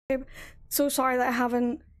So sorry that I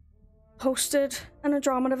haven't posted an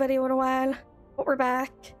Andromeda video in a while, but we're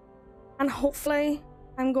back, and hopefully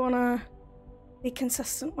I'm gonna be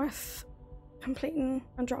consistent with completing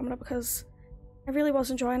Andromeda because I really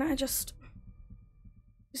was enjoying it. I just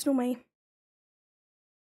know me.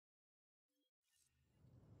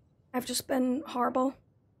 I've just been horrible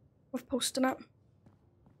with posting it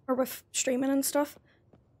or with streaming and stuff.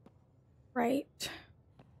 Right.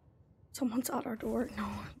 Someone's at our door. No,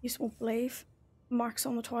 you just won't believe. Mark's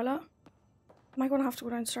on the toilet. Am I gonna have to go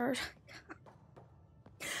downstairs?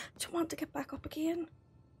 I don't want to get back up again.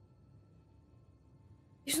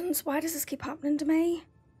 Reasons, why does this keep happening to me?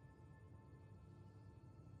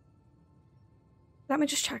 Let me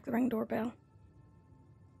just check the ring doorbell.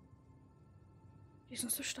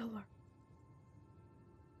 Reasons, they're still there.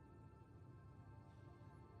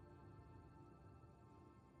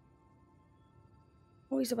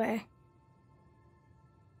 Oh, he's away.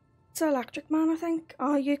 It's the electric man, I think.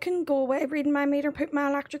 Oh, you can go away reading my meter, put my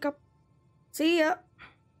electric up. See ya.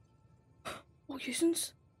 Oh,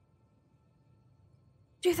 Usins.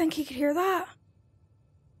 Do you think he could hear that?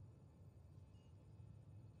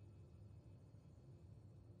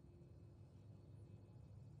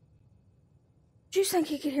 Do you think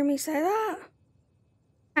he could hear me say that?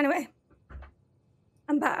 Anyway.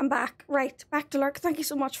 I'm back. Right, back to lurk. Thank you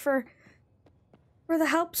so much for the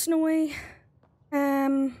help, Snowy.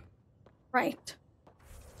 Right.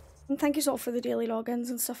 And thank you all for the daily logins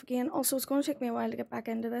and stuff again. Also, it's going to take me a while to get back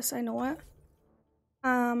into this, I know it.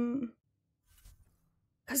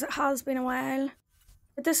 Because it has been a while.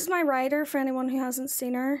 But this is my rider for anyone who hasn't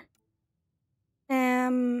seen her.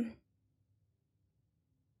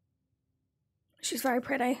 She's very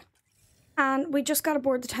pretty. And we just got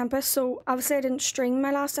aboard the Tempest, so obviously I didn't stream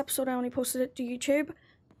my last episode, I only posted it to YouTube.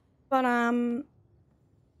 But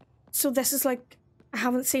so this is like, I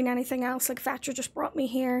haven't seen anything else. Like Thatcher just brought me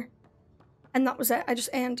here and that was it. I just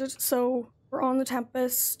ended. So we're on the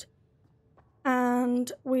Tempest and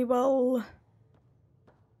we'll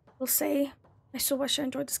see. I so wish I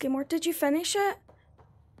enjoyed this game more. Did you finish it,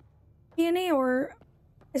 Ian, or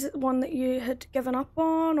is it one that you had given up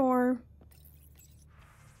on, or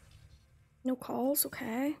no calls?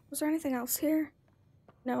 Okay. Was there anything else here?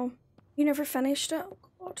 No. You never finished it? Oh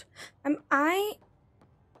god. I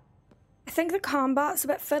think the combat's a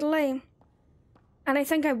bit fiddly, and I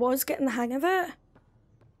think I was getting the hang of it,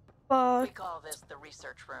 but... We call this the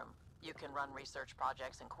research room. You can run research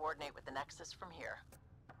projects and coordinate with the Nexus from here.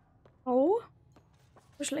 Oh?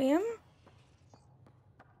 There's Liam?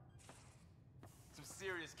 Some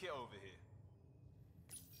serious kit over here.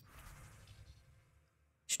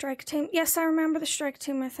 Strike team. Yes, I remember the strike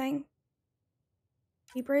team, I think.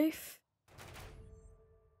 Debrief.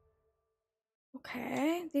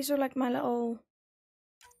 Okay, these are like my little...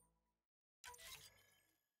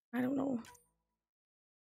 I don't know.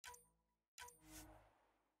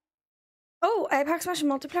 Oh, Apex Smash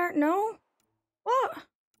multiplayer? No? What?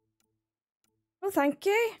 Oh, thank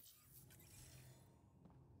you.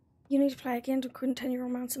 You need to play again to continue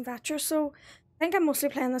romance and Thatcher. So, I think I'm mostly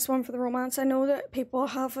playing this one for the romance. I know that people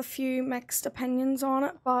have a few mixed opinions on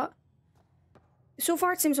it, but so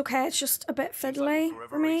far it seems okay. It's just a bit fiddly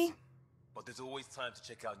for me. But there's always time to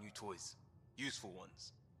check out new toys. Useful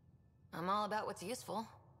ones. I'm all about what's useful.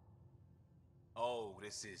 Oh,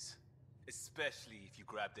 this is. Especially if you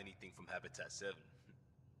grabbed anything from Habitat 7.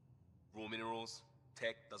 Raw minerals,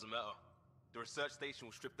 tech, doesn't matter. The research station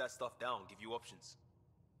will strip that stuff down, give you options.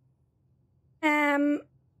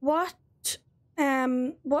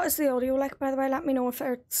 What is the audio like, by the way? Let me know if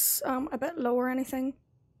it's a bit low or anything.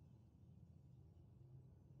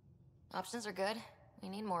 Options are good. We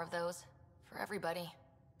need more of those. For everybody.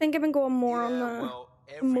 I think I've been going more on the well,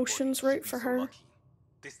 emotions route for her. Lucky.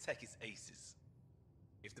 This tech is aces.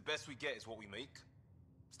 If the best we get is what we make,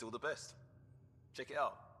 still the best. Check it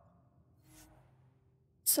out.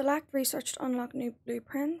 Select research to unlock new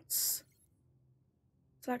blueprints.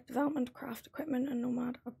 Select development, craft equipment, and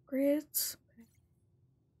nomad upgrades.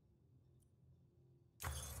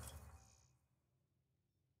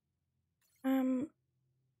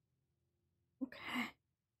 Okay.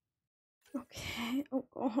 Okay. Oh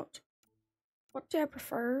god. What do I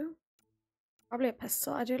prefer? Probably a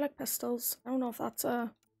pistol. I do like pistols. I don't know if that's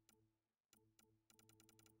a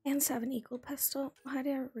N7 equal pistol. How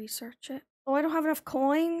do I research it? Oh, I don't have enough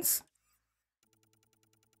coins.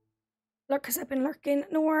 Lurk, because I've been lurking.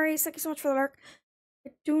 No worries. Thank you so much for the lurk.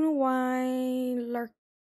 I don't know why lurk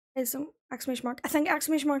is an exclamation mark. I think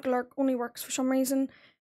exclamation mark lurk only works for some reason.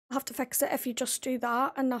 I'll have to fix it if you just do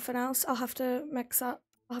that and nothing else. I'll have to mix that.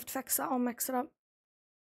 I'll have to fix that. I'll mix it up.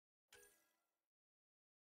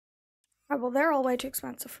 Oh, well, they're all way too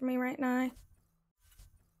expensive for me right now.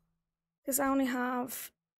 Because I only have...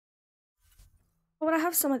 Oh, but I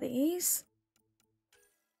have some of these.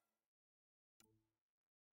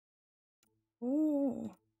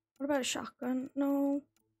 Oh. What about a shotgun? No.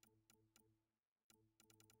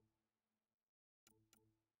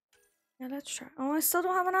 Yeah, let's try. Oh, I still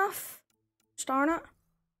don't have enough. Darn it.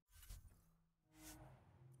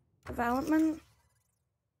 Development.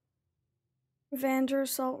 Vendor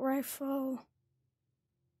assault rifle.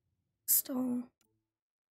 Stone.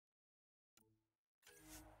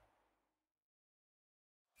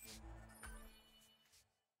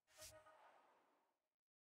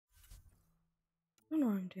 I don't know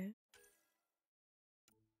what I'm doing.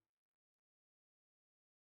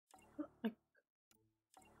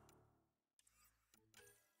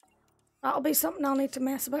 That'll be something I'll need to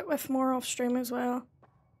mess about with more off stream as well.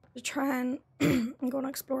 To try and I'm going to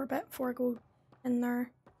explore a bit before I go in there.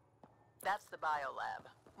 That's the biolab.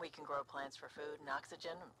 We can grow plants for food and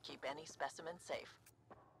oxygen and keep any specimen safe.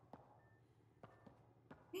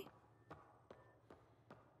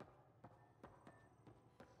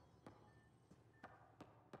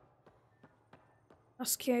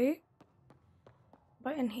 That's cute.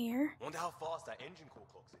 But in here. Wonder how fast that engine core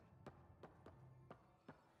clocks in.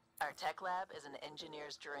 Our tech lab is an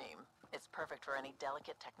engineer's dream. It's perfect for any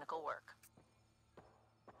delicate technical work.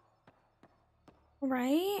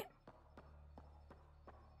 Right?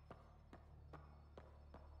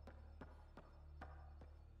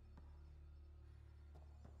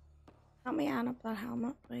 Help me add up that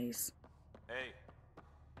helmet, please. Hey.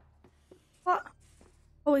 What?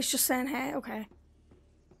 Oh, he's just saying hey, okay.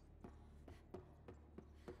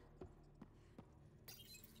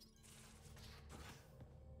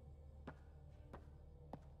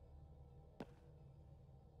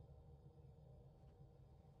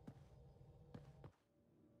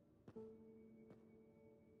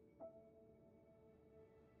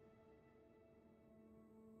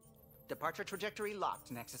 Departure trajectory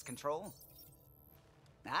locked, Nexus Control.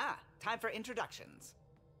 Ah, time for introductions.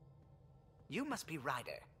 You must be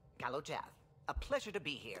Ryder, Galojath. A pleasure to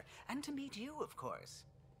be here, and to meet you, of course.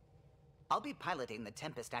 I'll be piloting the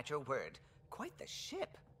Tempest at your word. Quite the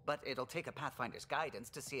ship, but it'll take a Pathfinder's guidance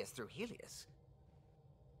to see us through Helios.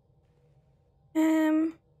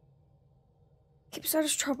 Keeps out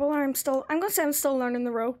of trouble. I'm gonna say I'm still learning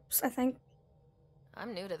the ropes, I think.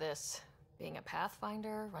 I'm new to this. Being a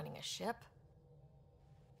Pathfinder, running a ship.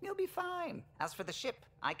 You'll be fine. As for the ship,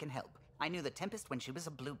 I can help. I knew the Tempest when she was a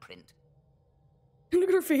blueprint. Look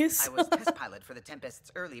at her face. I was test pilot for the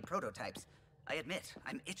Tempest's early prototypes. I admit,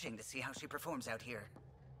 I'm itching to see how she performs out here.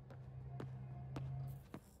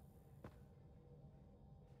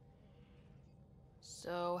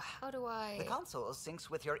 So, how do I... The console syncs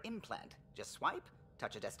with your implant. Just swipe,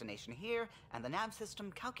 touch a destination here, and the nav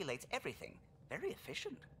system calculates everything. Very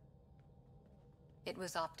efficient. It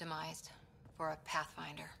was optimized for a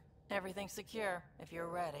Pathfinder. Everything's secure, if you're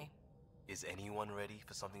ready. Is anyone ready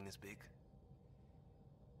for something this big?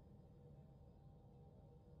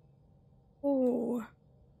 Oh.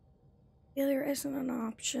 Failure isn't an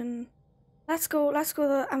option. Let's go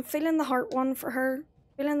I'm feeling the heart one for her.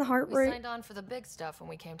 Feeling the heart We route. signed on for the big stuff when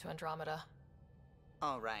we came to Andromeda.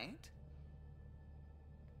 All right.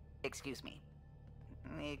 Excuse me.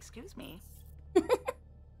 Excuse me.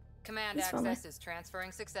 Command It's access funny. is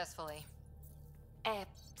transferring successfully.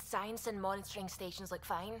 Science and monitoring stations look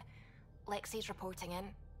fine. Lexi's reporting in.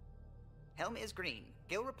 Helm is green.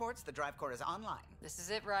 Gil reports the drive core is online. This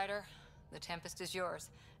is it, Ryder. The Tempest is yours,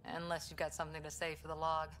 unless you've got something to say for the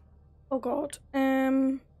log. Oh god.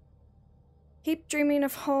 Keep dreaming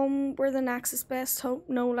of home. We're the Nexus best hope.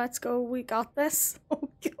 No, let's go. We got this. Oh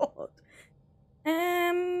god.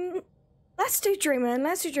 Let's do dreaming.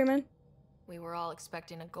 Let's do dreaming. We were all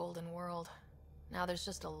expecting a golden world. Now there's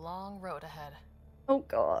just a long road ahead. Oh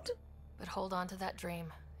god. But hold on to that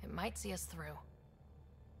dream. It might see us through.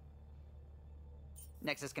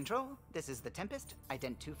 Nexus Control, this is the Tempest,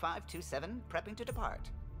 ident 2527, prepping to depart.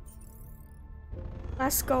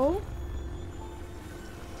 Let's go.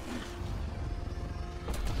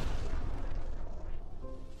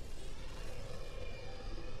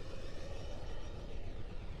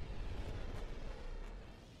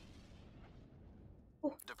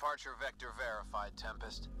 Departure vector verified,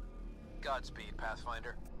 Tempest. Godspeed,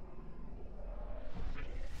 Pathfinder.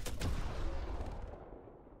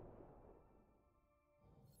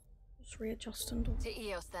 Just readjusting. To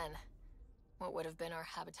Eos then. What would have been our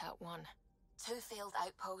Habitat 1. 2 failed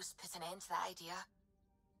outposts put an end to that idea.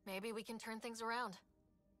 Maybe we can turn things around.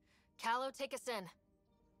 Callow, take us in.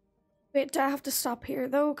 Wait, do I have to stop here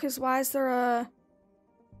though? Because why is there a...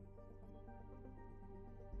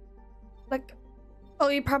 like, oh,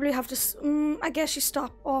 you probably have to, I guess you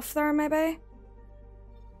stop off there, maybe?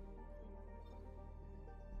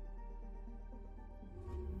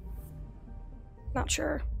 Not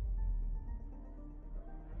sure.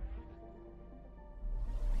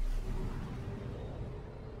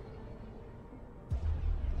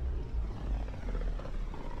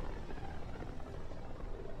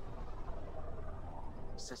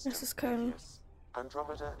 System This is cool. EOS.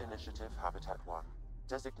 Andromeda Initiative Habitat 1.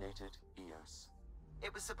 Designated EOS.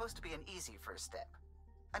 It was supposed to be an easy first step.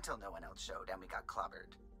 Until no one else showed and we got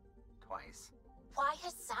clobbered. Twice. Why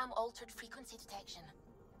has Sam altered frequency detection?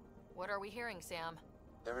 What are we hearing, Sam?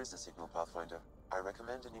 There is a signal, Pathfinder. I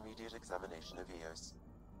recommend an immediate examination of EOS.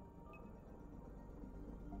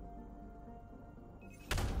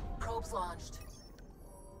 Probes launched.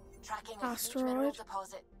 Tracking a huge mineral Asteroid.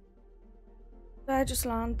 deposit. Did I just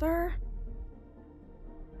land there?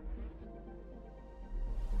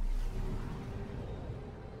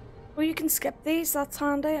 Well, you can skip these, that's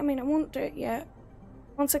handy. I mean, I won't do it yet.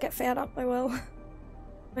 Once I get fed up, I will.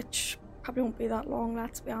 Which probably won't be that long,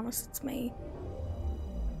 let's be honest, it's me.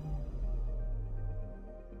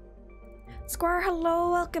 Square,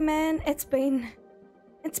 hello, welcome in. It's been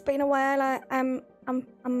a while.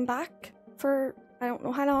 I'm back for I don't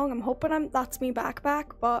know how long. I'm hoping that's me back,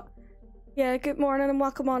 but yeah, good morning and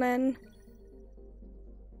welcome on in.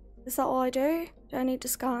 Is that all I do? Do I need to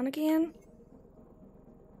scan again?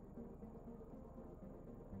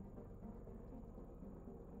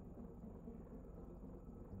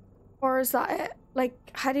 Or is that it? Like,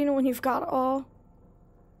 how do you know when you've got it all?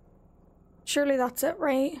 Surely that's it,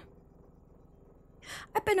 right?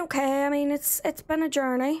 I've been okay. I mean, it's been a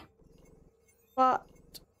journey, but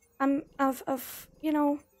I've you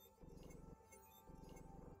know,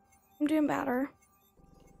 I'm doing better.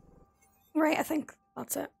 Right, I think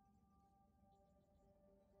that's it.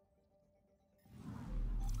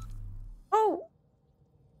 Oh.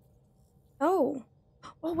 Oh.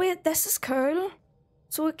 Well, wait, this is cool.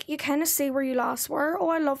 So you kind of see where you last were. Oh,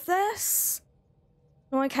 I love this.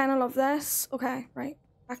 No, I kind of love this. Okay, right.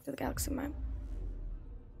 Back to the galaxy map.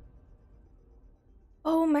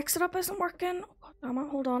 Oh, mix it up isn't working. Oh, God damn it.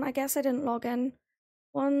 Hold on. I guess I didn't log in.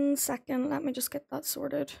 1 second. Let me just get that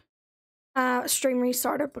sorted. Stream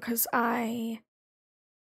restarted because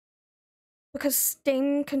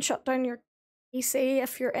Steam can shut down your PC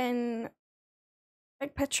if you're in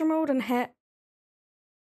big picture mode and hit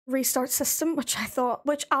restart system, which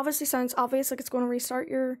obviously sounds obvious, like it's going to restart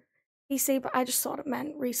your PC, but I just thought it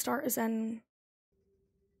meant restart as in,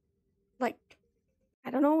 like, I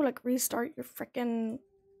don't know, like restart your freaking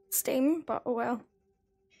Steam, but oh well.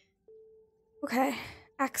 Okay,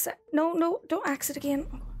 exit. No, don't exit again.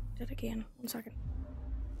 Oh, I did it again. 1 second.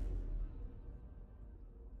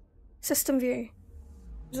 System view.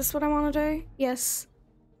 Is this what I want to do? Yes.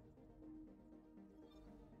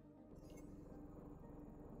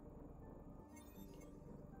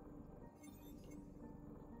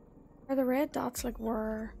 Are the red dots like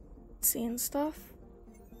we're seeing stuff?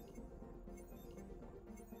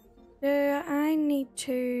 Do I need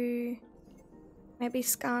to maybe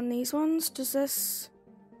scan these ones? Does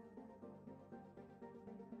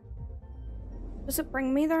it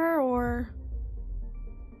bring me there, or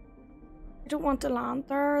I don't want to land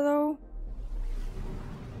there though.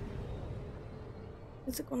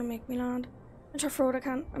 Is it going to make me land? Mr. Frodo, I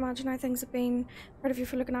can't imagine how things have been. Proud of you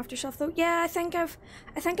for looking after yourself though. Yeah, I think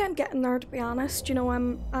I'm getting there, to be honest. You know,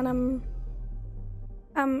 I'm on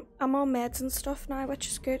meds and stuff now, which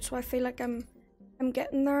is good, so I feel like I'm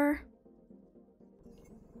getting there.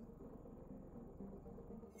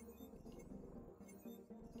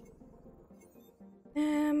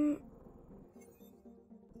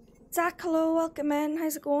 Zach, hello, welcome in.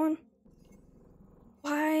 How's it going?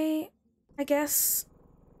 Why? I guess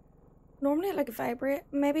normally it like vibrate.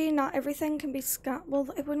 Maybe not everything can be scanned. Well,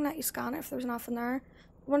 it wouldn't let you scan it if there was nothing there.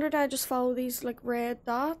 I wonder, did I just follow these like red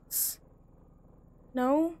dots?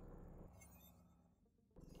 No?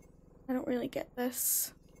 I don't really get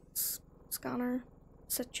this scanner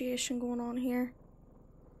situation going on here.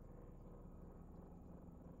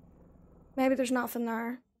 Maybe there's nothing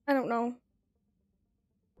there. I don't know.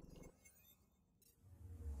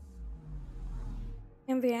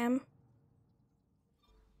 MVM.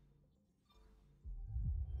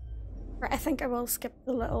 Right, I think I will skip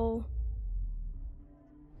the little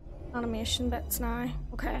animation bits now.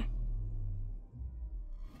 Okay.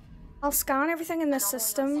 I'll scan everything in this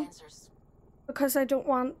system because I don't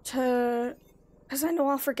want to, because I know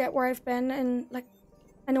I'll forget where I've been, and like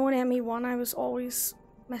I know in ME1 I was always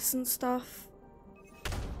missing stuff.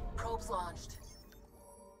 Probes launched.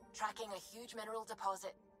 Tracking a huge mineral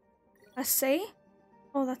deposit. Let's see.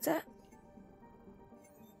 Oh, that's it.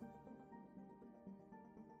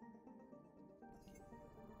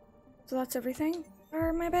 So that's everything?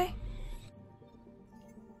 Or maybe?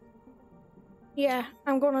 Yeah,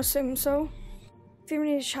 I'm gonna assume so. If you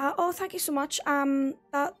need to chat, oh, thank you so much.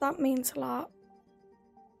 That means a lot.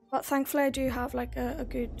 But thankfully, I do have like a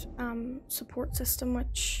good support system,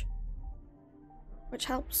 which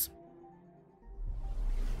helps.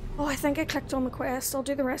 Oh, I think I clicked on the quest. I'll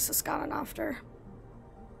do the rest of scanning after.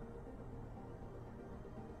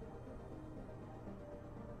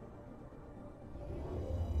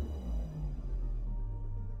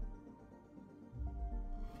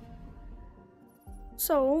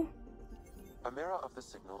 So, A mirror of the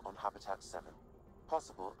signal on Habitat 7.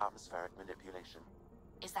 Possible atmospheric manipulation.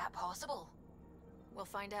 Is that possible? We'll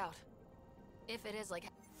find out. If it is like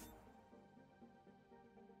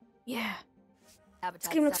yeah. This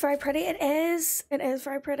Habitat game looks very pretty. It is. It is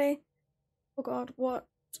very pretty. Oh god, what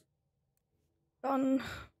gun?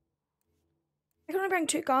 I can only bring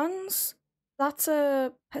 2 guns. That's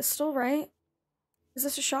a pistol, right? Is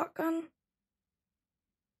this a shotgun?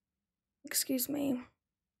 Excuse me.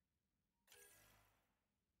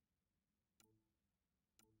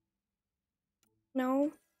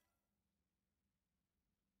 No.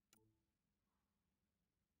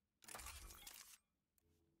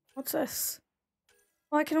 What's this?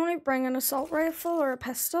 Oh, I can only bring an assault rifle or a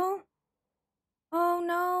pistol? Oh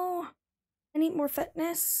no. I need more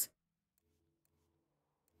fitness.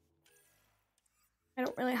 I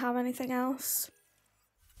don't really have anything else.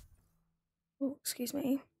 Oh, excuse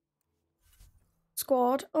me.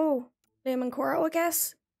 Squad. Oh, Liam and Cora, I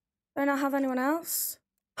guess. Do I not have anyone else?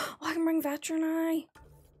 Oh, I can bring Veteran Eye.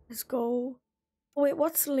 Let's go. Oh wait,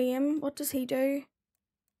 what's Liam? What does he do?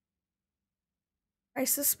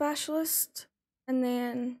 Crisis Specialist. And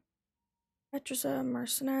then Petra's a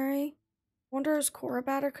mercenary. Wonder is Cora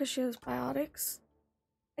better because she has biotics.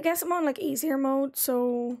 I guess I'm on like easier mode,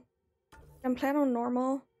 so I'm playing on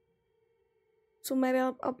normal. So maybe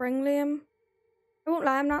I'll bring Liam. I won't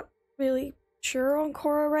lie, I'm not really sure on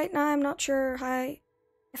Cora right now. I'm not sure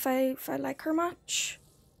if I like her much.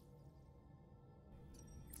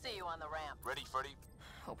 See you on the ramp. Ready, Freddy?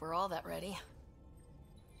 Hope we're all that ready.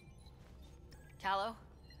 Callow?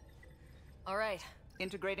 Alright.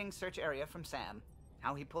 Integrating search area from Sam.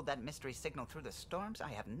 How he pulled that mystery signal through the storms, I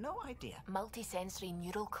have no idea. Multisensory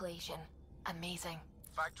neural collation. Amazing.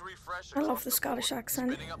 Factory fresh. I love the Scottish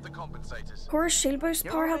accent. Spinning up the compensators. Cora's shield boost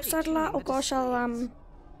power helps out a lot. Oh gosh,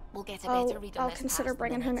 We'll get a better read on I'll this consider past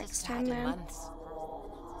bringing her minutes next it's time had in then. months.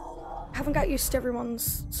 I haven't got used to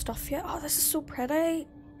everyone's stuff yet. Oh, this is so pretty.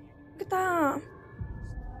 Look at that.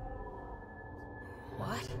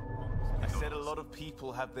 What? I said a lot of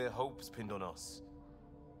people have their hopes pinned on us.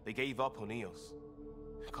 They gave up on Eos.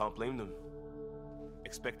 Can't blame them.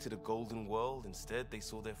 Expected a golden world, instead they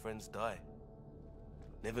saw their friends die.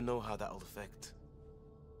 Never know how that'll affect.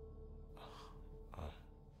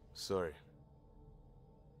 Sorry.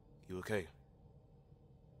 You okay?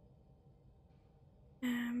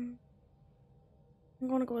 I'm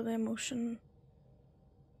gonna go with the emotion.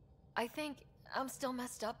 I think I'm still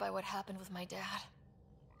messed up by what happened with my dad.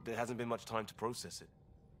 There hasn't been much time to process it.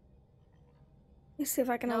 Let me see if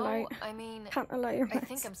I can allow. I mean, Can't allow your I mess.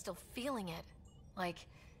 think I'm still feeling it. Like,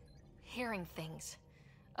 hearing things.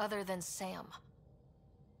 Other than Sam.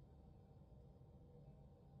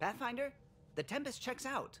 Pathfinder, the Tempest checks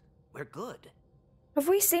out. We're good. Have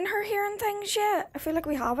we seen her hearing things yet? I feel like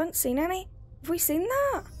we haven't seen any. Have we seen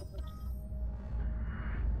that?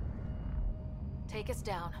 Take us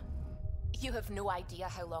down. You have no idea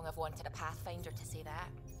how long I've wanted a Pathfinder to say that.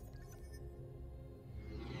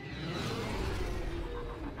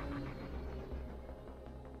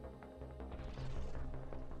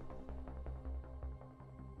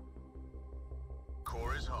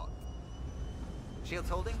 Core is hot. Shields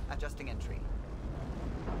holding, adjusting entry.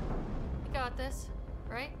 You got this,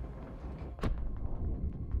 right?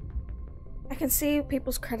 I can see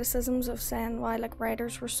people's criticisms of saying why like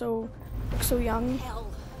writers were so young,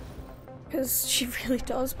 Hell. because she really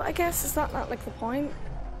does. But I guess is that not like the point?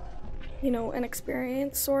 You know,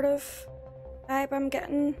 inexperienced sort of vibe I'm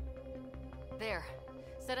getting. There.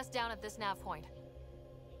 Set us down at this nav point.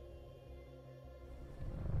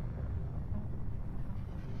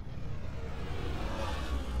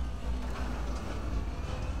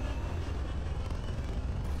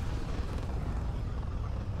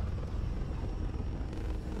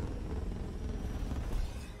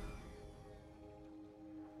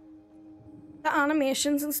 The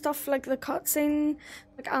animations and stuff, like the cutscene,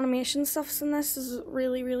 like animation stuffs in this is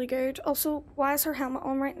really, really good. Also, why is her helmet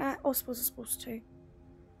on right now? Oh, I suppose it's supposed to.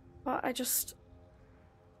 but I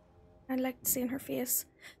liked seeing her face.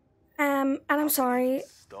 And I'm sorry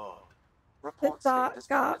that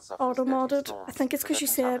got auto-modded. I think it's because you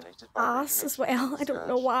said ass as well. I don't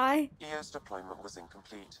know why. EO's deployment was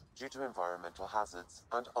incomplete due to environmental hazards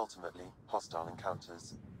and ultimately hostile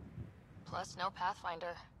encounters. Plus, no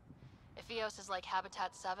Pathfinder. If EOS is like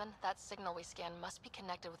Habitat 7, that signal we scan must be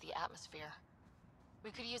connected with the atmosphere. We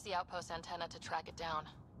could use the outpost antenna to track it down.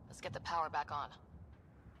 Let's get the power back on.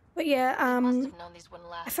 But yeah, Must have known these wouldn't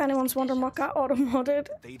last if in these anyone's wondering what got auto-modded,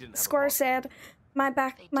 Square said, my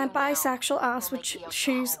bisexual ass would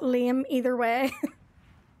choose lame either way.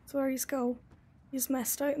 So there you go. He's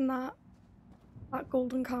messed out in that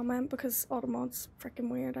golden comment because auto-mod's freaking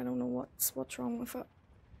weird. I don't know what's wrong with it.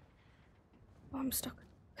 Oh, I'm stuck.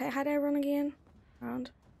 Okay, how do I run again?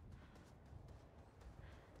 And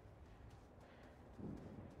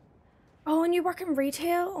oh, and you work in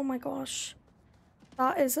retail? Oh my gosh.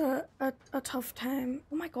 That is a tough time.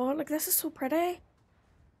 Oh my god, like this is so pretty.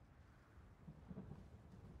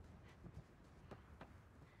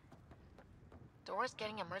 Door's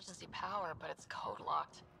getting emergency power, but it's code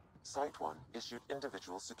locked. Site 1 issued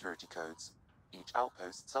individual security codes. Each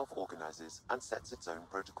outpost self-organizes and sets its own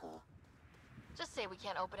protocol. Just say we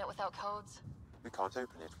can't open it without codes. We can't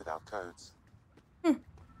open it without codes.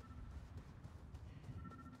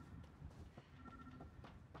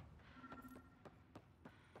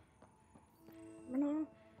 No.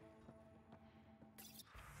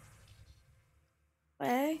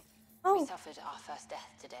 Hey. Oh. We suffered our first death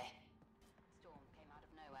today. Storm came out of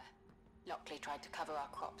nowhere. Lockley tried to cover our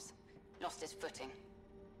crops. Lost his footing.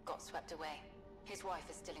 Got swept away. His wife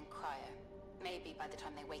is still in cryo. Maybe by the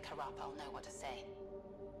time they wake her up, I'll know what to say.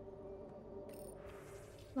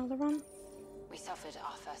 Another one. We suffered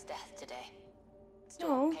our first death today.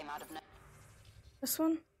 Storm came out of nowhere. This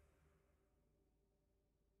one.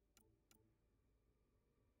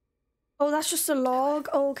 Oh, that's just a log.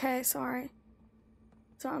 Oh, okay, sorry.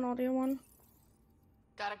 Is that an audio one?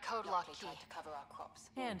 Got a code lock key. Tried to cover our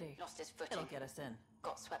crops. Handy. Lost his footing. It'll get us in.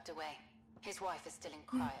 Got swept away. His wife is still in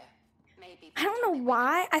cryo. Maybe. I don't know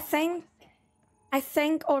why. I think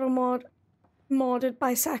auto modded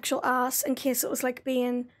bisexual ass in case it was like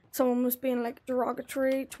someone was being like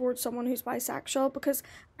derogatory towards someone who's bisexual, because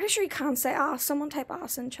I'm pretty sure you can't say ass. Someone type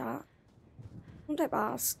ass in chat. Someone type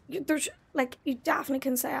ass. There's like, you definitely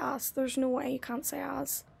can say ass. There's no way you can't say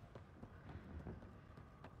ass.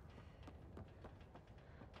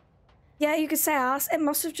 Yeah, you could say ass. It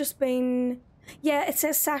must have just been, yeah, it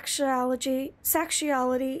says sexuality, sex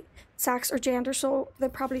or gender, so they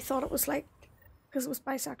probably thought it was like, because it was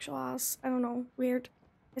bisexual ass. I don't know. Weird.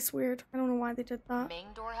 It's weird. I don't know why they did that.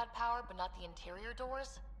 Main door had power, but not the interior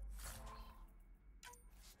doors?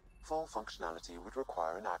 Full functionality would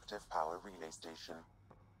require an active power relay station.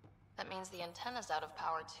 That means the antenna's out of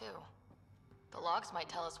power too. The logs might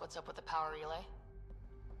tell us what's up with the power relay.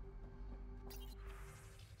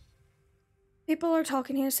 People are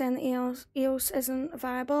talking here saying that EOS isn't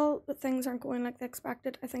viable, but things aren't going like they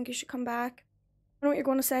expected. I think you should come back. I know what you're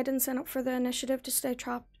going to say. I didn't sign up for the initiative to stay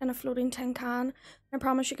trapped in a floating tin can. I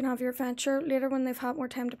promise you can have your adventure later when they've had more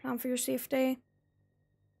time to plan for your safety.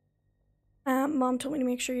 Mom told me to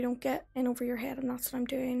make sure you don't get in over your head, and that's what I'm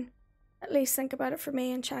doing. At least think about it for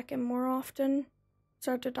me and check in more often.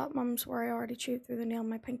 Started that mum's where I already chewed through the nail of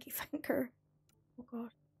my pinky finger. Oh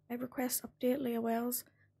god. I request update Leah Wells.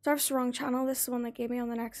 Service the wrong channel. This is the one that gave me on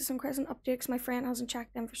the Nexus and Crescent update because my friend hasn't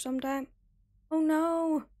checked in for some time. Oh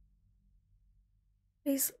no.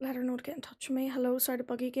 Please let her know to get in touch with me. Hello, sorry to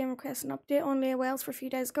bug you again. Request an update on Leah Wells for a few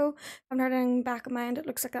days ago. I haven't heard anything back of mind. It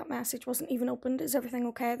looks like that message wasn't even opened. Is everything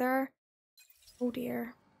okay there? Oh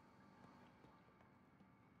dear.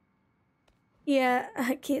 Yeah,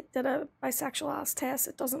 Kate did a bisexual ass test.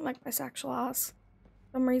 It doesn't like bisexual ass.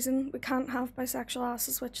 For some reason, we can't have bisexual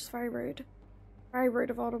asses, which is very rude. Very rude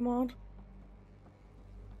of Automod.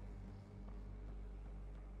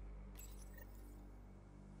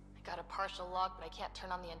 I got a partial lock, but I can't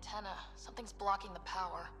turn on the antenna. Something's blocking the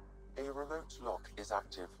power. A remote lock is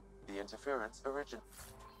active. The interference originates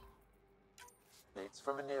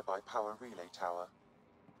from a nearby power relay tower.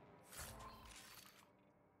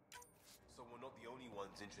 So we're not the only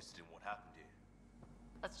ones interested in what happened here.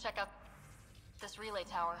 Let's check out this relay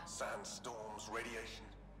tower. Sandstorms, radiation.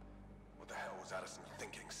 What the hell was Addison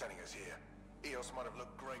thinking sending us here? EOS might have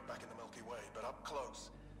looked great back in the Milky Way, but up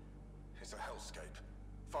close, it's a hellscape.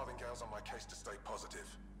 Farthingale's on my case to stay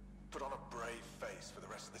positive. Put on a brave face for the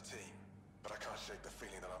rest of the team. But I can't shake the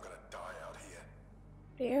feeling that I'm gonna die out here.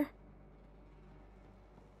 Dear.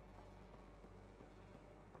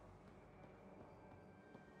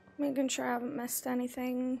 Making sure I haven't missed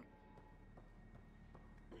anything.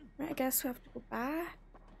 Right, I guess we have to go back.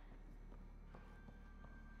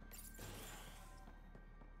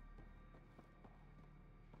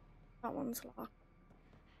 That one's locked.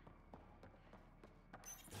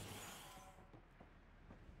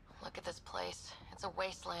 Look at this place. It's a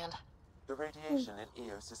wasteland. The radiation in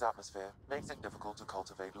Eos's atmosphere makes it difficult to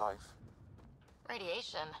cultivate life.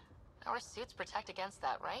 Radiation? Our suits protect against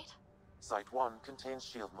that, right? Site 1 contains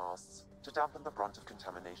shield masts to dampen the brunt of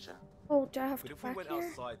contamination. Oh, do I have But to if go we back went here?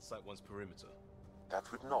 outside Site 1's perimeter,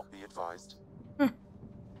 That would not be advised.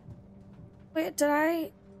 Wait,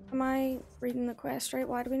 am I reading the quest right?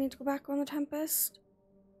 Why do we need to go back on the Tempest?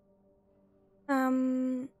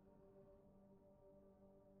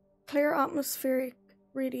 Clear atmospheric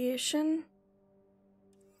radiation.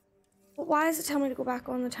 But why does it tell me to go back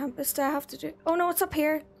on the Tempest? Do I have to do? Oh no, it's up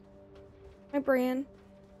here. My brain.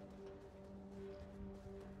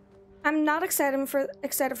 I'm not excited for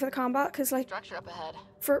the combat because like Structure up ahead.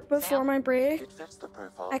 before my break, It fits the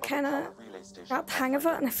profile I of a kind of power relay station got the hang of it,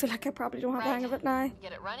 Pathfinder. and I feel like I probably don't have the hang of it now. We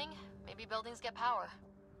get it running, maybe buildings get power.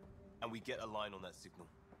 and we get a line on that signal.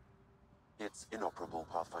 It's inoperable,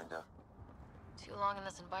 Pathfinder. Too long in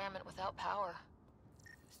this environment without power.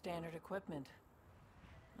 Standard equipment.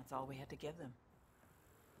 That's all we had to give them.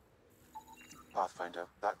 Pathfinder,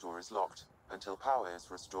 that door is locked. Until power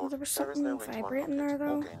is restored, there was there is no way something to vibrating unlock there, it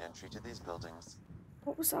or though. gain entry to these buildings.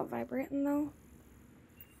 What was that vibrating though?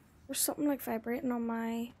 There's something like vibrating on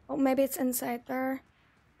my... Oh, maybe it's inside there.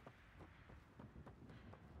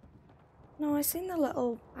 No, I seen the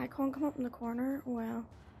little icon come up in the corner. Oh well.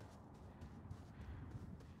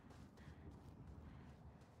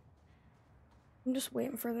 I'm just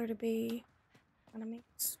waiting for there to be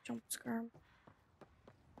enemies. Jump scare.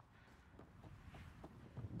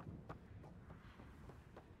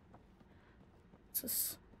 What's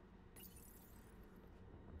this?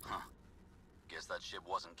 Huh. Guess that ship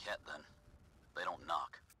wasn't Ket then. They don't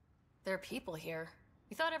knock. There are people here.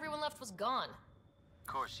 You thought everyone left was gone. Of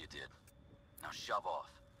course you did. Now shove off.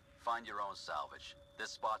 Find your own salvage.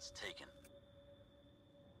 This spot's taken.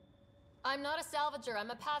 I'm not a salvager,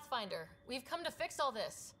 I'm a pathfinder. We've come to fix all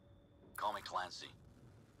this. Call me Clancy.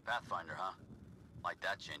 Pathfinder, huh? Like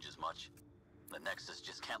that changes much. The Nexus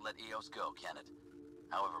just can't let Eos go, can it?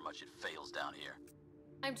 However much it fails down here.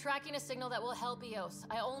 I'm tracking a signal that will help Eos.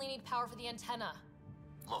 I only need power for the antenna.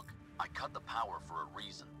 Look, I cut the power for a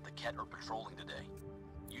reason. The Ket are patrolling today.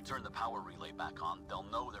 You turn the power relay back on, they'll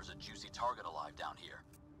know there's a juicy target alive down here.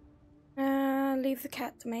 Leave the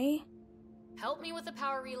cat to me. Help me with the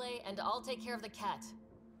power relay, and I'll take care of the cat.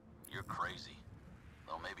 You're crazy.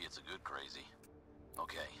 Though maybe it's a good crazy.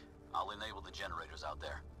 Okay, I'll enable the generators out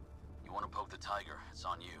there. You want to poke the tiger, it's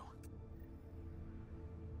on you.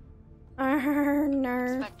 No.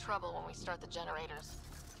 Expect trouble when we start the generators.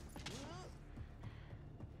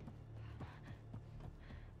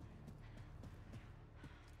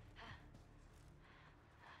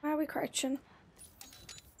 Why are we crouching?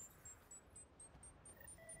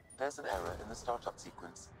 There's an error in the startup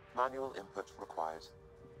sequence. Manual input required.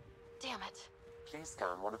 Damn it. Please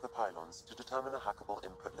scan one of the pylons to determine a hackable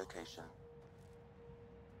input location.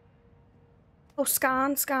 Oh,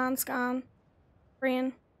 scan.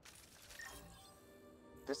 Brain.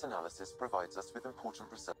 This analysis provides us with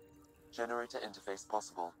important results. Generator interface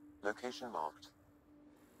possible. Location marked.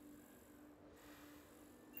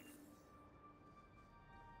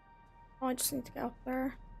 Oh, I just need to get up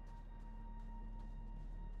there.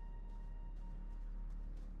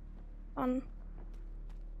 Fun.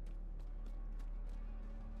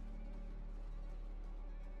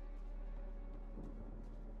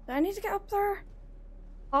 Do I need to get up there?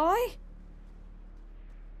 Why?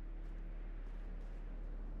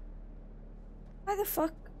 Why the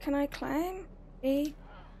fuck can I climb? E.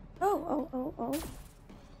 Oh.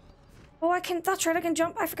 Oh, I can. That's right. I can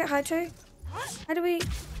jump. I forget how to. How do we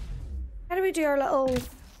do our little?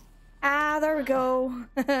 Ah, there we go.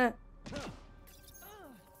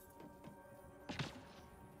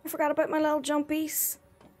 I forgot about my little jumpies.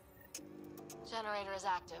 Generator is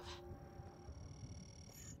active.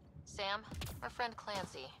 Sam, our friend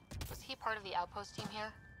Clancy, was he part of the outpost team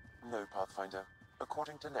here? No, Pathfinder.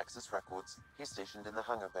 According to Nexus records, he's stationed in the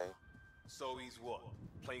hangar bay. So he's what?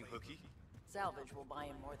 Playing hooky? Salvage will buy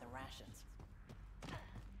him more than rations.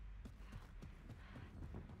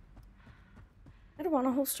 I don't want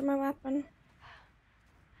to holster my weapon.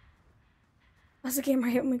 As a gamer,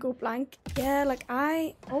 I hate when we go blank. Yeah, like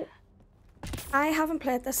I haven't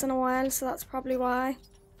played this in a while, so that's probably why.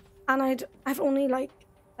 And I've only like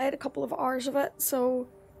played a couple of hours of it, so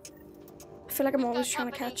I feel like I'm always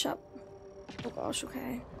trying to catch up. Oh gosh,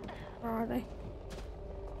 okay. Where are they?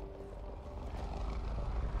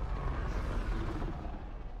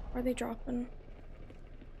 Are they dropping?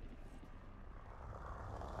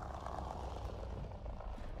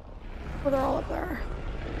 Oh, they're all up there.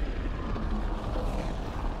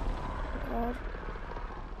 Oh god.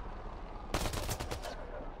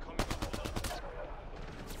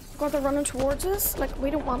 God, they're running towards us? Like,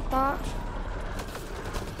 we don't want that.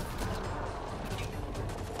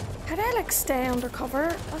 How do I, like, stay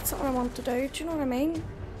undercover? That's what I want to do. Do you know what I mean?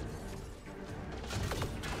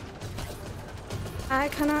 I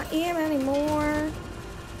cannot aim anymore.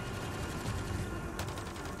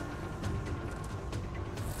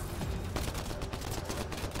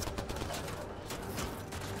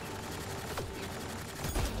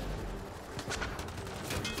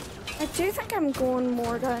 I do think I'm going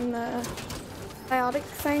more down the biotic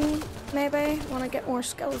thing, maybe, when I get more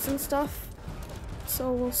skills and stuff.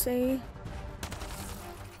 So we'll see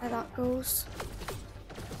how that goes.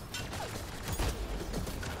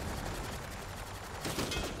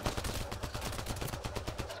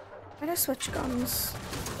 Why did I switch guns?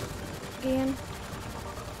 Again.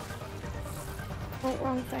 Oh,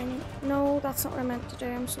 wrong thing. No, that's not what I meant to do.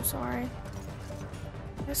 I'm so sorry.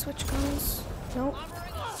 Did I switch guns? Nope.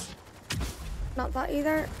 Not that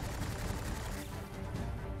either.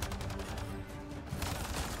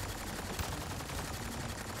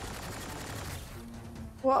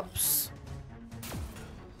 Whoops.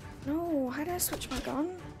 No, how did I switch my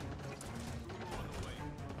gun?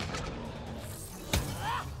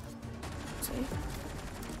 See.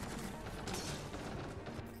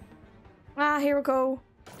 Ah, here we go.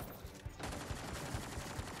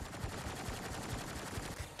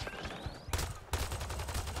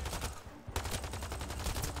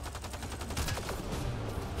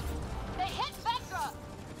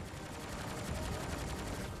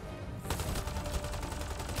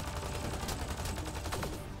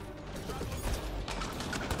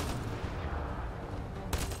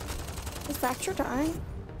 Vector dying?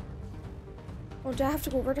 Or do I have to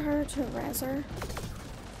go over to her to res her?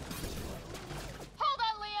 Hold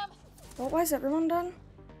on, Liam! What? Why is everyone done?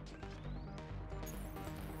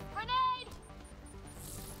 Grenade!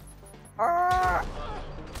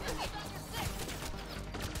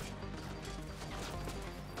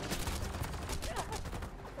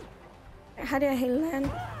 How do I heal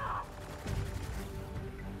then?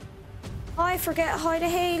 Oh, I forget how to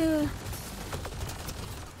heal.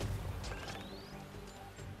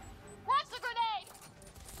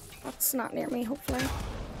 That's not near me, hopefully.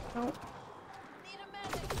 No. I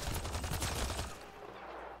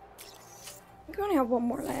think I only have one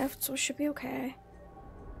more left, so it should be okay.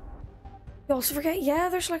 You also forget, yeah,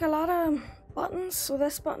 there's like a lot of buttons. So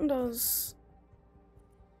this button does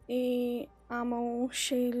the ammo,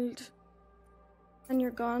 shield, and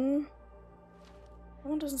your gun. That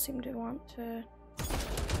one doesn't seem to want to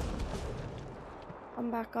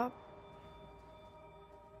come back up.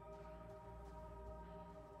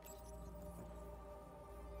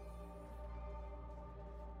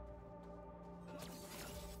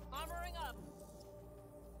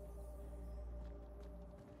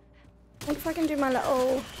 I think if I can do my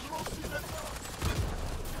little...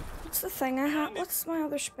 What's the thing I have? What's my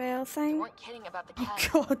other spell thing? You weren't kidding about the Oh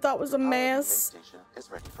cat. god, that was a mess. Our station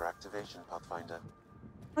is ready for activation, Pathfinder.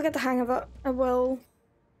 I'll get the hang of it. I will.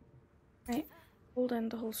 Right. Hold in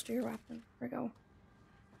to holster your weapon. There we go.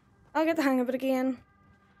 I'll get the hang of it again.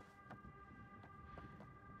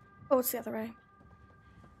 Oh, it's the other way.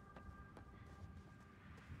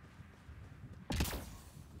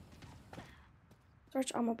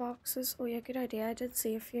 Search ammo boxes. Oh yeah, good idea. I did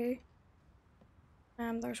see a few.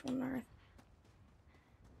 There's one there.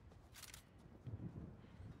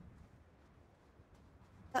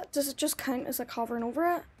 Does it just count as like hovering over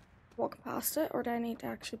it? Walking past it? Or do I need to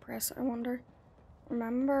actually press it? I wonder.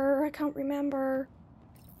 Remember? I can't remember.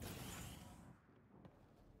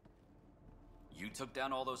 You took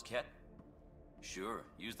down all those Ket? Sure,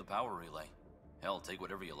 use the power relay. Hell, take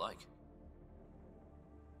whatever you like.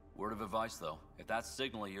 Word of advice, though. If that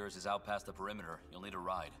signal of yours is out past the perimeter, you'll need a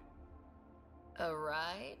ride. A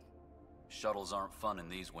ride? Shuttles aren't fun in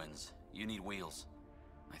these winds. You need wheels.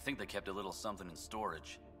 I think they kept a little something in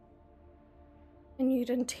storage. And you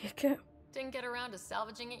didn't take it? Didn't get around to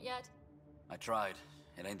salvaging it yet? I tried.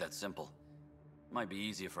 It ain't that simple. Might be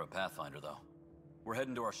easier for a Pathfinder, though. We're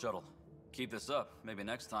heading to our shuttle. Keep this up. Maybe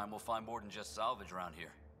next time we'll find more than just salvage around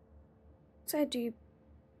here. So do you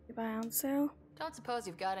buy on sale? Don't suppose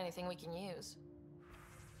you've got anything we can use.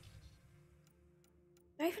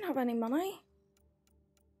 Do I even have any money?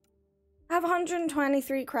 I have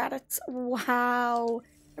 123 credits. Wow.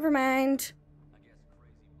 Never mind.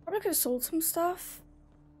 Probably could have sold some stuff.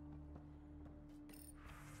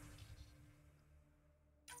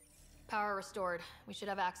 Power restored. We should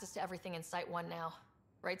have access to everything in Site 1 now.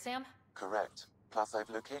 Right, Sam? Correct. Plus, I've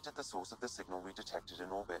located the source of the signal we detected in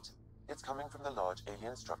orbit. It's coming from the large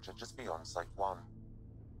alien structure just beyond Site 1.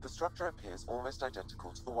 The structure appears almost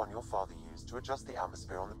identical to the one your father used to adjust the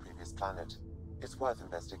atmosphere on the previous planet. It's worth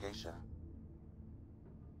investigation.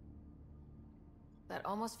 That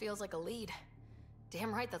almost feels like a lead.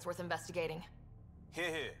 Damn right that's worth investigating.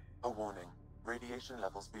 Here. A warning. Radiation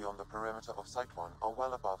levels beyond the perimeter of Site 1 are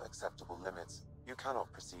well above acceptable limits. You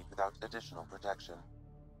cannot proceed without additional protection.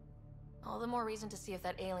 All the more reason to see if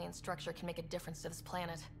that alien structure can make a difference to this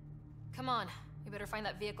planet. Come on, we better find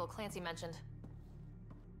that vehicle Clancy mentioned.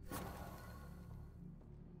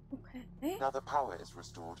 Okay. Now the power is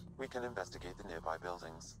restored, we can investigate the nearby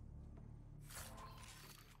buildings.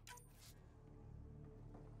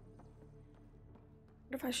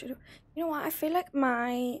 What if I should have... You know what? I feel like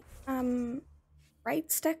my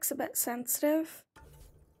right stick's a bit sensitive.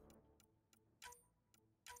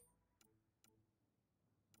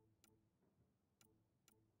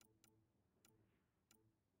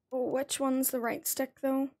 Oh, which one's the right stick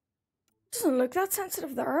though? It doesn't look that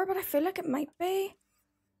sensitive there, but I feel like it might be.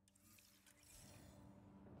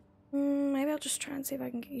 Maybe I'll just try and see if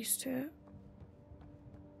I can get used to it.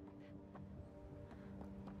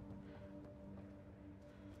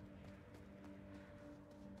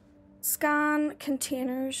 Scan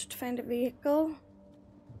containers to find a vehicle.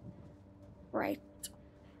 Right.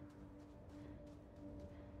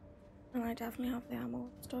 And I definitely have the ammo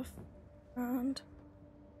and stuff. And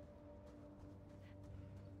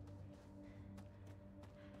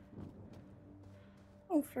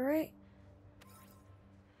oh, flurry.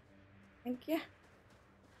 Thank you.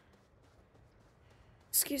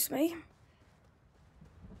 Excuse me.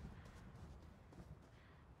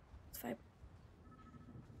 It's fine.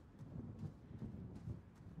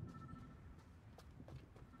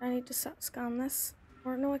 I need to scan this.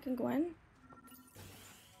 Or no, I can go in.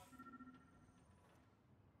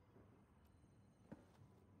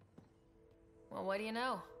 Well, what do you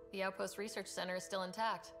know? The Outpost Research Center is still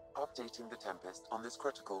intact. Updating the Tempest on this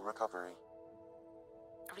critical recovery.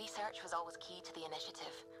 Research was always key to the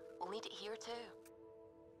initiative. We'll need it here too.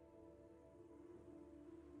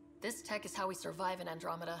 This tech is how we survive in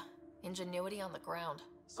Andromeda. Ingenuity on the ground.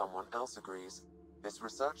 Someone else agrees. This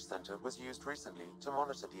research center was used recently to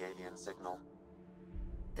monitor the alien signal.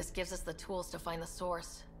 This gives us the tools to find the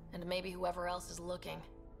source, and maybe whoever else is looking.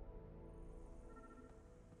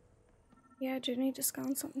 Yeah, I do need to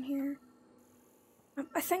scan something here.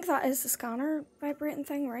 I think that is the scanner vibrating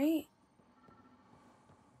thing, right?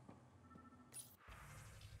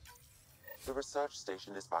 The research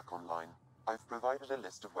station is back online. I've provided a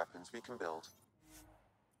list of weapons we can build.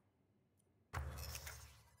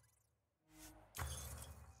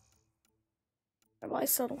 Well, I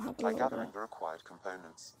still don't have a By loader. gathering the required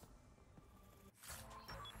components.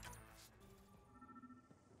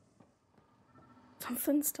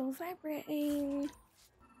 Something's still vibrating.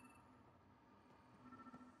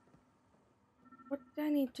 What do I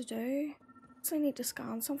need to do? So I need to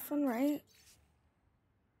scan something, right?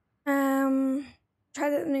 Try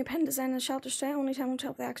the new pen design and shelter stay. Only time will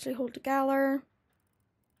tell if they actually hold together.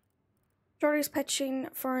 Jordy's pitching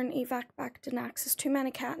for an evac back to Nexus. Too many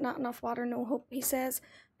cat, not enough water, no hope, he says.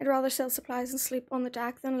 I'd rather sell supplies and sleep on the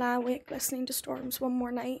deck than lie awake listening to storms one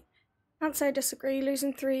more night. Can't say I disagree.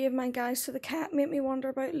 Losing 3 of my guys to the cat made me wonder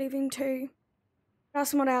about leaving too.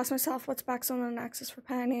 That's what I asked myself, what's back on the Nexus for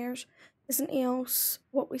pioneers? Isn't EOS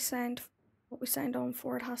what we signed on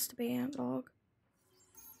for? It has to be Ant Log.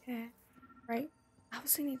 Okay. Right. I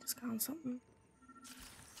obviously need to scan something.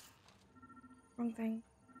 Wrong thing.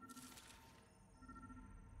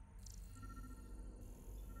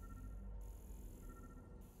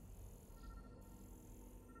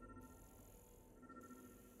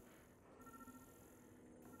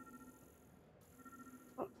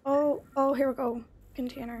 Oh, here we go.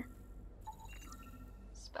 Container.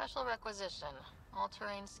 Special requisition.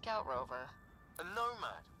 All-terrain scout rover. A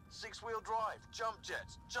Nomad. 6-wheel drive. Jump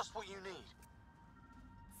jets. Just what you need.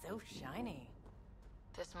 So shiny.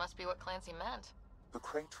 This must be what Clancy meant. The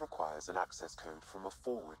crate requires an access code from a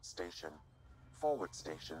forward station. Forward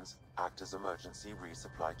stations act as emergency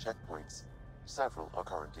resupply checkpoints. Several are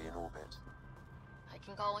currently in orbit. I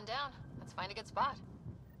can call one down. Let's find a good spot.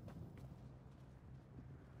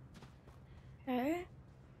 Okay.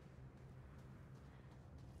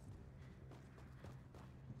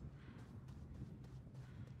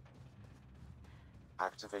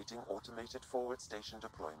 Activating automated forward station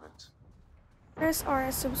deployment. Press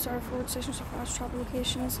RS to observe forward stations to flash travel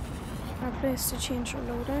locations. A place to change your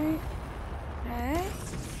loadout. Okay.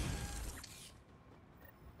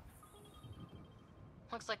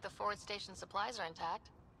 forward station supplies are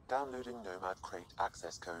intact. Downloading Nomad Crate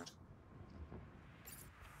access code.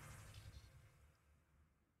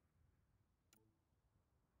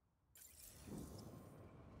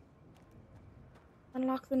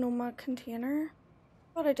 Unlock the Nomad container.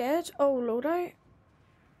 What I did? Oh, loadout.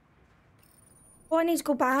 Oh, I need to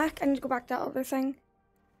go back. I need to go back to that other thing.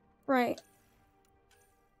 Right.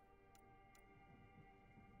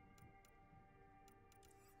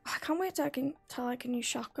 I can't wait till I can use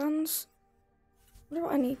shotguns. I wonder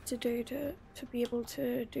what I need to do to be able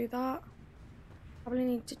to do that. Probably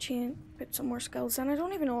need to put some more skills in. I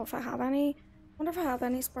don't even know if I have any. I wonder if I have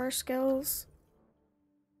any spare skills.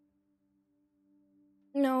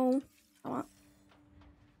 No. I want.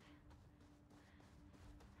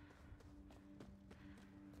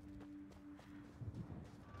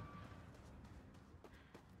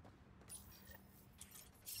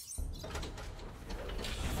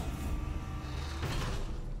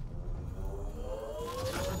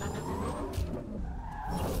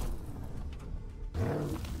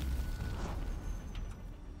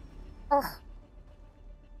 Ugh.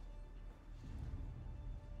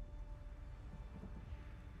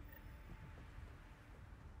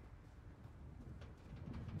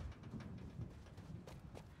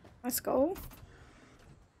 Let's go.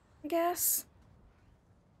 I guess.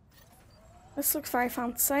 This looks very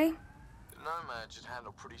fancy. The Nomad should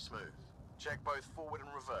handle pretty smooth. Check both forward and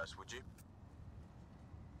reverse, would you?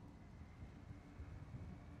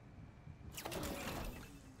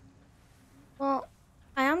 Well,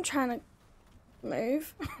 I am trying to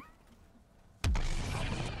move.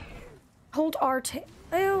 Hold RT.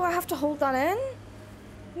 Oh, I have to hold that in?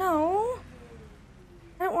 No.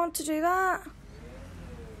 I don't want to do that.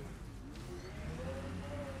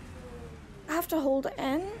 I have to hold it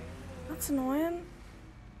in? That's annoying.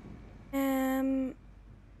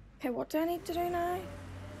 Okay, what do I need to do now?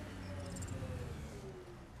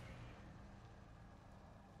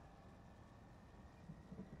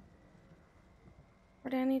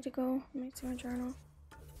 Where do I need to go? Let me see my journal.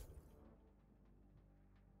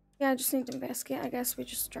 Yeah, I just need to investigate. I guess we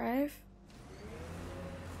just drive.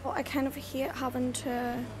 Well, I kind of hate having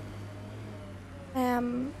to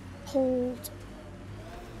hold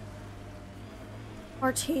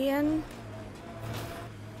RT in.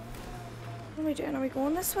 What are we doing? Are we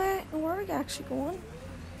going this way? Or where are we actually going?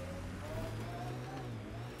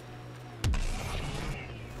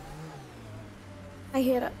 I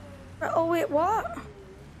hate it. Oh wait, what?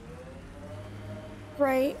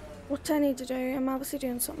 Right. What do I need to do? I'm obviously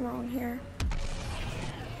doing something wrong here.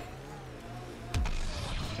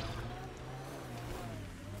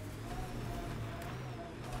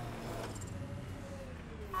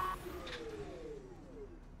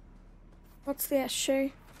 What's the issue?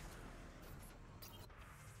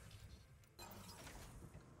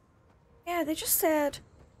 Yeah, they just said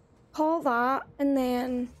call that and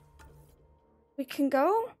then we can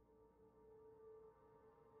go.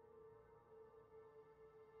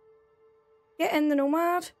 Get in the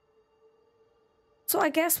Nomad. So I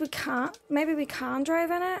guess we can't. Maybe we can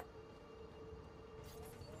drive in it.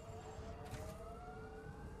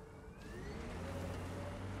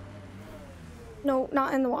 No,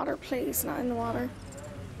 not in the water, please. Not in the water.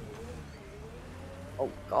 Oh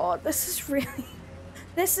God, this is really...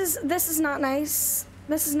 This is not nice.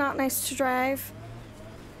 This is not nice to drive.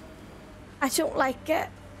 I don't like it.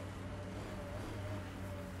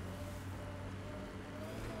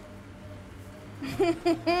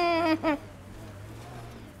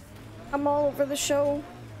 I'm all over the show.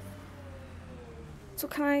 So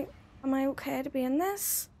am I okay to be in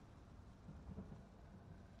this?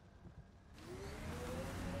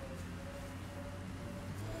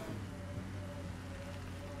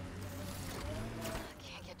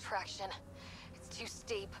 Can't get traction. It's too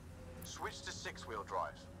steep. Switch to 6-wheel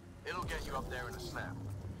drive. It'll get you up there in a snap.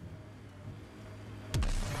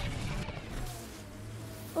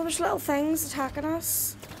 Oh, there's little things attacking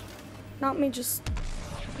us. Not me, just...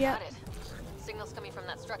 Yeah. Got it. Signal's coming from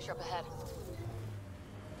that structure up ahead.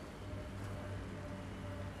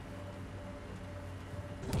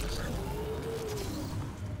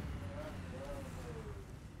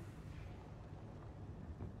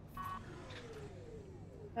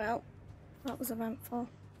 Well, that was eventful.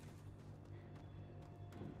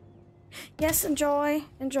 Yes, enjoy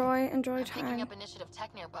time. Picking up initiative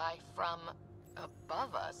tech nearby from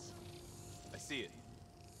above us. I see it.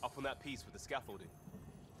 Up on that piece with the scaffolding.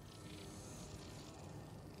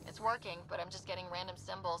 It's working, but I'm just getting random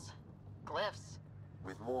symbols. Glyphs.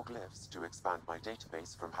 With more glyphs to expand my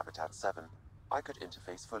database from Habitat 7, I could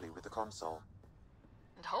interface fully with the console.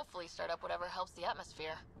 And hopefully start up whatever helps the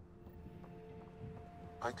atmosphere.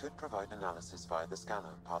 I could provide analysis via the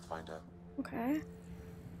scanner, Pathfinder. Okay.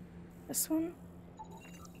 This one.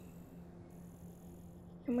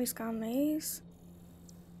 Can we scan these?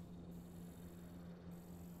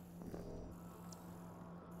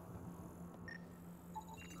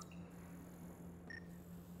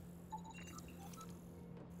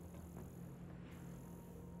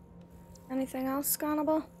 Anything else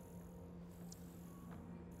scannable?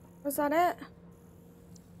 Was that it?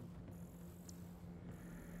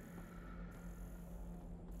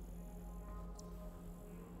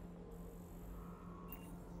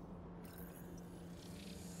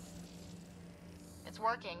 It's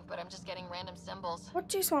working, but I'm just getting random symbols. What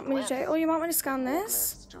do you want me to do? Oh, you want me to scan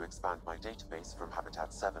this? To expand my database from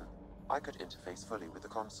Habitat 7, I could interface fully with the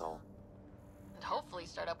console. And hopefully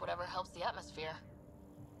start up whatever helps the atmosphere.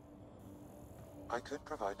 I could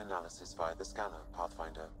provide analysis via the scanner,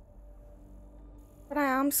 Pathfinder. But I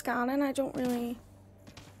am scanning, I don't really...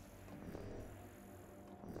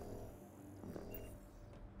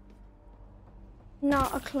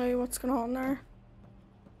 Not a clue what's going on there.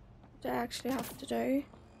 What do I actually have to do?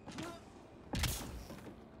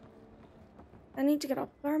 I need to get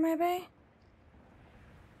up there, maybe?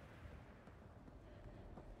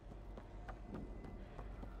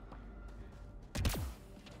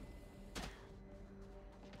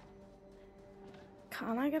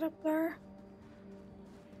 Can I get up there?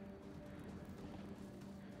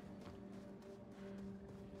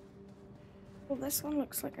 Well, this one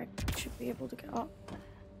looks like I should be able to get up.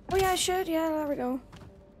 Oh yeah, I should. Yeah, there we go.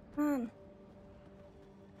 Man.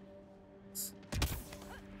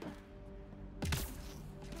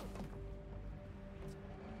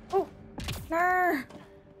 Oh, no.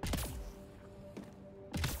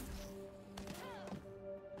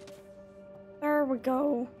 There we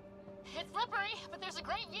go. It's slippery, but there's a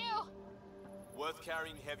great view. Worth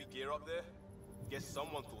carrying heavy gear up there? Guess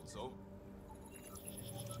someone thought so.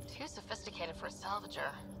 Too sophisticated for a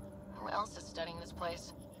salvager. Who else is studying this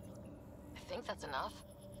place? I think that's enough.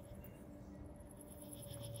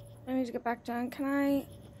 I need to get back down. Can I?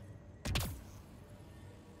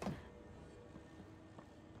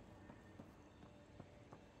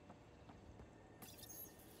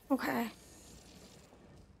 Okay.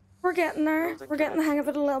 We're getting there. We're getting the hang of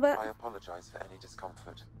it a little bit. I apologize for any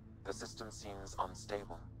discomfort. The system seems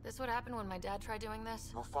unstable. This what happened when my dad tried doing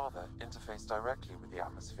this? Your father interfaced directly with the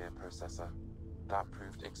atmosphere processor. That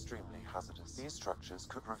proved extremely hazardous. These structures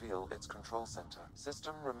could reveal its control center.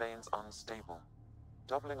 System remains unstable.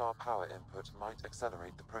 Doubling our power input might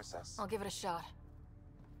accelerate the process. I'll give it a shot.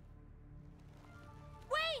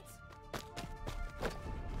 Wait!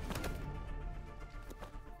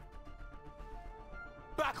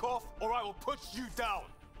 Back off, or I will push you down!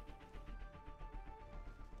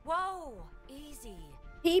 Whoa! Easy.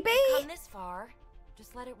 PB? Come this far,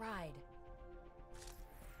 just let it ride.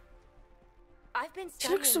 I've been She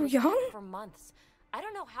looks so studying this young. tech for months. I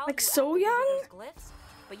don't know how Like you so activated young? those glyphs,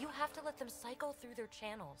 but you have to let them cycle through their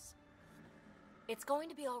channels. It's going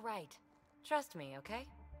to be all right. Trust me, okay?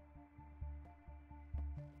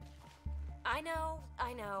 I know.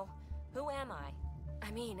 Who am I?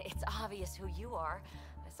 I mean, it's obvious who you are.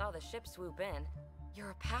 I saw the ship swoop in.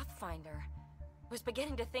 You're a Pathfinder. Was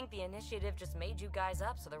beginning to think the initiative just made you guys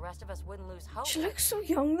up so the rest of us wouldn't lose hope. She looks so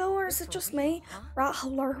young though, or is it just me? Huh? Right,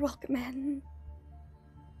 hello, welcome in.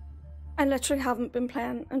 I literally haven't been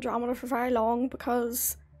playing Andromeda for very long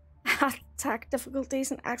because I had tech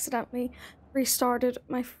difficulties and accidentally restarted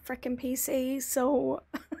my freaking PC, so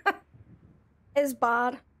it's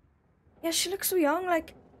bad. Yeah, she looks so young,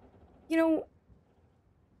 like, you know,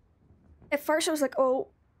 at first I was like, oh,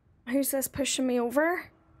 who's this pushing me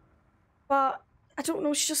over? But I don't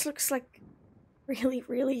know, she just looks like really,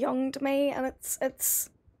 really young to me, and it's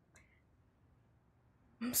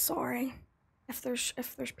I'm sorry if there's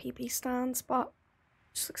PP stands, but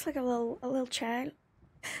she looks like a little child.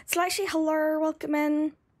 It's like she, hello, welcome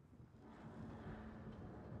in.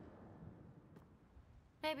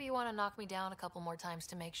 Maybe you want to knock me down a couple more times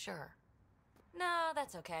to make sure. No,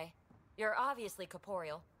 that's okay. You're obviously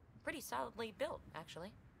corporeal. Pretty solidly built,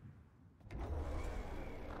 actually.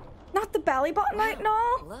 Not the belly button out,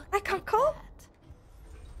 no. Look I can't at cope. that.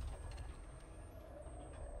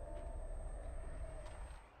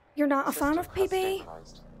 You're not a fan of System has PB?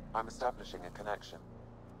 stabilized. I'm establishing a connection.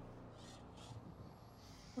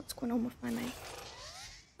 What's going on with my mic?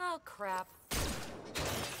 Oh, crap.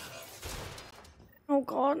 Oh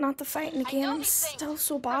god, not the fighting again. I'm still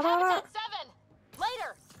so bad at it. Habitat 7!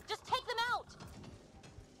 Later! Just take them out!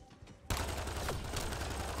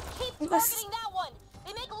 Keep targeting that one!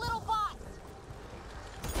 They make little bots!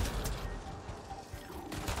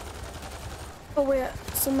 Oh wait,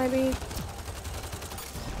 so maybe...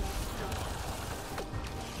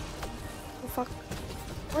 Oh fuck.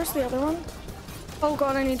 Where's the other one? Oh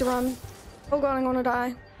god, I need to run. Oh god, I'm gonna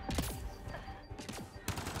die.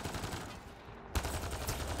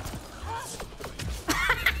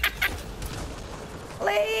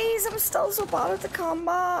 Please, I'm still so bad at the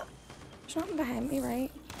combat. There's nothing behind me,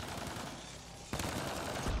 right?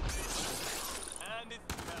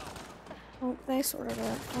 Oh, they sorted it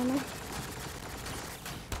out for me.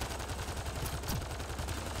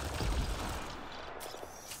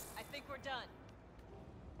 I think we're done.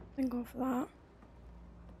 I can go for that.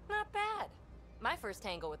 Not bad. My first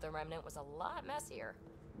tangle with the Remnant was a lot messier.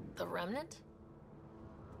 The Remnant?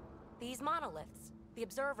 These monoliths, the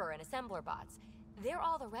Observer and Assembler bots, they're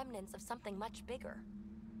all the remnants of something much bigger.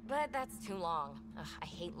 But that's too long. Ugh, I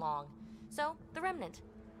hate long. So, the Remnant.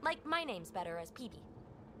 Like, my name's better as PB.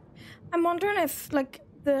 I'm wondering if, like,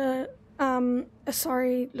 the,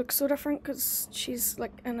 Asari looks so different because she's,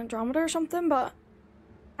 like, an Andromeda or something, but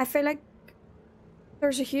I feel like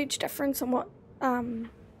there's a huge difference in what,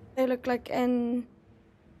 they look like in,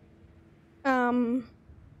 actual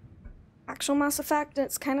Mass Effect.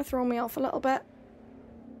 It's kind of thrown me off a little bit.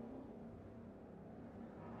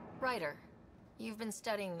 Ryder, you've been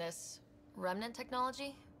studying this Remnant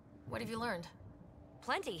technology? What have you learned?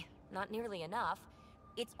 Plenty. Not nearly enough.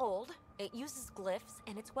 It's old, it uses glyphs,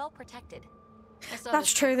 and it's well protected.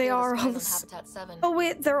 That's true, they are all the same. Oh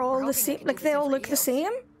wait, they're all the same. Like, they all look the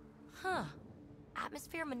same? Huh.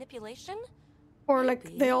 Atmosphere manipulation? Or,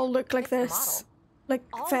 like, they all look like It's this. model. Like,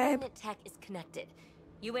 All Fab. Remnant tech is connected.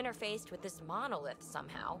 You interfaced with this monolith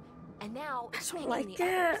somehow, and now it's don't pinging like the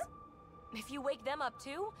others. it. If you wake them up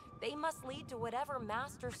too, they must lead to whatever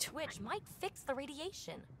master switch might fix the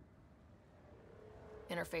radiation.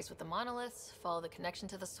 Interface with the monoliths, follow the connection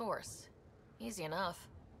to the source. Easy enough.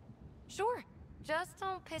 Sure, just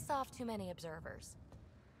don't piss off too many observers.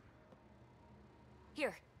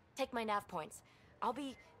 Here, take my nav points. I've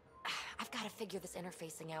got to figure this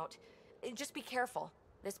interfacing out. Just be careful.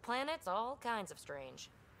 This planet's all kinds of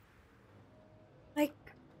strange. Like,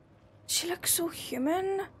 she looks so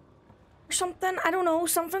human. Or something. I don't know,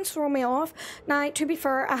 something's throwing me off. Now, to be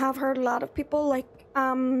fair, I have heard a lot of people, like,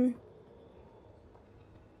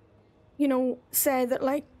 you know, say that,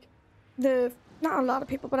 like, not a lot of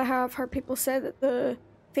people, but I have heard people say that the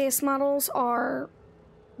face models are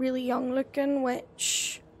really young looking,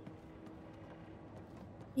 which,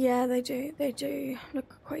 yeah, they do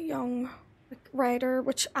look quite young. Like Ryder,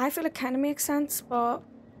 which I feel like kind of makes sense, but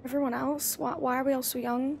everyone else, why are we all so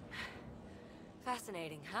young?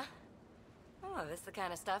 Fascinating, huh? Oh, this is the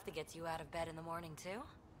kind of stuff that gets you out of bed in the morning, too?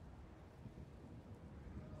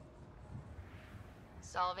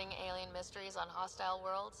 Solving alien mysteries on hostile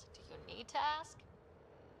worlds? Do you need to ask?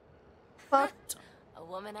 But a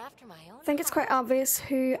woman after my own I think it's quite obvious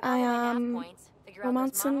who I am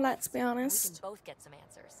romancing, let's be We honest. can both get some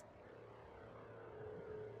answers.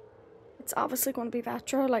 It's obviously going to be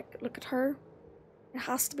Vatra, like, look at her. It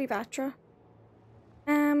has to be Vatra.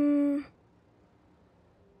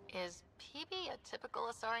 Is PB a typical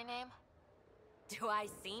Asari name? Do I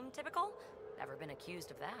seem typical? Never been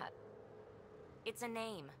accused of that. It's a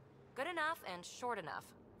name. Good enough and short enough.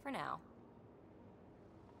 For now.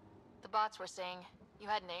 The bots were saying you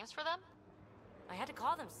had names for them? I had to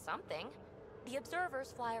call them something. The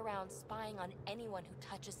observers fly around spying on anyone who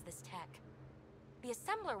touches this tech. The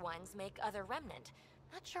assembler ones make other remnant.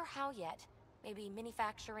 Not sure how yet. Maybe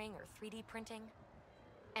manufacturing or 3D printing.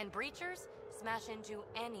 And breachers smash into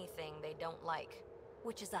anything they don't like.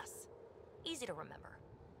 Which is us. Easy to remember.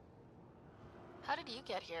 How did you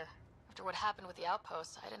get here? After what happened with the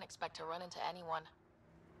outposts, I didn't expect to run into anyone.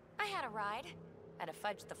 I had a ride. Had to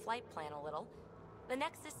fudge the flight plan a little. The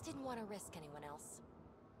Nexus didn't want to risk anyone else.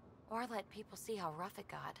 Or let people see how rough it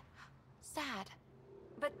got. Sad.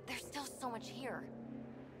 But there's still so much here.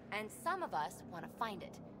 And some of us want to find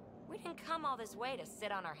it. We didn't come all this way to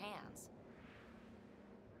sit on our hands.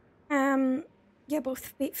 Yeah,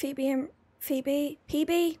 both Phoebe and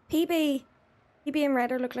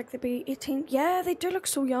Ryder look like they'd be 18. Yeah, they do look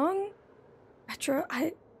so young. Petra,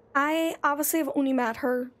 I obviously have only met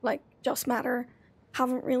her, like, just met her.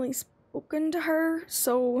 Haven't really spoken to her,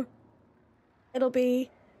 so it'll be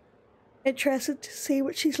interesting to see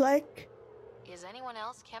what she's like. Is anyone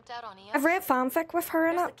else camped out on Eos? I've read fanfic with her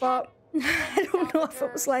in it, but I don't know if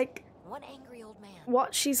it was like One angry old man.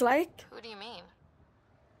 what she's like. Who do you mean?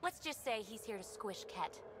 Let's just say he's here to squish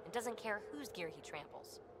Ket and doesn't care whose gear he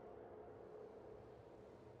tramples.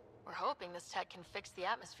 We're hoping this tech can fix the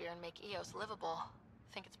atmosphere and make Eos livable.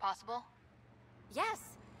 Think it's possible? Yes,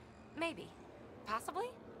 maybe, possibly.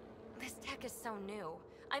 This tech is so new.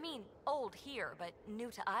 I mean, old here, but new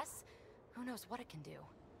to us? Who knows what it can do?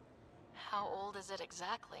 How old is it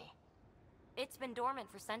exactly? It's been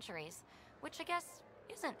dormant for centuries, which I guess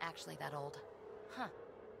isn't actually that old. Huh.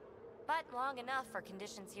 But long enough for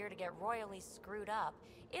conditions here to get royally screwed up,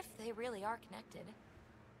 if they really are connected.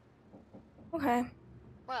 Okay.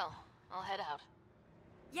 Well, I'll head out.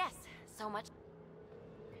 Yes, so much.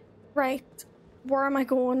 Right. Where am I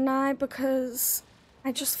going now? Because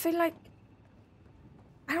I just feel like...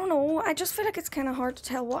 I don't know. I just feel like it's kind of hard to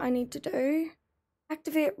tell what I need to do.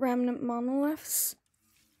 Activate remnant monoliths.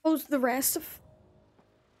 Oh, the rest of...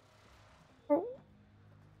 Oh,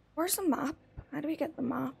 where's the map? How do we get the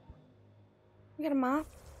map? We get a map?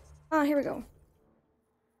 Ah, here we go.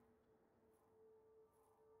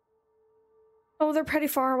 Oh, they're pretty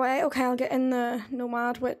far away. Okay, I'll get in the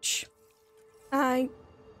Nomad, which I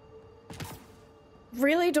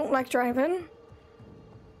really don't like driving.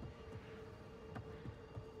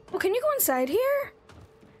 Oh, can you go inside here?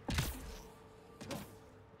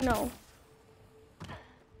 No.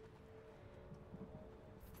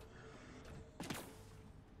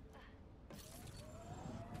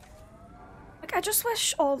 Like, I just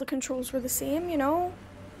wish all the controls were the same, you know?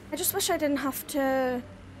 I just wish I didn't have to,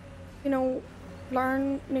 you know,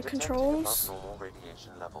 learn new controls. Above normal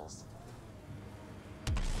radiation levels.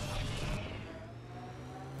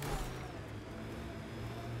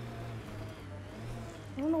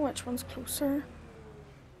 I don't know which one's closer.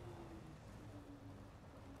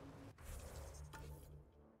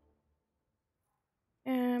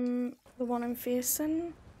 The one I'm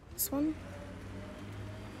facing. This one.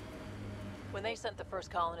 When they sent the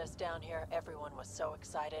first colonists down here, everyone was so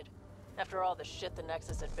excited. After all the shit the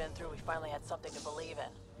Nexus had been through, we finally had something to believe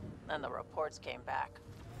in. Then the reports came back.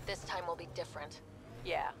 This time will be different.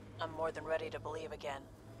 Yeah, I'm more than ready to believe again.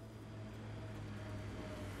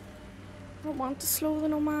 I don't want to slow the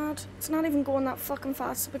Nomad. It's not even going that fucking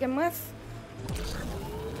fast to begin with.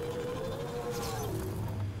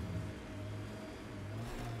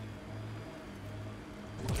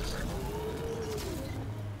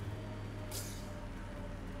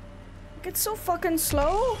 Like, it's so fucking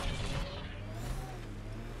slow.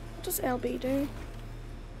 What does LB do?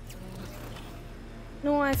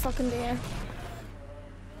 No, I fucking dare.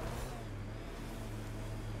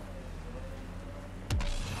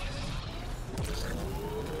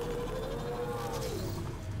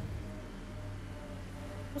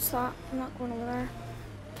 What's that? I'm not going over there.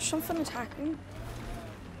 There's something attacking.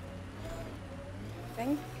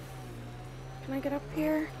 Thing. Can I get up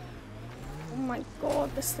here? Oh my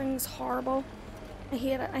god, this thing's horrible. I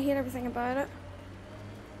hate it. I hate everything about it.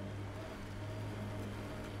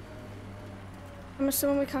 I'm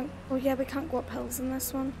assuming we can't... Oh yeah, we can't go up hills in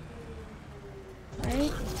this one.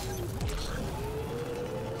 Right?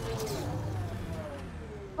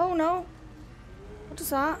 Oh no! What is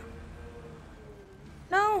that?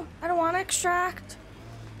 No! I don't want to extract!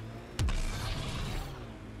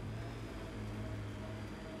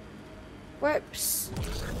 Whoops.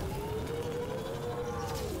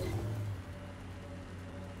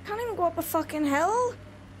 Can't even go up a fucking hill?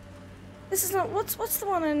 This is not... What's the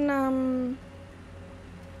one in,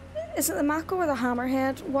 is it the Mako or the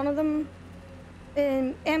Hammerhead? One of them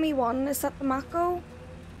in ME1, is that the Mako?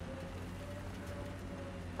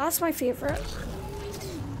 That's my favourite.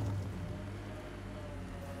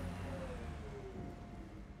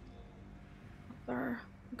 Up there.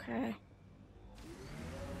 Okay.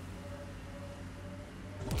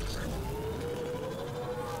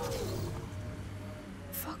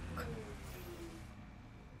 Fuck.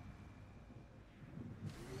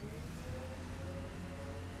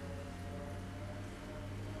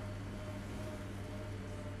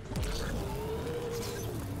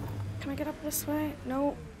 Can I get up this way?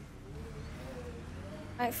 No.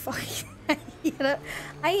 I fucking I hate it.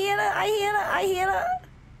 I hate it. I hate it. I hate it.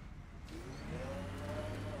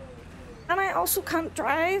 And I also can't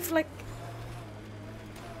drive, like,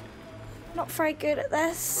 not very good at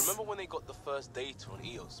this. Remember when they got the first data on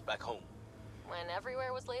EOS back home? When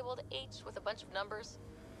everywhere was labeled H with a bunch of numbers?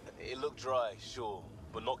 It looked dry, sure,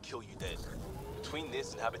 but not kill you dead. Between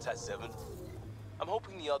this and Habitat 7, I'm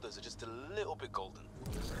hoping the others are just a little bit golden.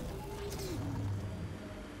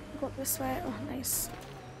 Go up this way. Oh, nice.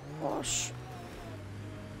 Gosh.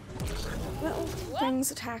 Little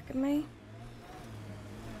things attacking me.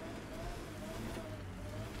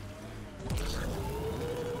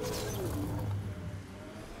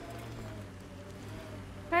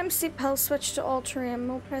 Prime seat pill, switch to all terrain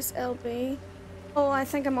mode, press LB. Oh, I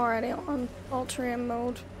think I'm already on all terrain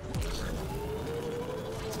mode.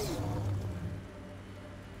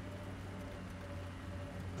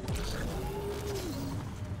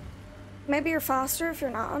 Maybe you're faster if you're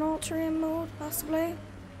not on all-terrain mode, possibly.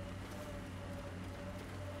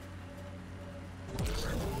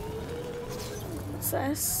 What's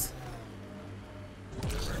this?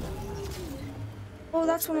 Oh,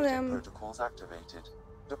 that's one of them. Protocols activated.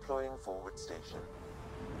 Deploying forward station.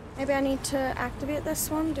 Maybe I need to activate this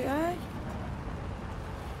one, do I?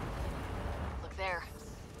 Look there.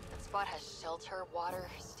 That spot has shelter, water,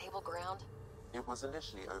 stable ground. It was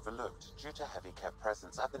initially overlooked due to heavy Ket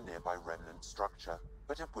presence at the nearby remnant structure,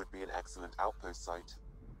 but it would be an excellent outpost site.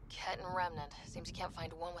 Ket and Remnant. Seems you can't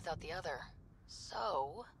find one without the other.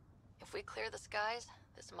 So, if we clear the skies,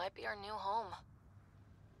 this might be our new home.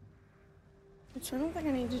 So I don't think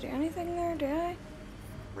I need to do anything there, do I?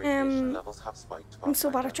 Radiation levels have spiked. I'm so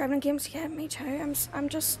bad at driving games. Yeah, me too.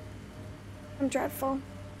 I'm dreadful.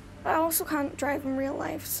 But I also can't drive in real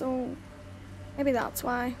life, so maybe that's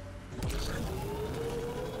why. The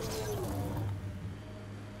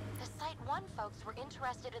Site 1 folks were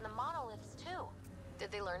interested in the monoliths too.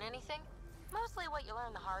 Did they learn anything? Mostly what you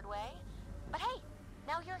learn the hard way. But hey,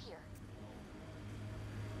 now you're here.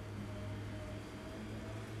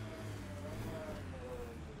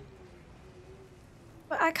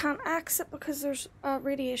 But I can't exit because there's a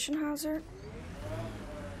radiation hazard.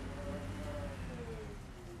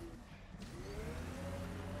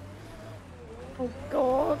 Oh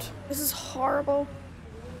god, this is horrible.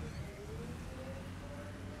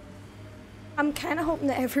 I'm kind of hoping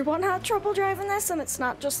that everyone had trouble driving this and it's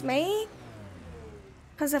not just me.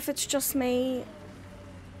 Because if it's just me...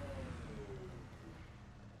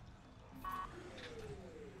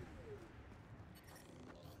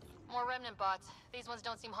 More Remnant bots. These ones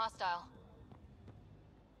don't seem hostile.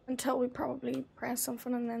 Until we probably press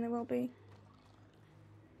something and then they will be.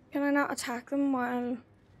 Can I not attack them while...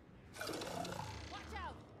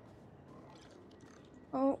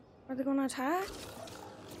 Oh, are they gonna attack?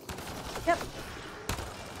 Yep.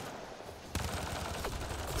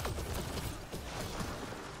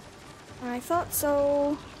 I thought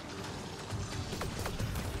so.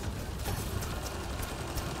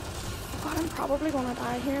 God, I'm probably gonna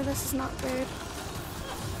die here. This is not good.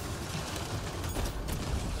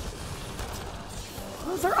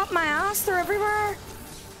 Oh, they're up my ass. They're everywhere.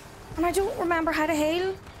 And I don't remember how to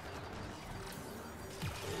heal.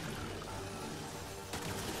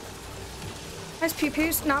 Nice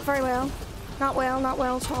pew-pews. Not very well. Not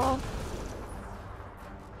well at all.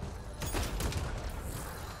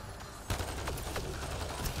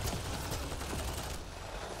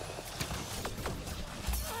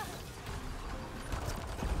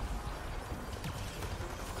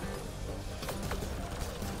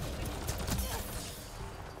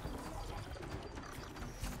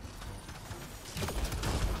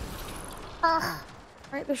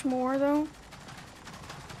 Right, there's more though.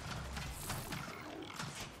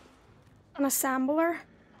 An assembler.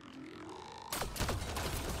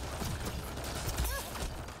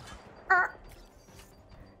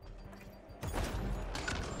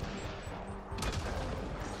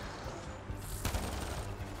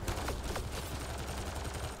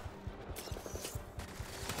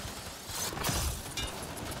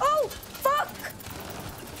 Oh, fuck!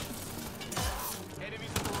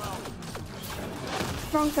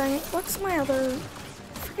 Wrong thing. What's my other...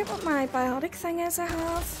 I forget what my biotic thing is I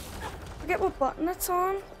have. I forget what button it's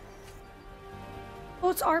on. Oh,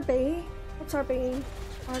 it's RB. What's RB?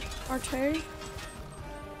 R2?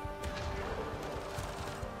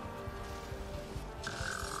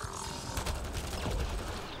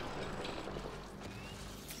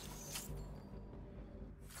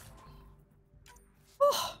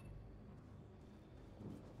 Oh!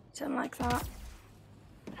 Didn't like that.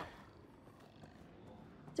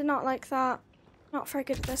 Did not like that. Not very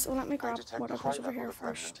good at this, so let me grab whatever's over here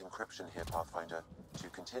first. Encryption here, Pathfinder. To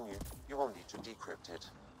continue, you will need to decrypt it.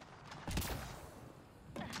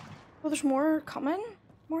 Oh, there's more coming?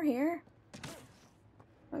 More here?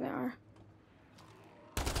 There they are.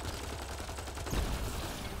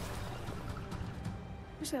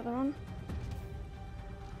 Where's the other one?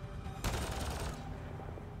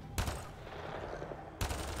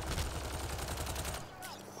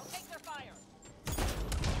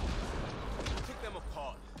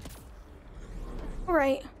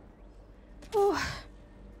 Alright. Oh.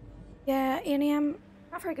 Yeah, Annie, I'm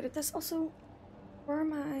not very good at this. Also, where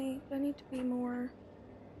am I? Do I need to be more...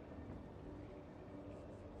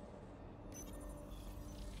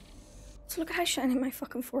 So look at how shiny my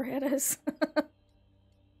fucking forehead is.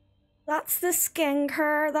 That's the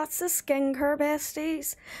skincare. That's the skincare,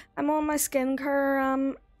 besties. I'm on my skincare,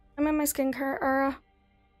 I'm in my skincare era.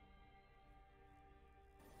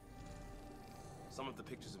 Some of the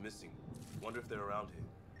pictures are missing. Wonder if they're around here.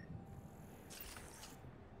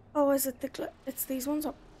 Oh, is it it's these ones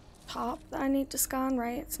up top that I need to scan,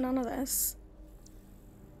 right? It's none of this.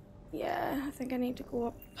 Yeah, I think I need to go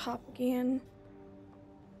up top again.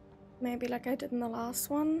 Maybe like I did in the last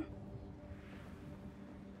one.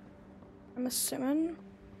 I'm assuming.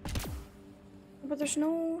 But there's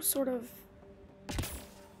no sort of...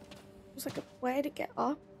 There's like a way to get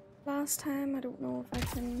up last time. I don't know if I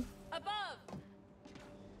can... Above!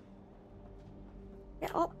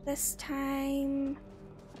 Get up this time.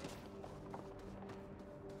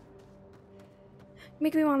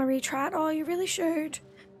 Make me want to retry it. Oh, you really should.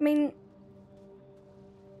 I mean,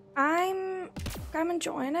 I'm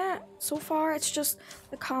enjoying it so far. It's just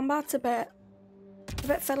the combat's a bit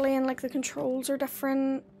fiddly and like the controls are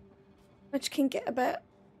different, which can get a bit.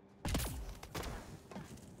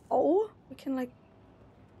 Oh, we can like.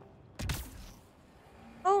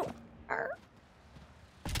 Oh, arr.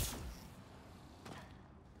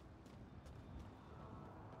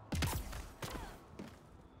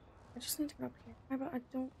 I just need to go up here. But I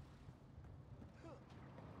don't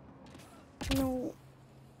know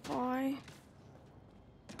why.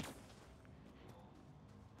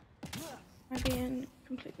 Am I being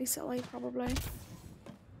completely silly? Probably.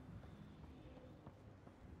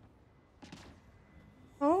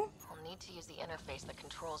 Oh? I'll need to use the interface that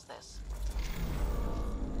controls this.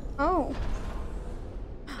 Oh.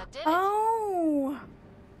 That did it. Oh.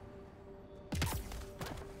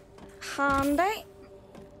 Handy.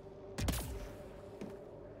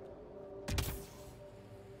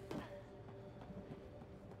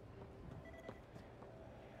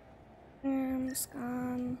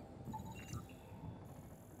 Scan.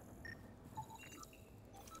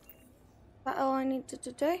 Is that all I needed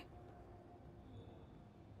to do?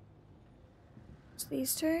 It's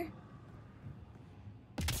these two.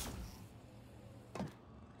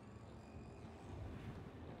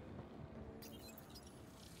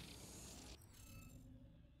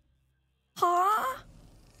 Huh?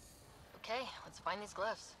 Okay, let's find these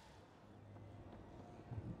glyphs.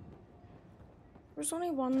 There's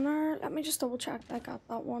only one there. Let me just double check that I got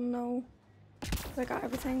that one though. I got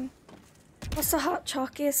everything. What's the hot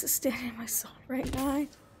chocolate sustaining my soul right now?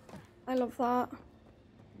 I love that.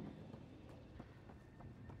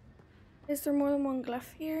 Is there more than one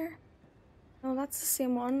glyph here? No, that's the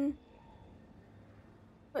same one.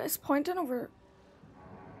 But it's pointing over.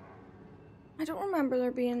 I don't remember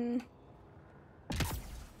there being.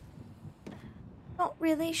 Not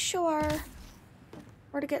really sure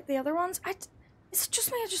where to get the other ones. It's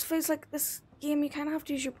just me. It just feels like this game you kind of have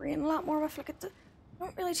to use your brain a lot more with. Like it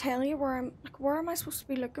don't really tell you where I'm. Like where am I supposed to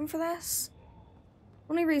be looking for this?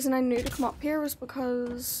 Only reason I knew to come up here was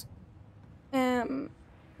because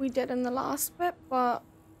we did in the last bit, but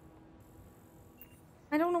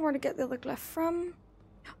I don't know where to get the other glyph from.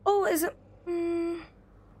 Oh, is it?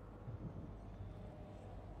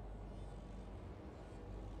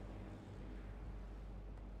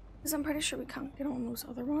 Because I'm pretty sure we can't get on those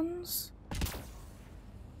other ones.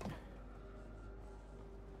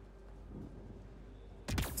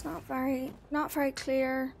 It's not very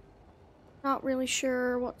clear. Not really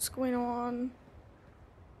sure what's going on.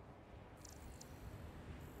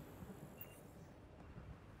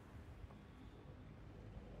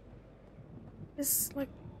 It's like...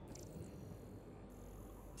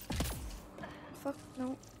 Fuck,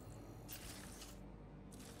 no.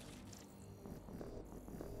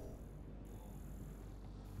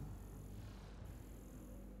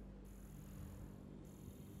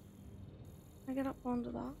 I get up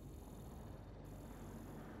onto that?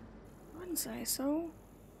 I wouldn't say so.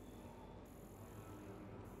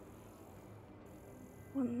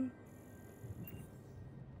 One.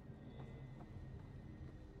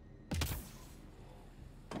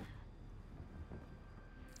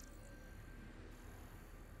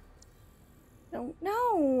 Don't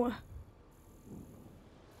know.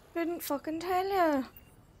 Couldn't fucking tell you.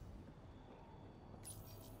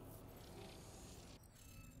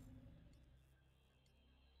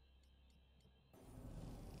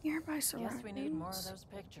 Nearby surroundings. Guess we need more of those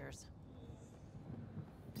pictures.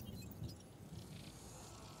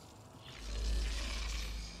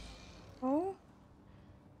 Oh?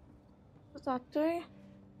 What's that do?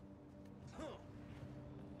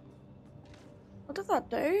 What did that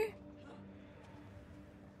do?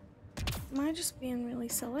 Am I just being really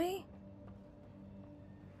silly?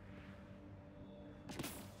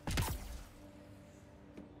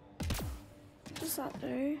 What does that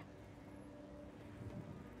do?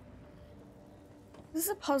 Is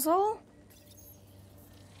this a puzzle?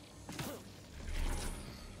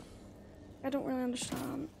 I don't really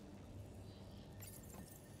understand.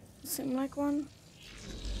 Doesn't seem like one.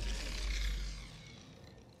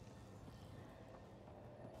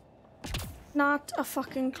 Not a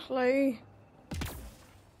fucking clue.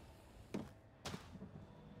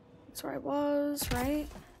 That's where I was, right?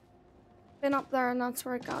 Been up there and that's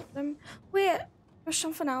where I got them. Wait, there's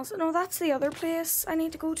something else. No, that's the other place I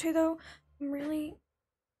need to go to though. I'm really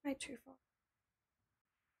way too far.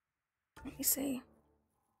 Let me see.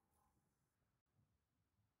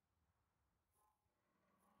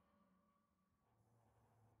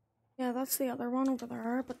 Yeah, that's the other one over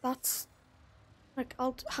there, but that's like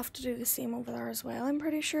I'll have to do the same over there as well, I'm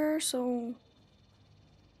pretty sure, so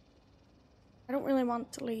I don't really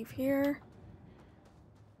want to leave here.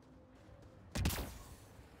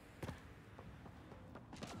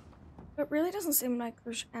 It really doesn't seem like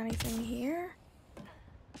there's anything here.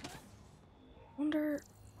 Wonder.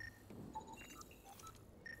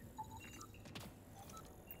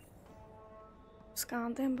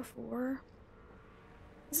 Scanned them before.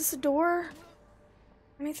 Is this a door?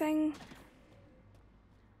 Anything?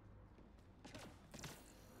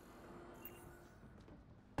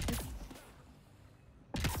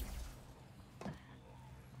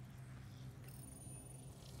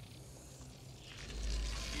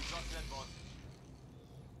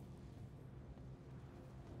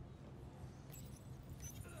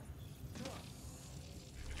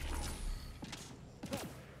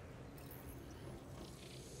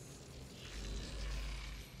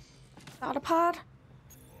 Data pod?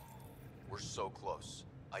 We're so close.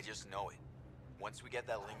 I just know it. Once we get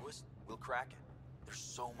that linguist, we'll crack it. There's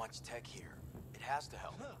so much tech here. It has to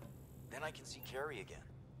help. Then I can see Carrie again.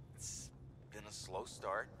 It's been a slow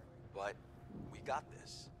start, but we got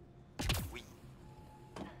this.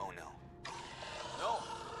 Oh no. No!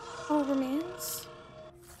 All remains.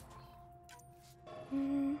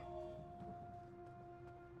 Damn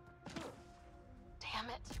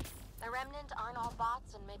it. The Remnant aren't all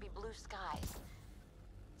bots and maybe blue skies.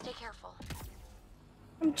 Stay careful.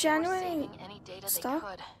 I'm genuinely saving any data stuck. they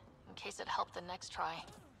could, in case it helped the next try.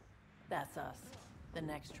 That's us. The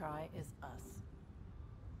next try is us.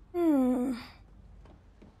 I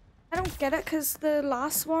don't get it, because the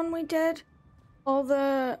last one we did, all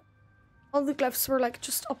the glyphs were like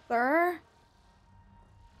just up there.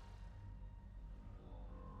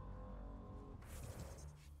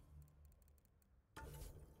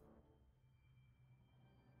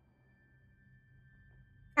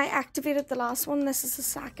 I activated the last one, this is the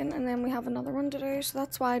second, and then we have another one to do, so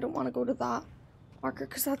that's why I don't want to go to that marker,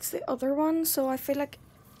 because that's the other one, so I feel like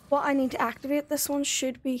what I need to activate this one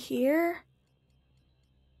should be here.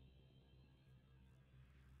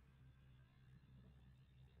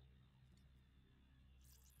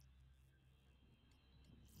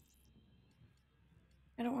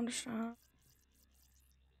 I don't understand.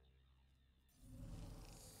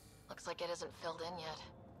 Looks like it isn't filled in yet.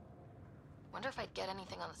 Wonder if I'd get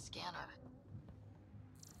anything on the scanner.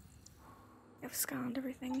 I've scanned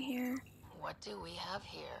everything here. What do we have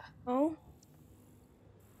here? Oh?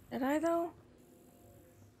 Did I though?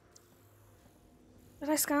 Did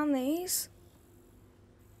I scan these?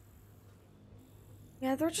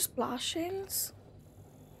 Yeah, they're just blast shields.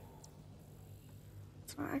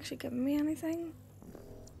 It's not actually giving me anything.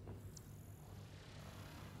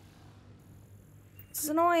 This is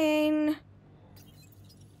annoying.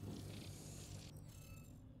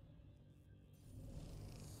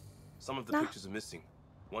 Some of the pictures are missing.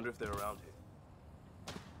 Wonder if they're around here.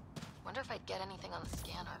 Wonder if I'd get anything on the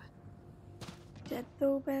scanner. Dead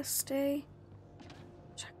though, bestie.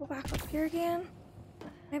 Should I go back up here again?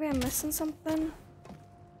 Maybe I'm missing something.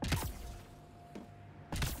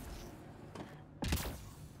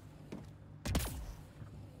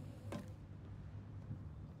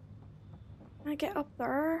 Can I get up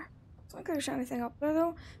there? It's not like there's anything up there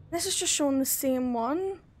though. This is just showing the same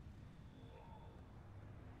one.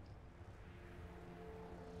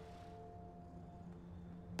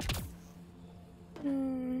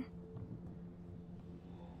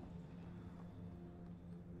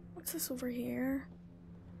 What's this over here?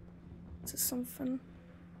 Is this something?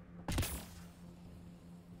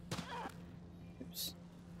 Oops.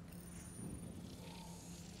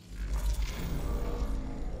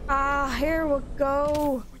 Ah, here we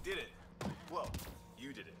go. We did it. Well,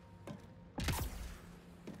 you did it.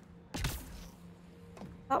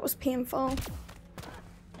 That was painful.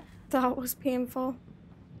 That was painful.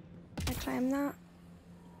 I climbed that.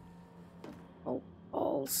 Oh,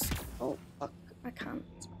 balls. Oh, fuck. I can't.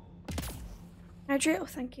 Hydrate? Oh,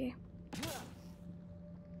 thank you.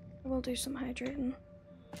 I will do some hydrating.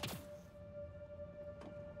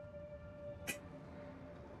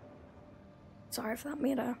 Sorry if that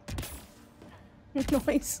made a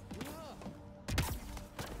noise.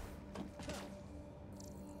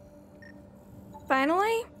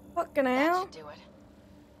 Finally? What Fucking hell. That should do it.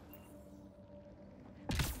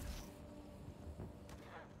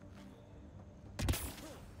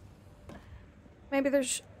 Maybe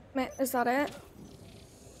there's... Is that it?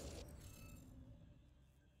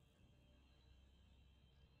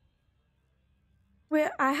 Wait,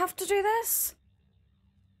 I have to do this?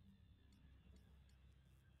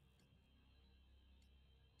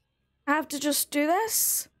 I have to just do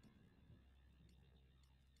this?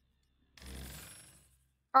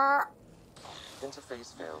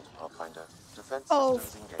 Interface failed, Pathfinder. Defense Oh,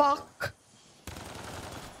 systems engaging. fuck.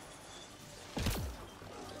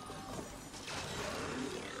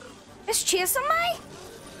 It's chasing me?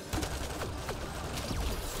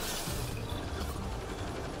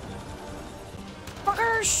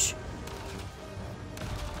 Fuckers!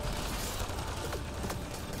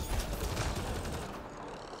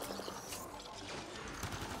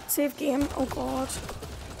 Save game. Oh god.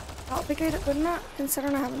 That'll be good, wouldn't it?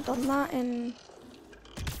 Considering I haven't done that in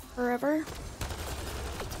forever.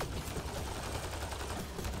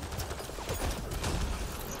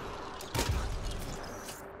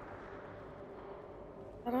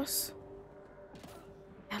 Let us.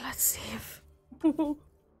 Yeah, let's save.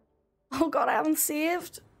 Oh god, I haven't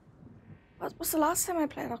saved. What was the last time I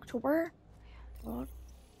played? October? God.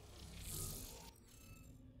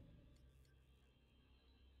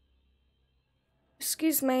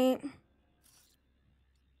 Excuse me.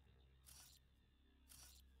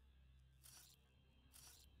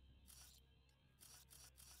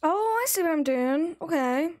 Oh, I see what I'm doing.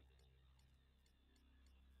 Okay.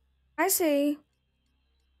 I see.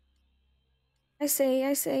 I see,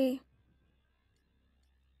 I see.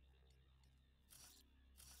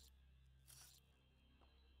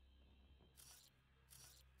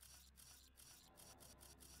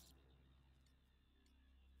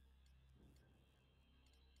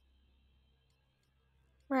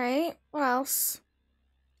 Right, what else?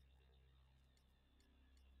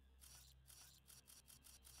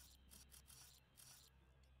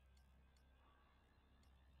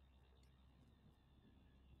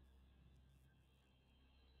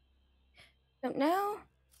 Don't know.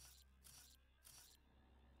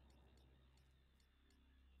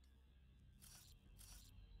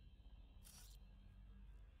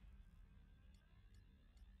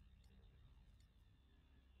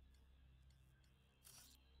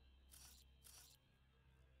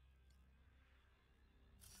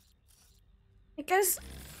 Because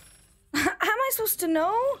how am I supposed to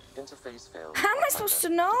know? Interface failed. How am I supposed to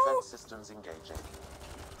know? Defense systems engaging.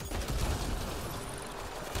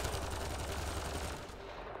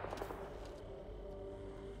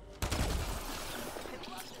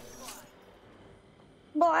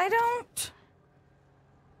 Well, I don't.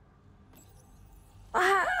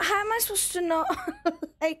 How am I supposed to know?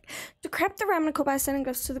 Like, decrypt the remnant code by sending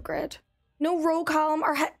glyphs to the grid. No row column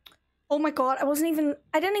or oh my god, I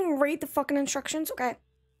didn't even read the fucking instructions. Okay.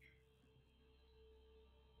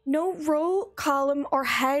 No row, column, or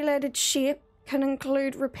highlighted shape can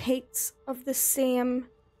include repeats of the same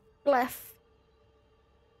glyph.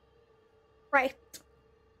 Right.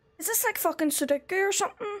 Is this like fucking Sudoku or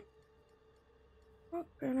something?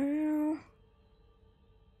 Fucking hell.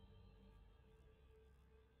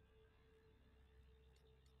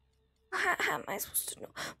 How am I supposed to know?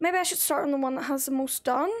 Maybe I should start on the one that has the most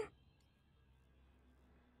done.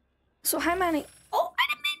 So how many? Oh, I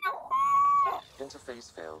didn't mean no.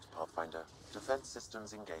 Interface failed, Pathfinder. Defense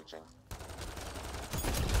systems engaging.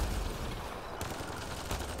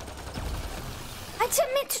 I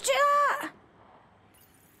didn't mean to do that.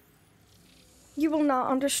 You will not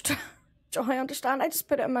understand. I understand. I just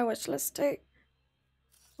put it on my wish list too.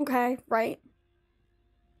 Okay, right.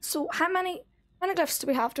 So how many glyphs do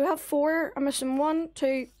we have? Do we have 4? I'm assuming 1,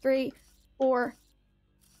 2, 3, 4.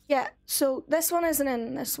 Yeah, so this one isn't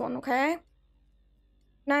in this one, okay?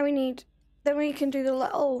 Now then we can do the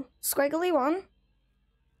little squiggly one.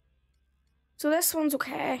 So this one's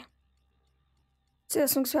okay. See,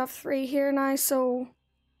 this one's we have 3 here now, so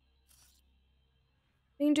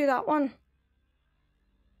we can do that one.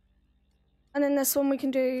 And then this one we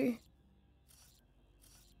can do.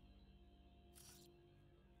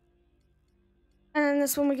 And then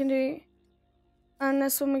this one we can do. And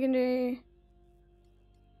this one we can do.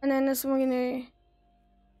 And then this one we can do.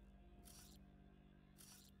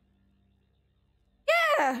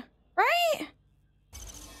 Yeah! Right?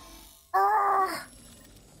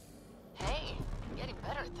 Hey, I'm getting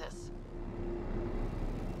better at this.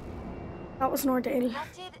 That was an ordeal.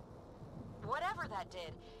 That did... whatever that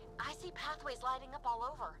did. I see pathways lighting up all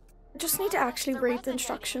over. I just need to actually read the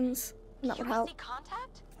instructions, and that would help. See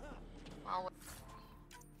contact? Well,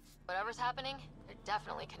 whatever's happening, they're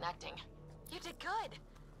definitely connecting. You did good.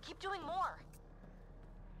 Keep doing more.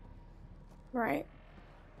 Right.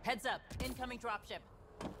 Heads up, incoming dropship.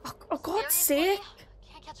 Oh God's Seriously? sake.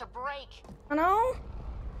 Can't catch a break. I know.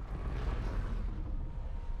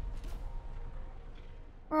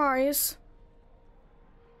 Where are yous?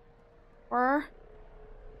 Where?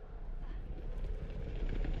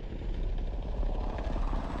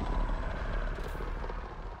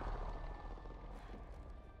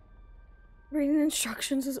 Reading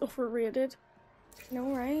instructions is overrated.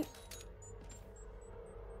 No, right?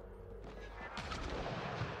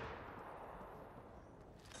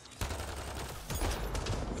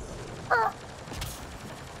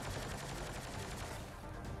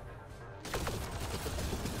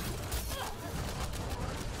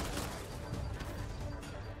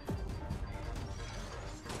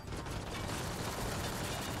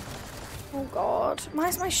 Oh God, why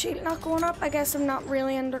is my shield not going up? I guess I'm not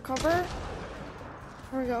really undercover.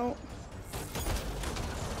 There we go.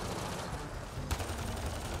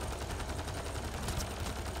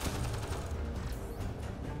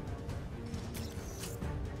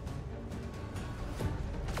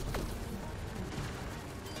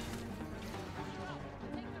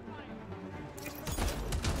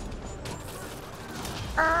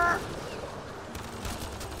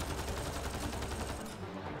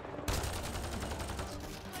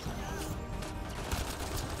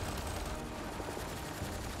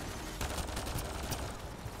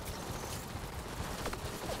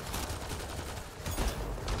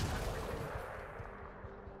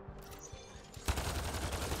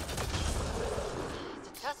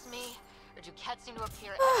 Cats seem to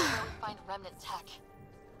appear everywhere we find remnant tech.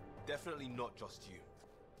 Definitely not just you.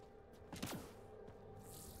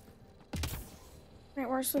 Right,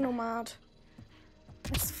 where's the nomad?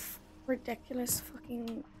 This ridiculous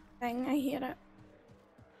fucking thing. I hate it.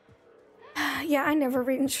 Yeah, I never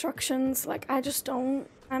read instructions. Like, I just don't.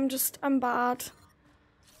 I'm bad.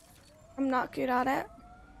 I'm not good at it.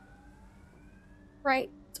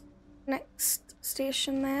 Right. Next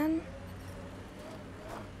station then.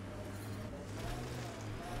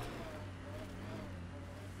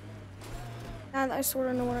 And I sort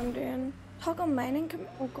of know what I'm doing. Toggle mining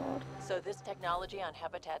oh God. So this technology on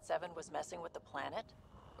Habitat 7 was messing with the planet?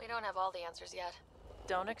 We don't have all the answers yet.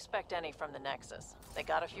 Don't expect any from the Nexus. They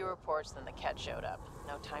got a few reports, then the Ket showed up.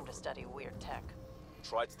 No time to study weird tech.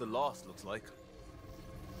 Tried to the last, looks like.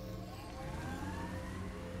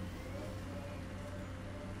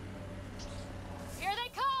 Here they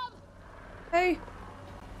come! Hey!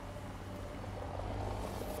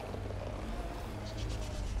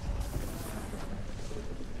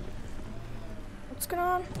 What's going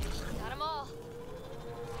on? Got them all.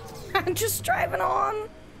 I'm just driving on.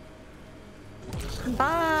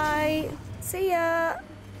 Bye. See ya.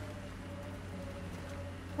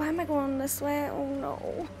 Why am I going this way? Oh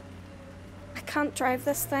no. I can't drive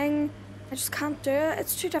this thing. I just can't do it.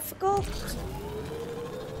 It's too difficult.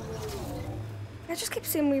 I just keep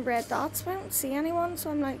seeing wee red dots, but I don't see anyone,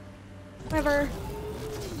 so I'm like, whatever.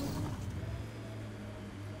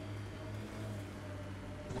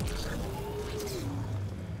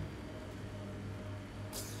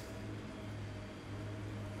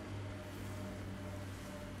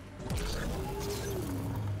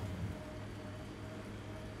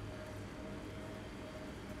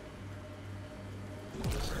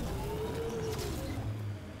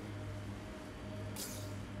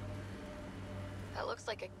 That looks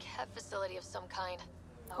like a Ket facility of some kind.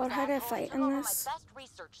 God, how do I fight in this? My best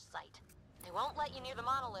research site. They won't let you near the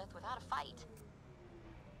monolith without a fight.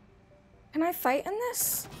 Can I fight in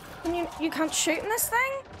this? Can you can't shoot in this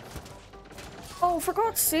thing? Oh, for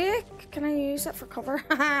God's sake. Can I use it for cover?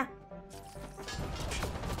 Haha.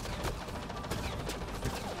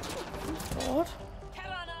 God.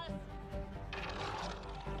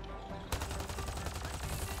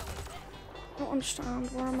 I don't understand.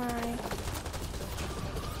 Where am I?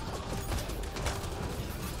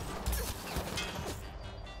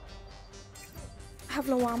 I have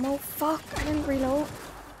low ammo. Fuck, I didn't reload.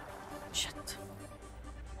 Shit.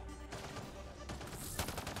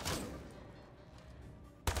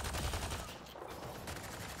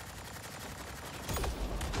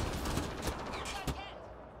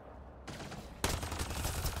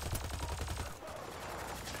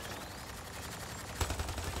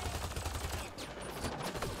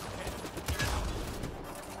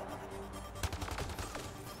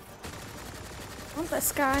 I want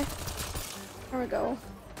this guy. There we go.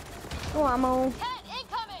 No ammo.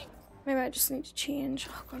 Maybe I just need to change.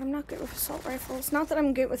 Oh God, I'm not good with assault rifles. Not that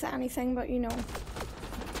I'm good with anything, but you know.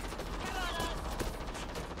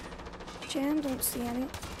 Jen, don't see any.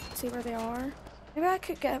 See where they are. Maybe I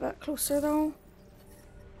could get a bit closer though.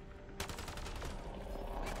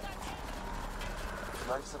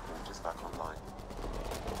 Life support is back online.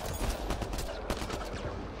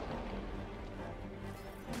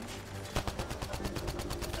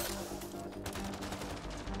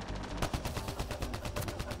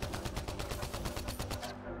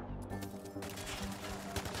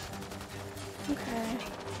 Okay.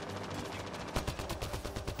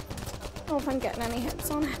 I don't know if I'm getting any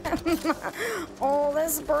hits on him. Oh,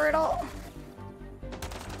 this is brutal.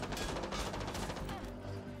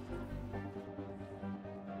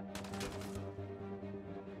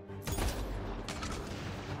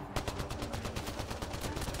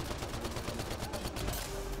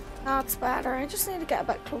 That's better. I just need to get a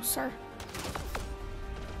bit closer.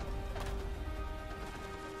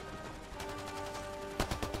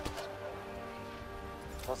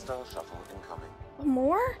 Hostile shuttle incoming.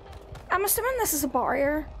 More? I'm assuming this is a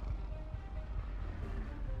barrier.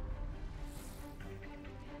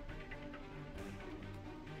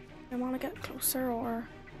 I want to get closer or...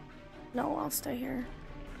 No, I'll stay here.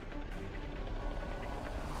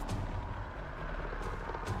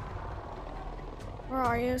 Where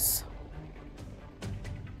are yous?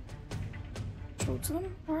 Loads of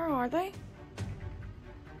them? Where are they?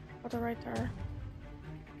 Oh, they're right there.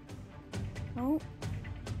 No.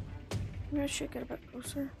 Maybe I should get a bit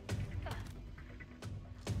closer.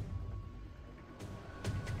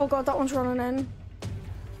 Oh god, that one's running in.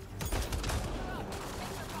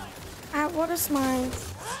 What is mine?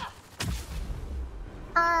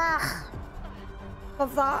 Ah!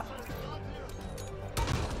 Love that.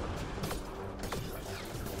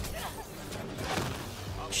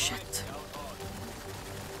 Shit.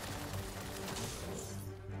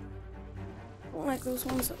 I don't like those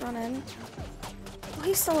ones that run in. Oh,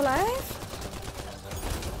 he's still alive?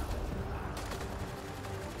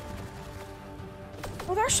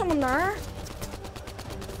 Oh, there's someone there. I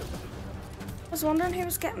was wondering who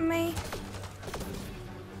was getting me.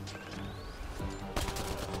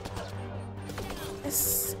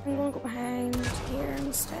 I'm gonna go behind here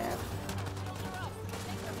instead.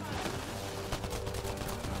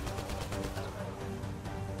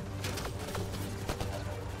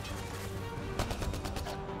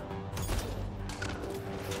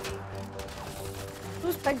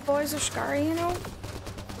 Those big boys are scary, you know?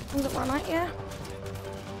 Ones that run at you.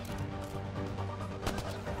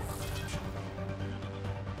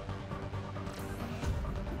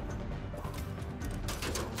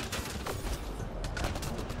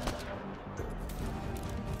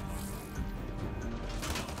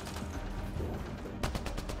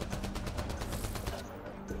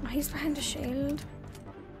 He's behind a shield.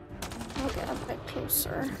 I'll get a bit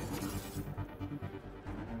closer.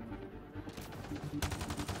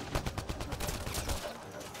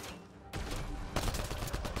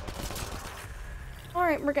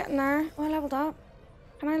 Alright, we're getting there. Oh, I leveled up.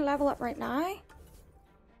 Can I level up right now?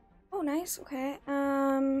 Oh, nice. Okay.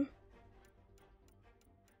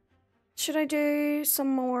 Should I do some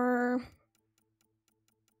more?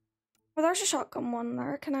 Oh, there's a shotgun one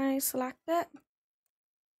there. Can I select it?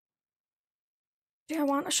 Do I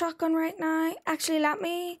want a shotgun right now? Actually, let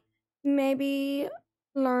me maybe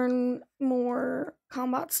learn more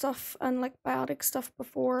combat stuff and like biotic stuff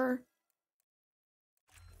before.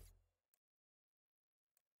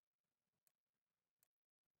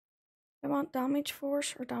 I want damage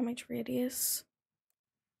force or damage radius.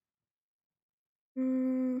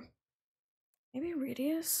 Maybe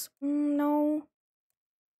radius? No.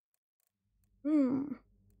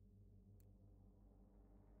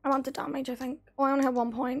 I want the damage, I think. Oh, I only have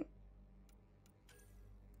 1 point.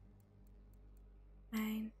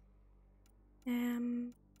 Fine.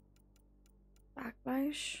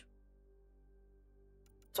 Backlash.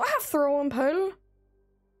 So I have throw and pull.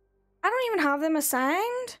 I don't even have them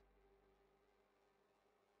assigned.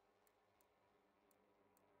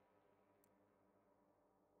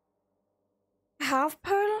 I have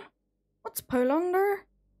pull. What's pull under?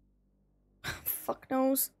 Fuck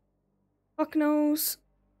knows. Fuck knows.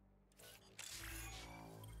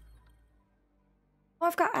 Oh,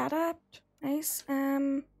 I've got adapt. Nice.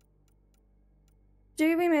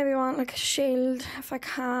 Do we maybe want like a shield if I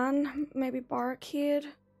can? Maybe barricade.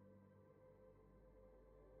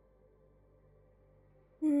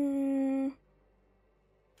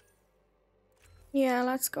 Yeah,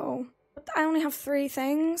 let's go. But I only have 3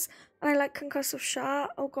 things, and I like concussive shot.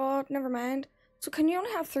 Oh god, never mind. So can you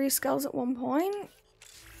only have 3 skills at 1 point?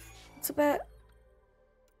 It's a bit...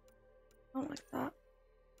 I don't like that.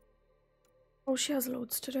 Oh, she has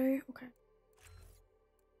loads to do. Okay.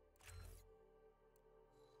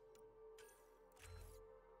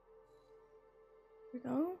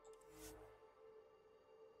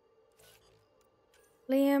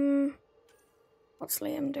 Liam. What's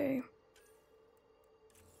Liam do?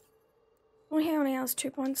 Oh, he only has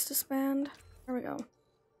 2 points to spend. There we go.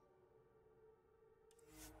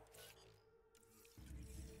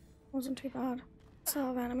 Wasn't too bad. Still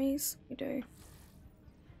have enemies? We do.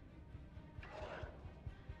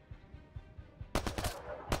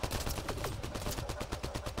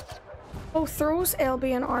 Oh, throws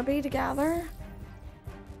LB and RB together.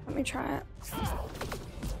 Let me try it. I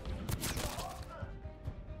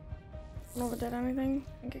don't know if it did anything.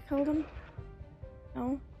 I think it killed him.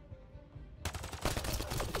 No.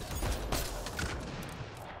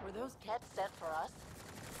 Were those cats sent for us?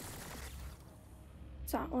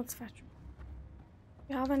 So let's fetch them.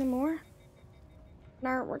 Do you have any more?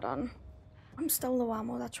 No, we're done. I'm still low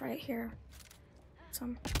ammo, that's right here.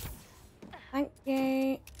 Some. Thank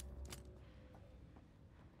you.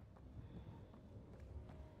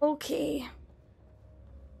 Okay.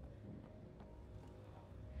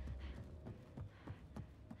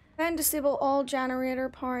 Then disable all generator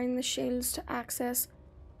powering the shields to access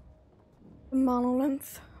the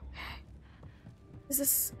monolith. Okay. Is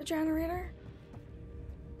this a generator?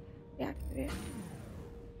 Deactivate.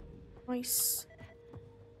 Nice.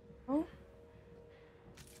 Oh.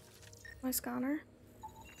 My scanner.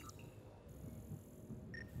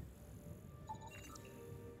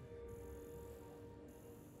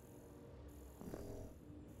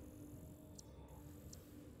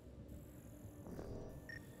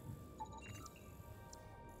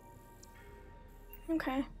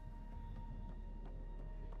 Okay.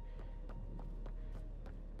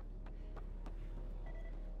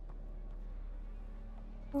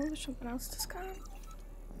 Oh, there's something else to scan.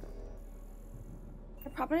 I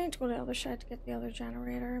probably need to go to the other side to get the other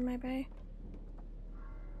generator, maybe.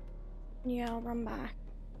 Yeah, I'll run back.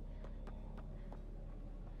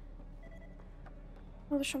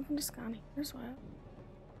 Oh, there's something to scan here as well.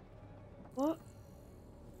 What?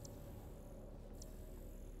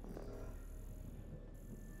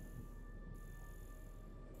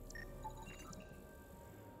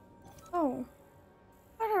 Oh.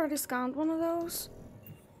 I'd already scanned one of those.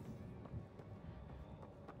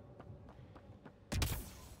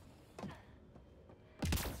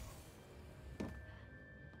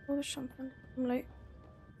 Oh, there's something. I'm late.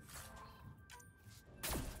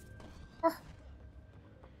 Oh.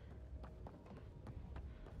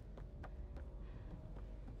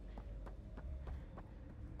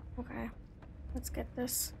 Okay. Let's get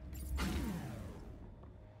this.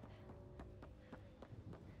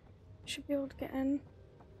 Should be able to get in.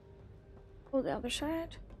 Oh, the other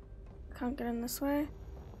side. Can't get in this way.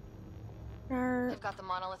 They've got the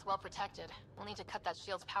monolith well protected. We'll need to cut that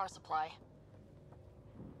shield's power supply.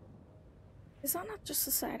 Is that not just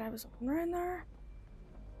the side I was on around there?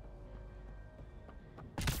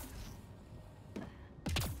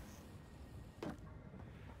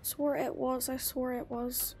 Swore it was. I swore it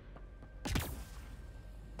was.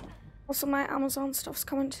 Also, my Amazon stuff's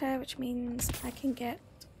coming today, which means I can get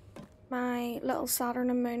my little Saturn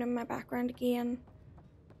and Moon in my background again.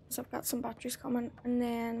 So I've got some batteries coming, and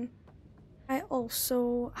then I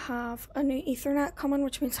also have a new Ethernet coming,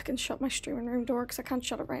 which means I can shut my streaming room door because I can't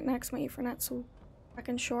shut it right next to my Ethernet, so I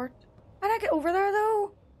can short. How do I get over there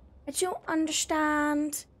though? I don't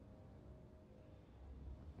understand.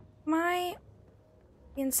 Am I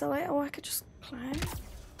being silly? Oh, I could just climb.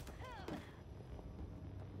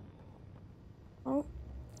 Oh,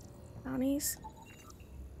 brownies.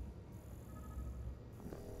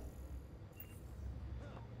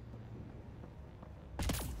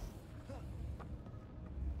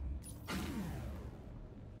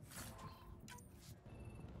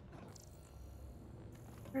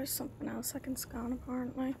 There's something else I can scan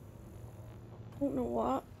apparently. Don't know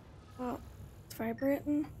what, but it's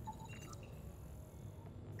vibrating.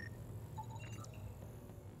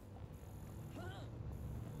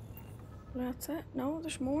 That's it? No,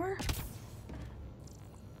 there's more?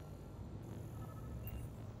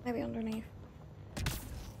 Maybe underneath.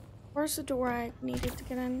 Where's the door I needed to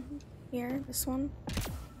get in? Here, this one.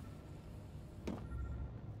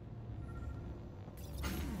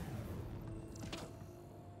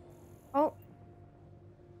 Oh.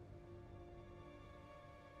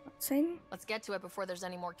 Let's sing. Let's get to it before there's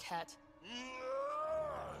any more Ket.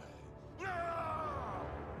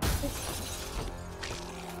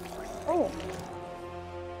 Oh.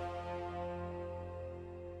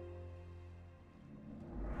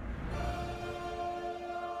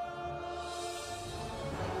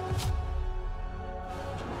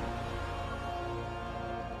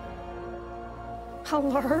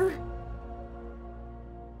 Hello?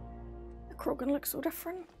 The Krogan looks so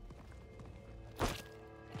different.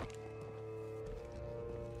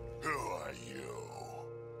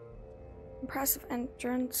 Impressive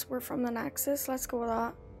entrance. We're from the Nexus. Let's go with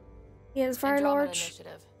that. He is very Andromeda large.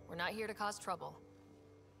 Initiative. We're not here to cause trouble.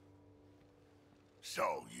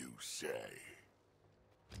 So you say.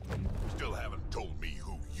 Still haven't told me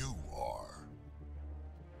who you are.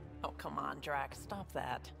 Oh, come on, Drax. Stop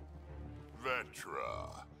that.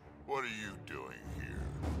 Vetra, what are you doing here?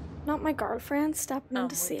 Not my girlfriend stepping in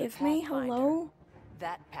to save me. Hello?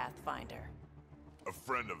 That Pathfinder. A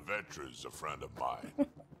friend of Vetra's a friend of mine.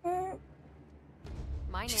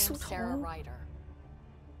 My name's so Sarah tall. Ryder.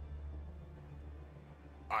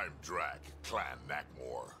 I'm Drac, Clan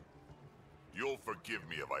Nakmor. You'll forgive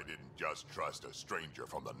me if I didn't just trust a stranger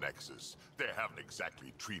from the Nexus. They haven't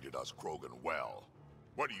exactly treated us Krogan well.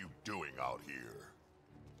 What are you doing out here?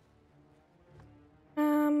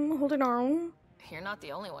 Holding our own. You're not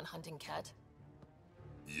the only one hunting Ket.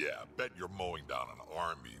 Yeah, bet you're mowing down an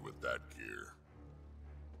army with that gear.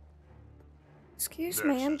 Excuse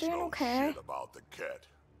me, I'm Nexus doing knows okay. shit about the Ket.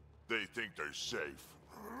 They think they're safe.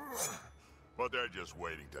 But they're just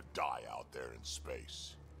waiting to die out there in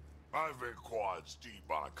space. I've been quads deep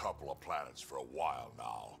on a couple of planets for a while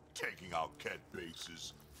now, taking out Ket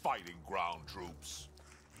bases, fighting ground troops.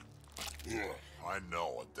 I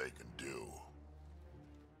know what they can do.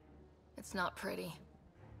 It's not pretty.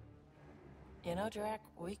 You know, Drac,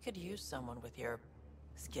 we could use someone with your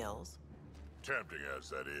skills. Tempting as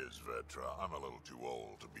that is, Vetra, I'm a little too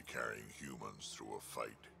old to be carrying humans through a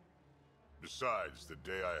fight. Besides, the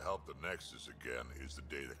day I help the Nexus again is the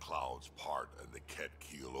day the clouds part and the Ket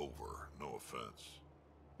keel over. No offense.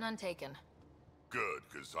 None taken. Good,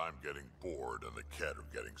 because I'm getting bored and the Ket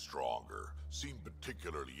are getting stronger. Seem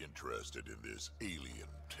particularly interested in this alien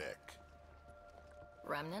tech.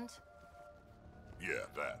 Remnant? Yeah,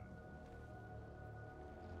 that.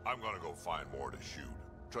 I'm gonna go find more to shoot.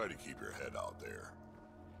 Try to keep your head out there.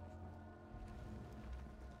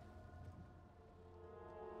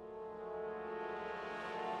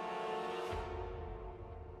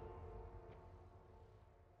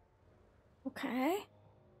 Okay.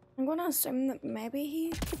 I'm gonna assume that maybe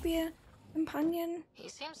he could be a companion. He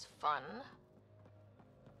seems fun.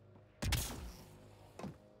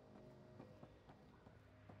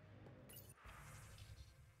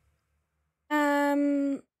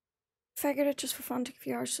 Figured it just for fun, took a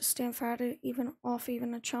few hours to stay on Friday, even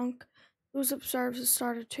a chunk. Those observers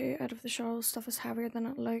started to out of the shuttle. Stuff is heavier than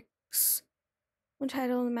it looks. One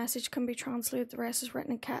title of the message can be translated, the rest is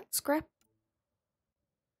written in cat script.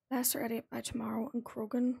 Less are ready by tomorrow and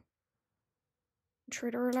Krogan.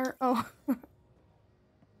 Intruder alert. Oh.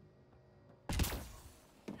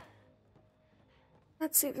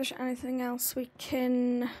 Let's see if there's anything else we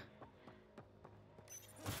can.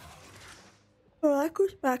 Oh, that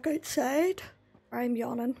goes back outside. I'm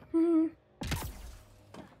yawning.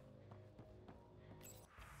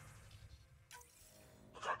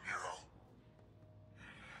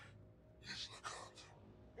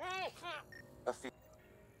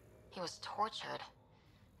 He was tortured.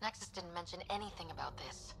 Nexus didn't mention anything about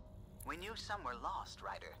this. We knew some were lost,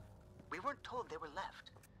 Ryder. We weren't told they were left.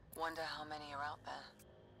 Wonder how many are out there.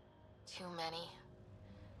 Too many.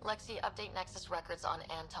 Lexi, update Nexus records on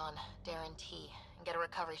Anton, Darren T, and get a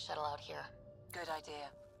recovery shuttle out here. Good idea.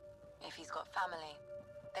 If he's got family,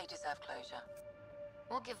 they deserve closure.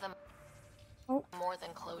 We'll give them more than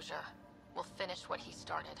closure. We'll finish what he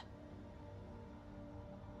started.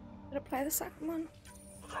 Did I play the second one?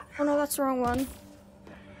 Oh no, that's the wrong one.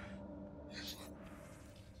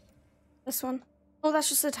 This one. Oh, that's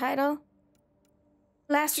just the title.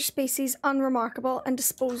 Lesser species, unremarkable and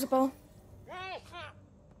disposable.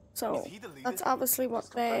 So that's obviously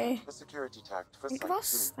what they think of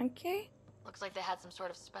us. Thank you. Looks like they had some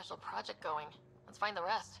sort of special project going. Let's find the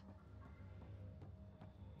rest.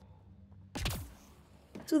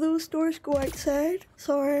 So those doors go outside.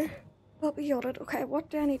 Sorry. I'll be yawning. Okay,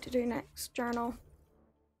 what do I need to do next? Journal.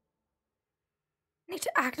 I need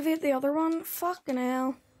to activate the other one. Fucking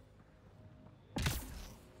hell.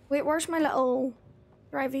 Wait, where's my little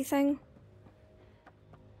drivey thing?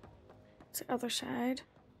 It's the other side.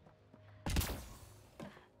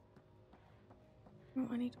 Oh,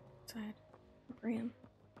 I need to side. My brain.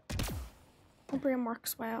 My brain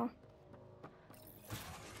works well.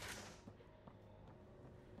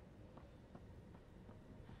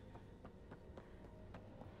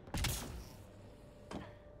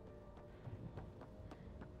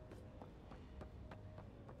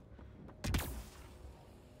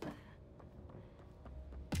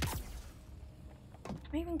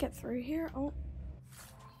 Can I even get through here? Oh,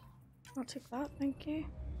 I'll take that, thank you.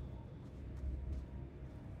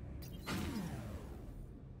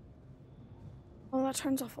 Oh, that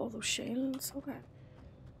turns off all those shields. Okay.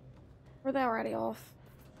 Were they already off?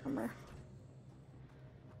 Remember.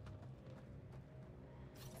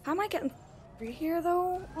 How am I getting through here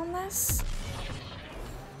though on this?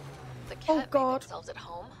 The Oh cat made god. themselves at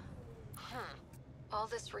home? All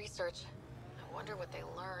this research. I wonder what they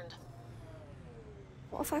learned.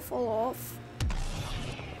 What if I fall off?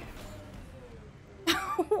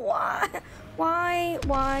 Why? Why?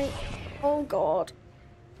 Why? Oh god.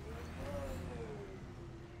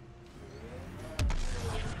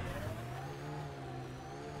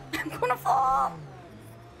 I'm gonna fall!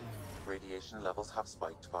 Radiation levels have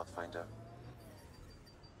spiked, Pathfinder.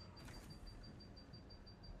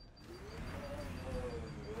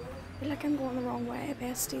 I feel like I'm going the wrong way,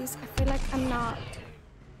 besties. I feel like I'm not.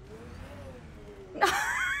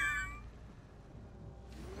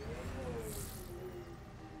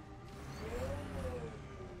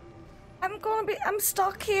 I'm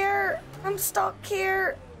stuck here. I'm stuck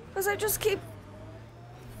here. Because I just keep...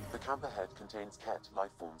 The camp ahead contains Ket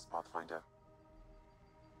life forms, Pathfinder.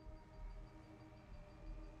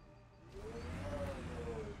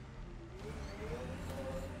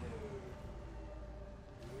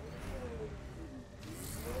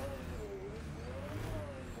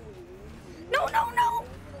 No, no, no!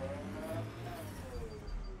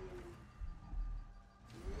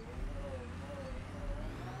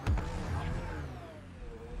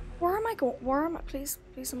 Where am I going? Where am I? Please,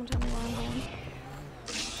 please someone tell me where I'm going.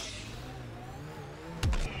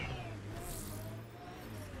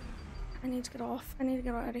 I need to get off. I need to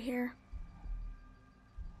get out of here.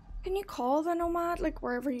 Can you call the nomad, like,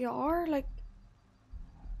 wherever you are? Like,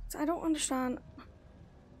 I don't understand.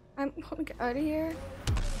 I'm gonna get out of here.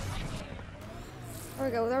 There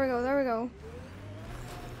we go, there we go, there we go.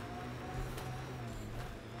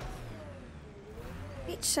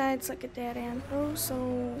 Each side's like a dead end though,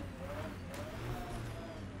 so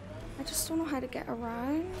I just don't know how to get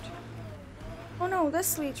around. Oh no,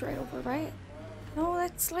 this leads right over, right? No,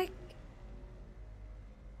 that's like...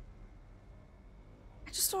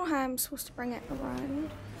 I just don't know how I'm supposed to bring it around.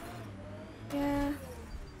 Yeah.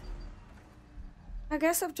 I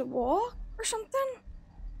guess I have to walk or something?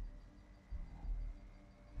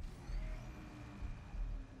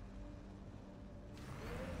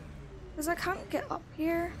 Because I can't get up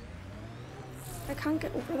here. I can't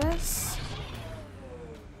get over this.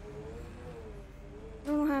 I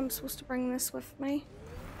don't know how I'm supposed to bring this with me.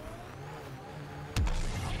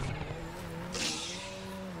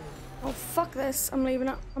 Oh, fuck this. I'm leaving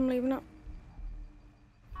it. I'm leaving it.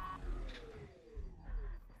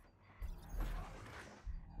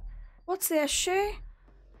 What's the issue?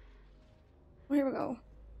 Oh, here we go.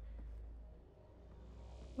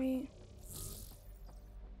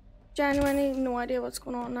 Genuinely no idea what's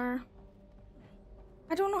going on there.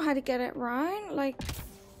 I don't know how to get it round. Like,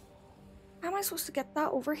 how am I supposed to get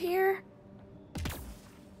that over here?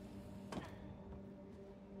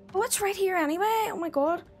 Oh, it's right here anyway. Oh my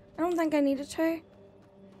god. I don't think I needed to.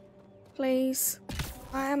 Please.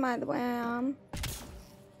 Why am I the way I am?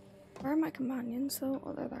 Where are my companions though?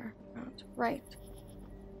 Oh, they're there. Right.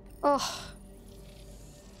 Oh.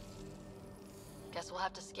 Guess we'll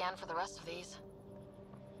have to scan for the rest of these.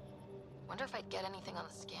 Wonder if I'd get anything on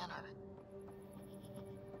the scanner.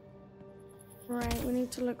 Right, we need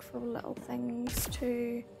to look for little things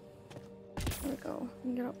too. There we go.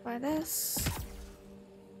 We can get up by this.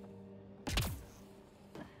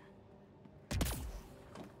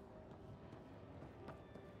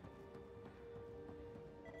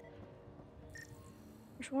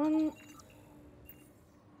 There's one.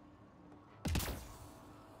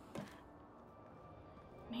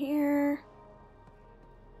 Here.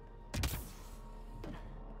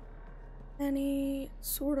 Any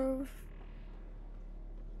sort of...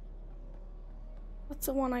 What's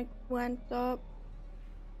the one I went up?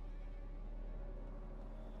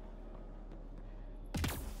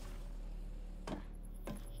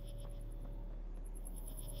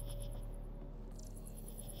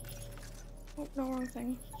 Oh, no, wrong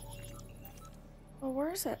thing. Oh,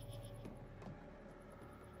 where is it?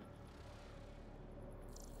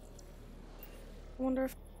 I wonder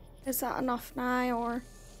if... Is that enough now, or...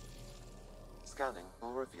 Scanning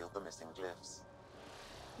will reveal the missing glyphs.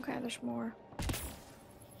 Okay, there's more.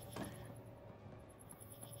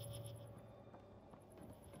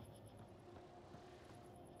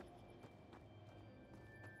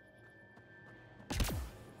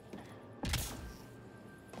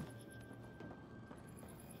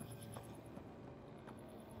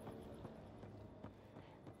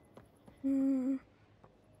 I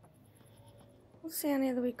don't see any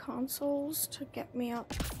of the wee consoles to get me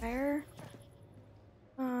up there.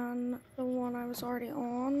 And the one I was already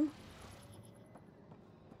on.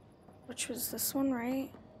 which was this one, right?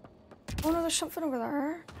 Oh no, there's something over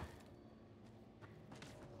there.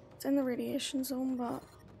 It's in the radiation zone, but...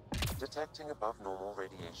 Detecting above normal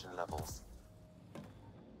radiation levels.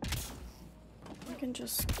 I can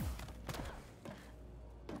just...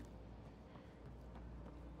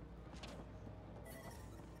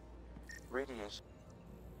 Radiation.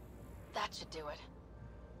 That should do it.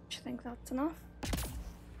 Do you think that's enough?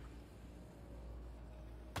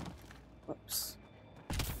 Whoops.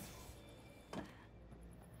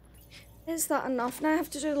 Is that enough? Now I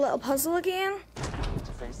have to do the little puzzle again?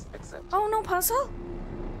 Interface accepted. Oh, no puzzle?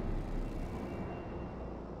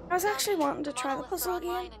 I was actually wanting to try the puzzle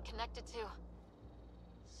again. And connected to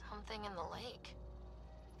something in the lake.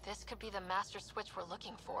 This could be the master switch we're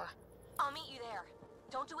looking for. I'll meet you there.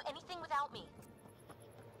 Don't do anything without me.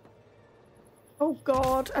 Oh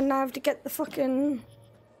god, and now I have to get the fucking...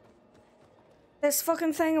 this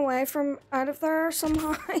fucking thing away from out of there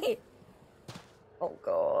somehow. Oh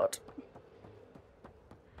god.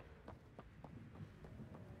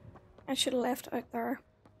 I should have left it out there.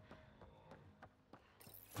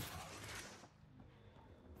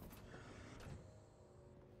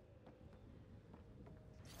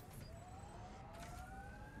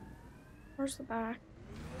 Where's the back?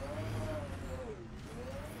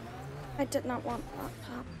 I did not want that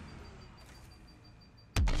top.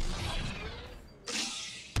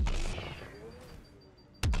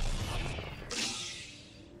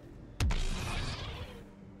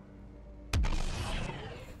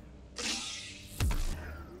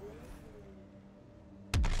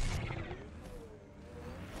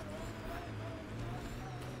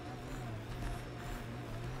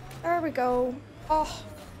 There we go. Oh.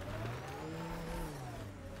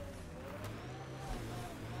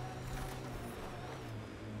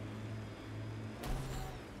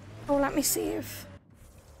 Oh, let me save.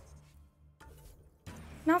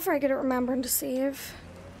 Not very good at remembering to save.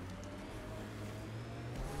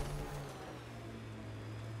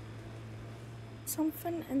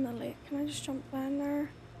 Something in the lake. Can I just jump down there?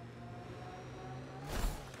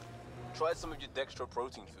 Tried some of your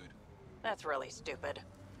dextroprotein food. That's really stupid.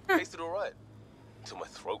 Tasted alright. Until my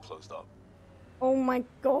throat closed up. Oh my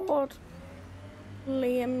god.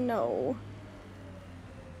 Liam, no.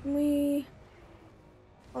 We...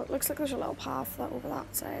 oh, it looks like there's a little path over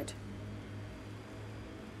that side.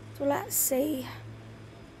 So let's see.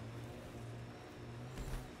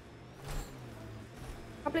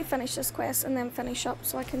 Probably finish this quest and then finish up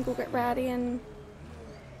so I can go get ready and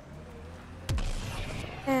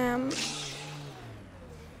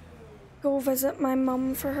go visit my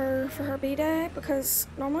mum for her B-day, because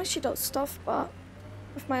normally she does stuff but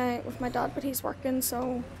with my dad, but he's working,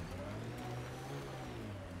 so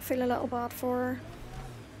I feel a little bad for her.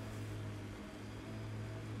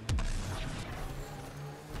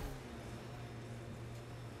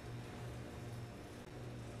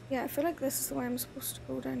 Yeah, I feel like this is the way I'm supposed to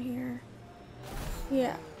go down here.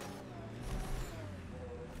 Yeah.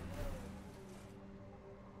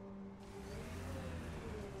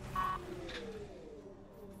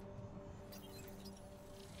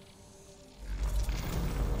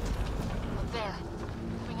 Look there.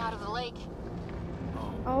 Coming out of the lake.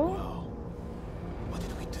 Oh? What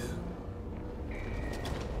did we do?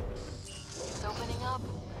 It's opening up.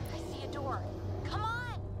 I see a door. Come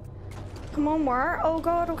on! Come on, where? Oh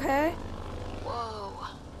god, okay. Whoa.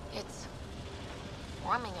 It's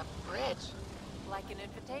forming a bridge. Like an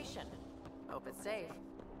invitation. Hope it's safe.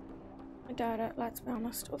 I doubt it, let's be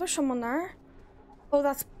honest. Oh, there's someone there. Oh,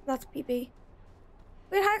 that's BB.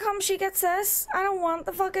 Wait, how come she gets this? I don't want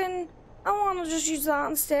the fucking... I want to just use that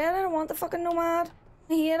instead. I don't want the fucking nomad.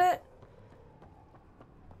 I hate it.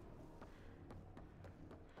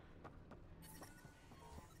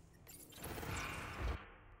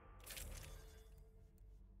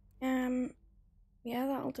 Yeah,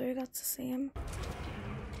 that'll do. That's the same.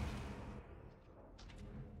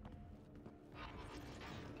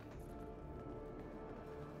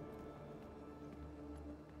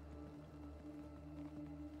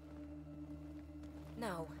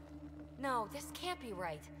 No. No, this can't be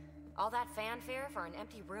right. All that fanfare for an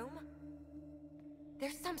empty room?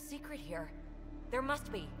 There's some secret here. There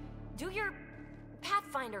must be. Do your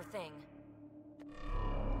Pathfinder thing.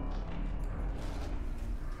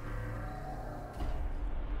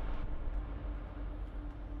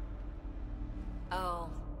 Oh,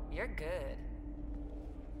 you're good.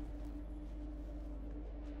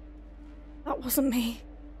 That wasn't me.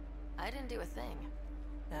 I didn't do a thing.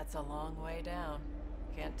 That's a long way down.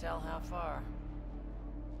 Can't tell how far.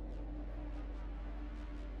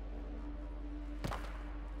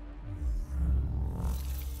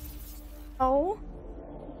 Oh?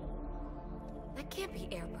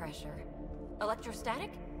 pressure.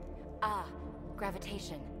 Electrostatic? Ah,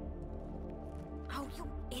 gravitation. Oh,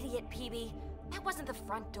 you idiot, PB. That wasn't the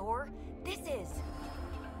front door. This is.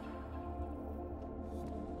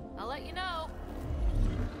 I'll let you know.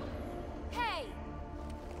 Hey!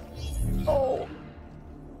 Oh.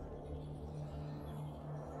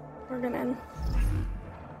 We're gonna end.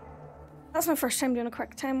 That's my first time doing a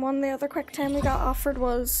quick time one. The other quick time we got offered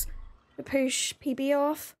was to push PB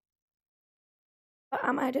off. But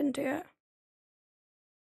I didn't do it.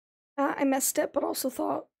 I missed it, but also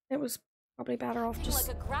thought it was probably better off just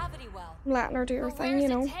like a gravity well. letting her do her But thing, you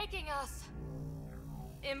know. Where's it taking us?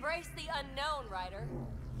 Embrace the unknown, Ryder.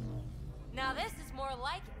 Now this is more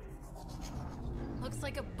like it. Looks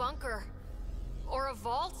like a bunker. Or a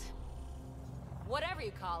vault? Whatever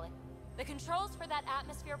you call it. The controls for that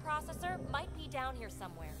atmosphere processor might be down here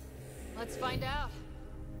somewhere. Let's find out.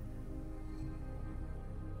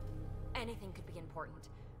 Anything could be important.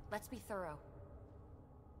 Let's be thorough.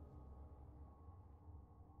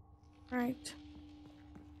 Right.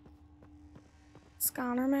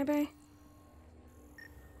 Scanner, maybe?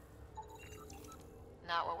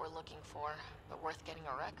 Not what we're looking for, but worth getting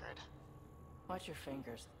a record. Watch your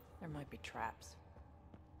fingers. There might be traps.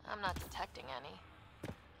 I'm not detecting any.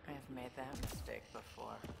 I have made that mistake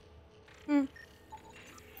before.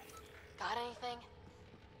 Got anything?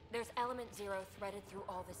 There's element 0 threaded through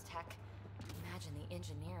all this tech. Imagine the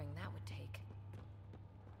engineering that would take.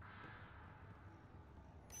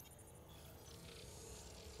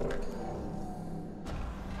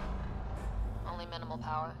 Only minimal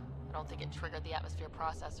power. I don't think it triggered the atmosphere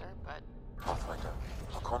processor, but... Pathfinder,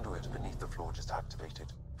 a conduit beneath the floor just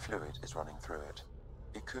activated. Fluid is running through it.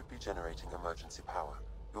 It could be generating emergency power.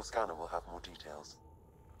 Your scanner will have more details.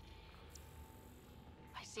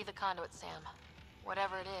 I see the conduit, Sam.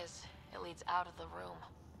 Whatever it is, it leads out of the room.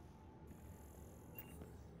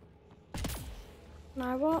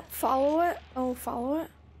 Now what? Follow it? Oh, follow it?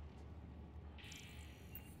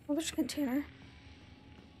 Oh, there's a container.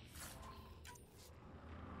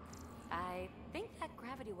 I think that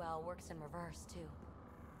gravity well works in reverse, too.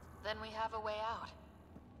 Then we have a way out.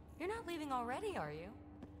 You're not leaving already, are you?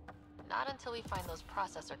 Not until we find those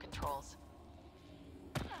processor controls.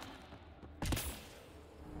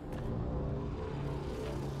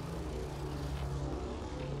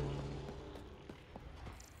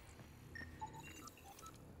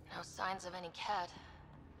 No signs of any cat.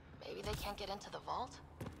 Maybe they can't get into the vault?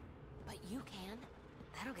 But you can.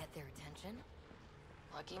 That'll get their attention.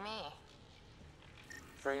 Lucky me.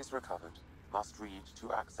 Phrase recovered. Must read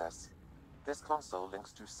to access. This console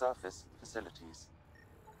links to surface facilities.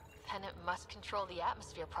 Then it must control the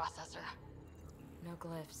atmosphere processor. No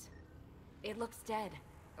glyphs. It looks dead,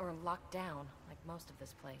 or locked down, like most of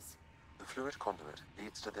this place. The fluid conduit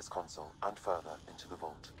leads to this console and further into the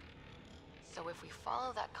vault. So if we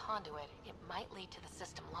follow that conduit, it might lead to the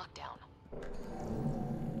system lockdown.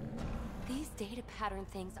 These data pattern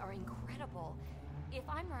things are incredible. If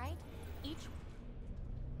I'm right, each...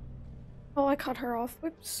 Oh, I cut her off.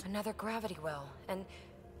 Whoops. Another gravity well, and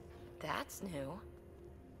that's new.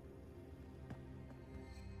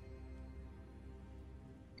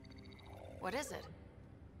 What is it?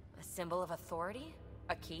 A symbol of authority?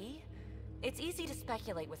 A key? It's easy to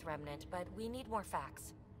speculate with Remnant, but we need more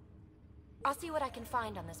facts. I'll see what I can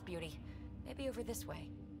find on this beauty. Maybe over this way.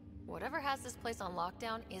 Whatever has this place on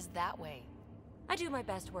lockdown is that way. I do my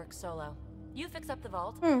best work solo. You fix up the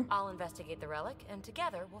vault, I'll investigate the relic, and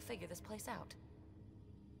together we'll figure this place out.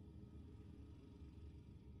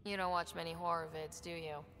 You don't watch many horror vids, do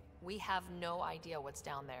you? We have no idea what's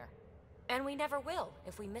down there. And we never will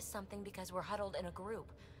if we miss something because we're huddled in a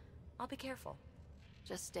group. I'll be careful.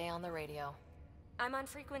 Just stay on the radio. I'm on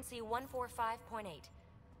frequency 145.8.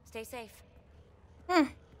 Stay safe. 10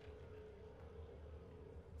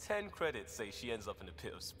 credits say she ends up in a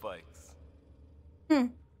pit of spikes.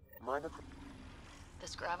 Minor.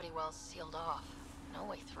 This gravity well's sealed off. No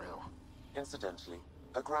way through. Incidentally,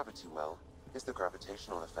 a gravity well is the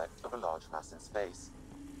gravitational effect of a large mass in space.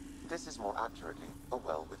 This is more accurately a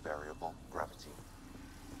well with variable gravity.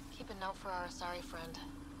 Keep a note for our Asari friend,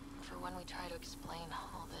 for when we try to explain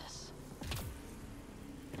all this.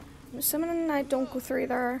 I'm assuming I don't go through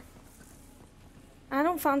there. I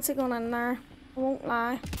don't fancy going in there. I won't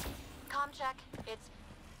lie. Comm check. It's...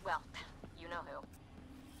 well, you know who.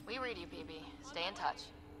 We read you, PB. Stay in touch.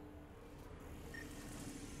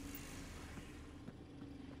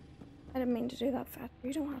 I didn't mean to do that, Fat.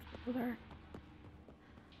 You don't have to go there.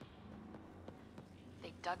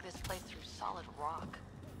 They dug this place through solid rock.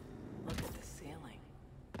 Look at the ceiling.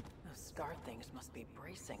 Those star things must be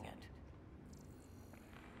bracing it.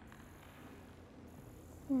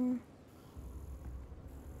 Looks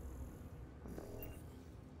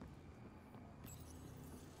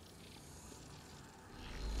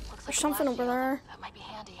There's like a something blast over shield. there. That might be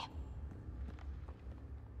handy.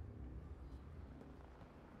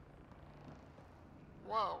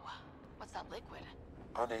 Whoa, what's that liquid?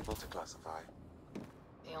 Unable to classify.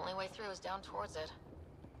 The only way through is down towards it.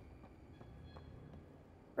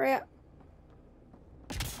 Right.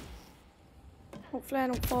 Hopefully I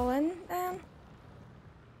don't fall in then.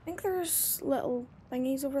 I think there's little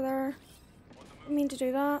thingies over there. Didn't mean to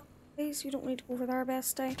do that. Please, you don't need to go over there,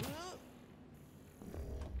 bestie.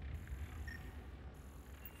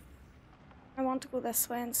 I want to go this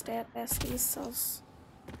way instead, besties, sus.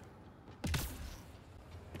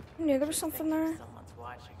 I knew there was something there. Someone's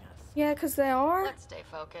watching us. Yeah, because they are. Let's stay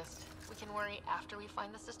focused. We can worry after we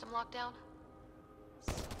find the system lockdown.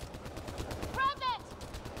 Remnant!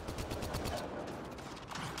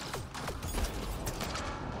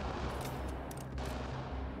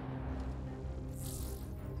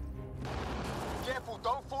 Careful,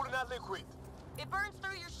 don't fall in that liquid. It burns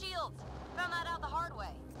through your shields. Found that out the hard way.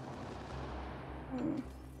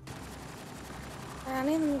 Are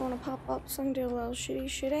any of them gonna pop up so I can do a little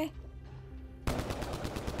shooty?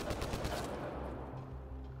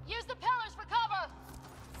 Use the pillars for cover!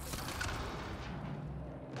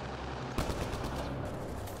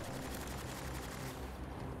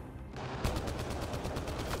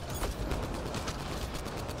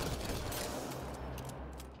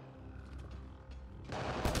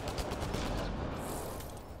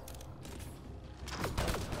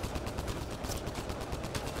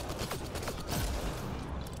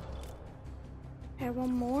 Okay,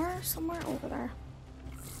 one more somewhere over there.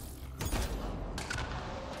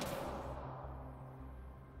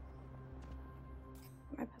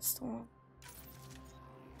 My pistol.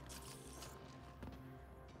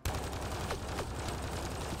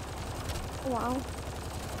 Oh, wow.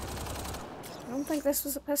 I don't think this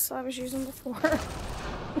was a pistol I was using before.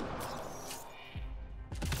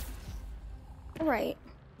 Alright.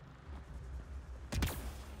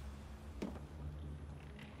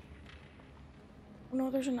 Oh no,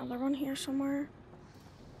 there's another one here somewhere.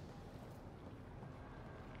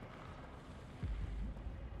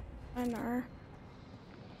 I know.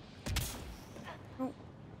 Oh.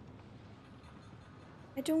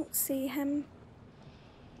 I don't see him.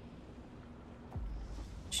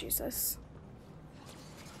 Jesus.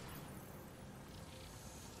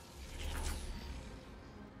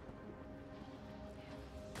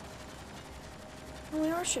 Oh, we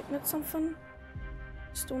are shooting at something.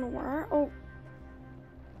 Just don't know where. Oh.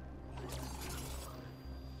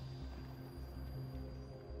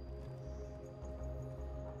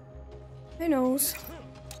 Who knows?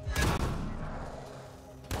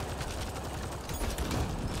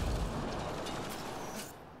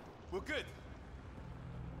 We're good.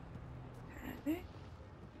 Okay.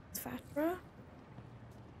 It's Fatra.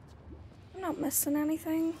 I'm not missing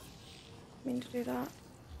anything. I didn't mean to do that.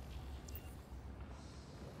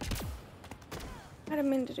 I didn't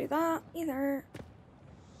mean to do that either.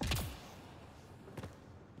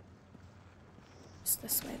 Just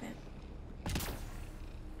this way then.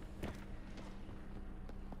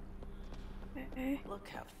 Okay. Look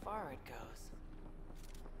how far it goes.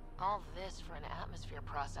 All this for an atmosphere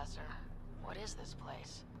processor. What is this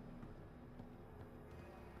place?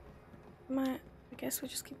 I guess we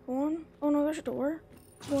just keep going. Oh no, there's a door.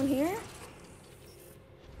 Go in here.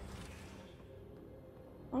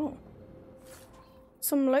 Oh.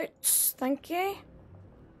 Some loot, thank you.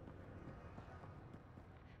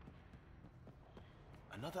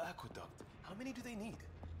 Another aqueduct. How many do they need?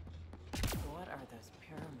 What are those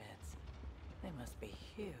pyramids? They must be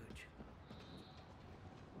huge.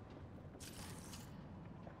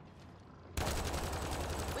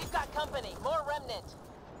 We've got company. More remnant.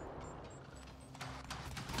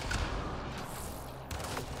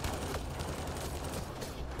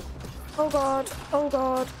 Oh god, oh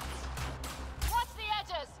god. Watch the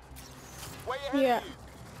edges! Way ahead Yeah. of you.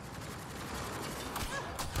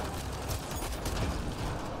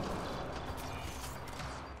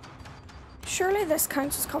 Surely this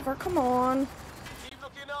counts as cover, come on. Keep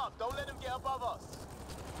looking up. Don't let them get above us.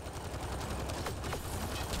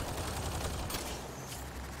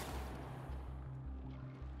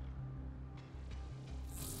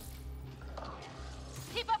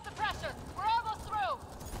 Keep up the pressure! We're almost through!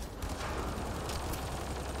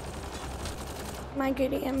 My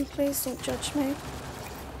good aim, please don't judge me.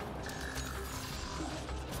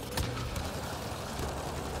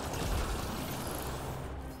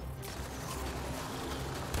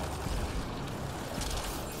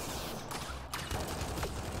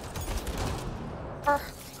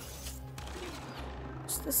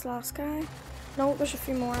 this last guy? No, there's a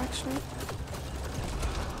few more actually.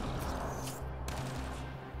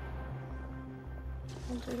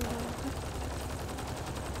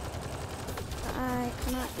 I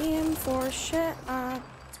cannot aim for shit. Oh,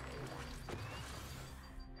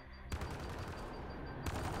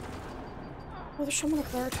 there's someone up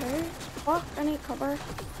there too. Fuck, I need cover.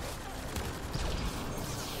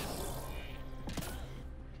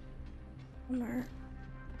 I'm there.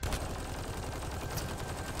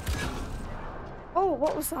 Oh,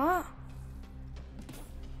 what was that?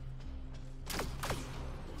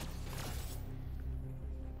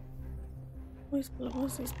 These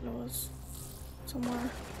blows. Somewhere.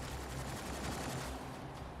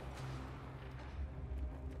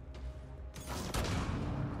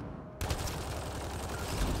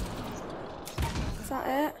 Is that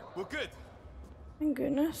it? We're good. Thank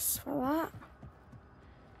goodness for that.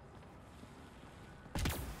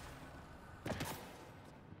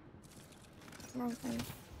 Wrong thing.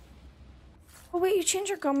 Oh wait, you change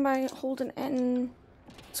your gun by holding it in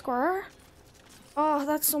square? Oh,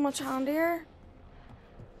 that's so much handier.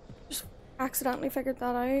 Just accidentally figured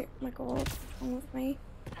that out. Oh my god, what's wrong with me?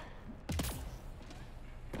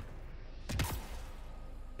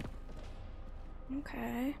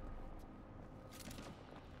 Okay.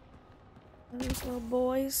 Those little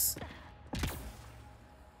boys.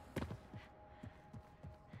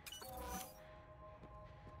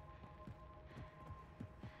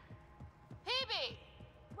 Hebe!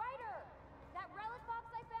 Ryder! That relic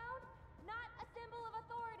box I found? Not a symbol of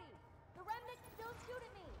authority. The remnants still shoot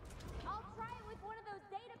at me. I'll try it with one of those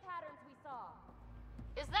data patterns we saw.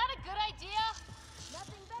 Is that a good idea?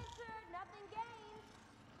 Nothing ventured, nothing gained.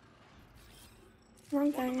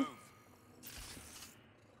 Wrong thing.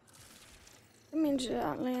 It means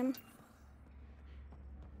that, Liam.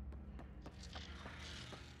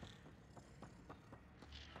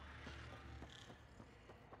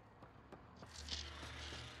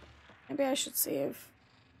 Maybe I should save.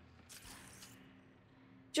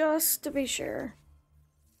 Just to be sure.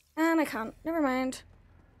 And I can't. Never mind.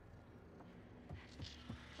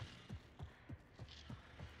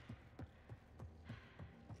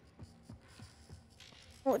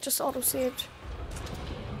 Oh, it just auto-saved.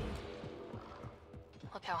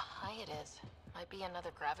 Look how high it is. Might be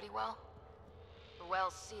another gravity well. The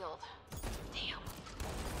well's sealed. Damn.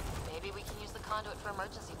 Maybe we can use the conduit for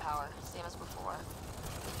emergency power, same as before.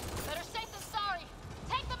 Better safe than sorry!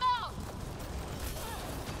 Take them out!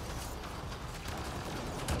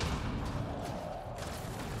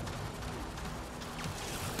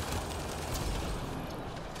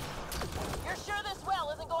 You're sure this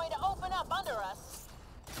well isn't going to open up under us?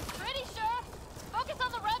 Pretty sure! Focus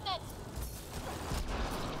on the remnant!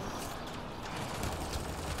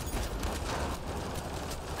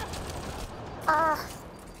 Ah!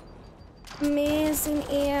 Amazing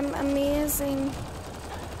aim, amazing.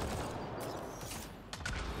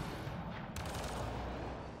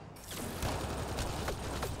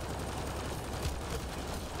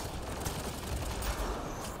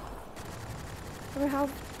 Do we have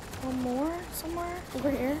one more somewhere?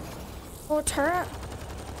 Over here? Oh, turret.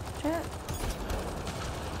 Shit.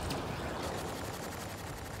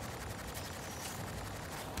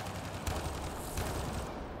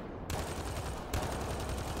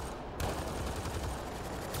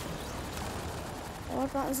 Oh,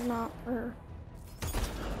 that is not her.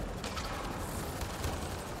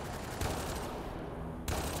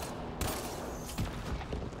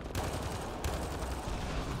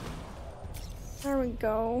 There we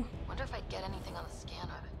go. Wonder if I'd get anything on the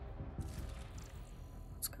scanner.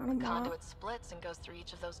 It's kind of The bad. conduit splits and goes through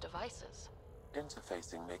each of those devices.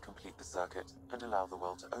 Interfacing may complete the circuit and allow the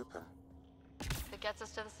well to open. If it gets us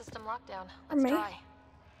to the system lockdown, For let's me? try.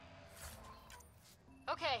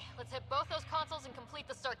 Okay, let's hit both those consoles and complete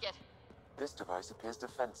the circuit. This device appears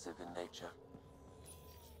defensive in nature.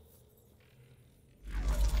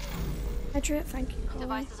 I drew it, thank you, Chloe.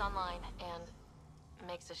 Device is online and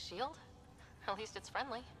makes a shield? At least it's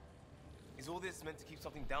friendly. Is all this meant to keep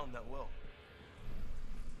something down that well?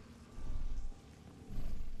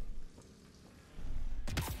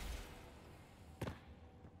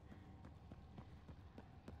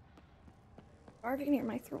 Already near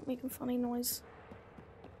my throat making funny noise.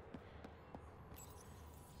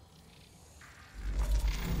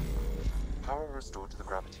 Power restored to the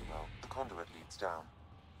gravity well. The conduit leads down.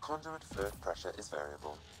 Conduit fluid pressure is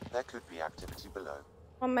variable. There could be activity below.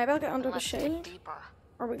 Well, maybe I'll get under the Let's dig shield. deeper.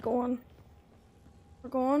 Are we going?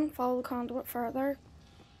 We're going. Follow the conduit further.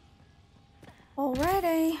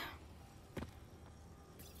 Already.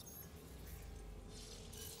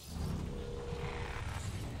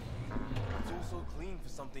 It's all so clean for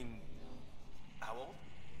Something... how old?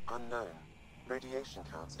 Unknown. Radiation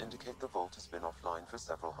counts indicate the vault has been offline for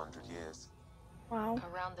several hundred years. Wow.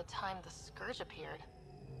 Around the time the Scourge appeared.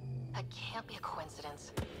 That can't be a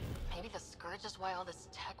coincidence. Maybe the Scourge is why all this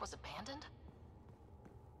tech was abandoned?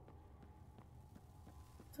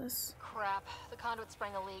 This. Crap, the conduit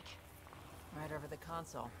sprang a leak. Right over the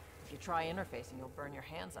console. If you try interfacing, you'll burn your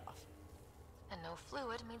hands off. And no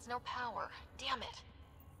fluid means no power. Damn it.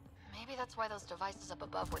 Maybe that's why those devices up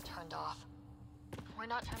above were turned off. We're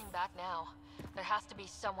not turning back now. There has to be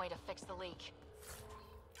some way to fix the leak.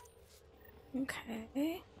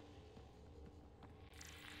 Okay.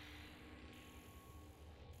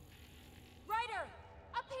 Ryder!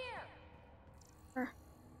 Up here!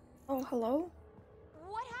 Oh, hello?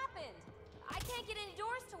 What happened? I can't get any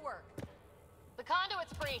doors to work. The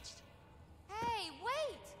conduit's breached. Hey,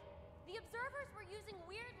 wait! The observers were using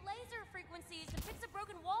weird laser frequencies to fix a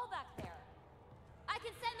broken wall back there. I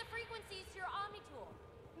can send the frequencies to your Omni tool.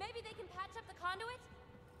 Maybe they can patch up the conduit?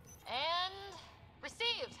 And...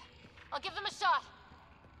 received. I'll give them a shot.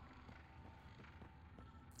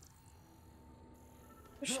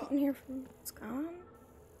 There's something here from it's gone.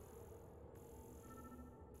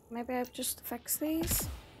 Maybe I've just fixed these.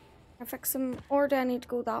 I fix them, or do I need to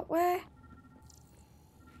go that way?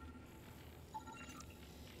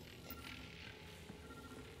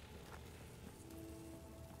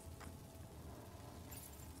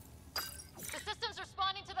 The system's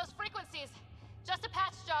responding to those frequencies. Just a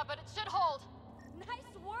patch job, but it should hold.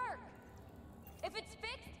 Nice work! If it's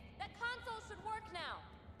fixed, that console should work now.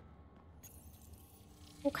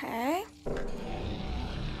 Okay.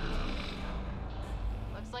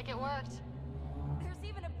 Looks like it worked. There's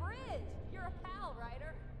even a bridge. You're a pal,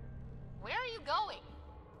 Ryder. Where are you going?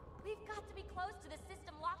 We've got to be close to the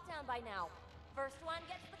system lockdown by now. First one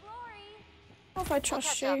gets the glory. How if I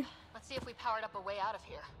trust you? Let's see if we powered up a way out of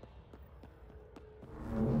here.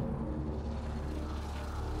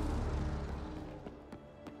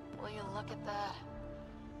 Will you look at that?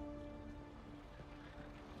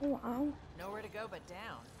 Oh, wow. Nowhere to go but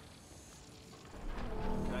down.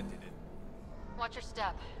 That did it. Watch your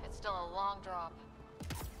step. It's still a long drop.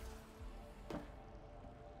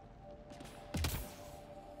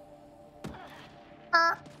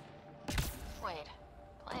 Wait,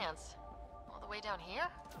 plants? All the way down here?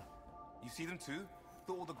 You see them too?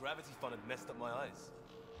 Thought all the gravity fun had messed up my eyes.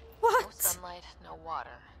 What? No sunlight, no water.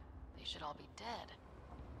 They should all be dead.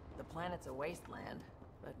 The planet's a wasteland,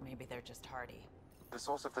 but maybe they're just hardy. The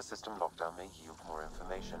source of the system lockdown may yield more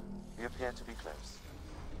information. We appear to be close.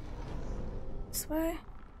 This way?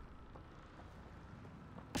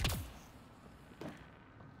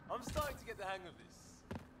 I'm starting to get the hang of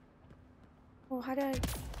this. Oh, how do I...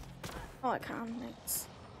 Oh, I can. Thanks.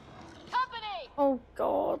 Company! Oh,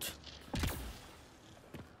 God.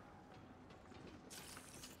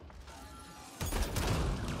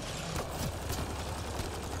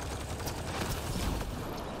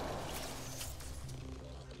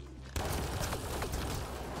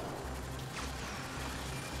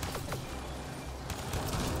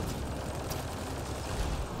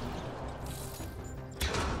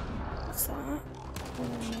 What's that?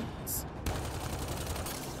 Yes.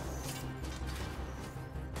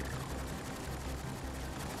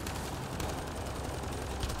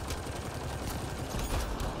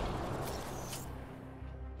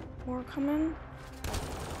 More coming.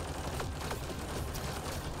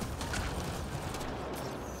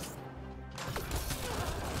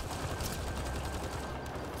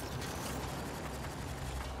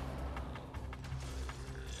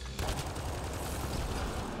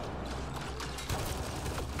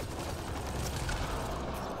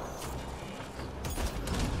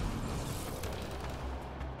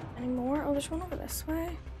 Any more? Oh, there's one over this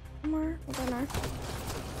way. Somewhere. Oh, down there.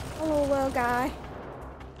 Hello, little guy.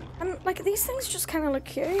 And, like, these things just kind of look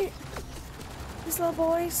cute. These little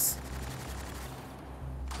boys.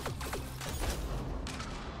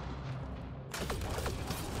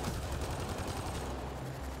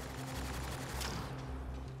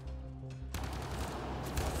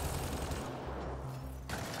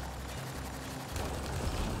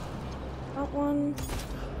 That one.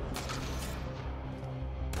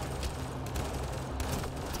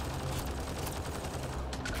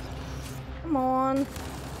 Come on.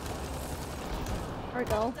 There we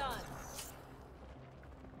go.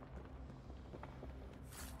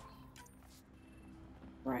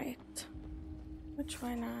 Right. Which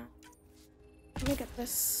way now? Let me get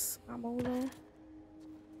this ammo though.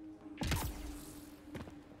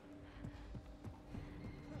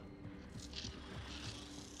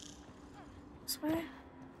 This way?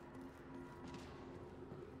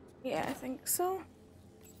 Yeah, I think so.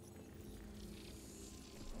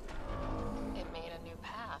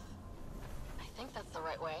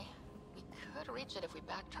 if we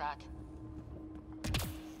backtrack.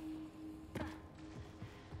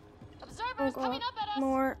 Observers coming up at us!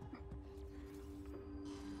 More.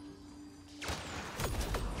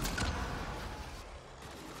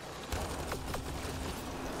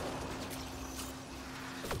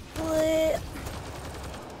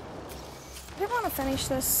 I don't want to finish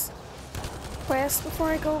this quest before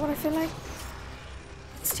I go, but I feel like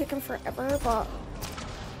it's taking forever, but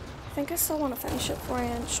I think I still want to finish it before I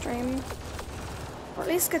end stream. Or at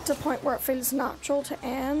least get to a point where it feels natural to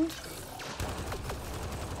end.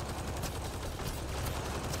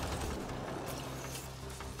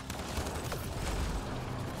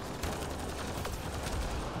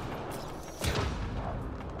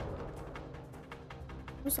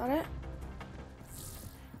 Was that it?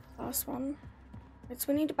 Last one. Right,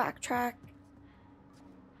 so we need to backtrack.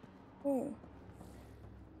 Oh.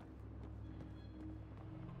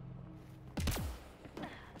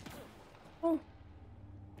 Oh.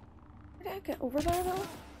 How did I get over there though?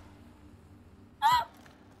 Ah!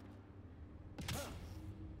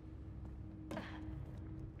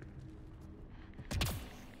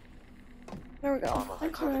 There we go.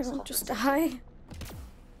 Thank God I don't just die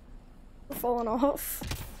for falling off.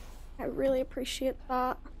 I really appreciate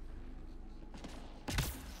that.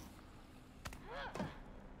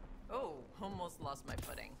 Oh, almost lost my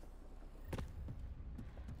footing.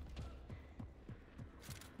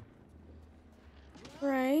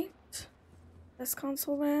 Right. This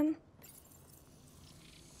console then.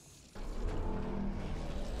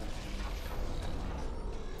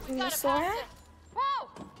 Gotta pass it. Whoa!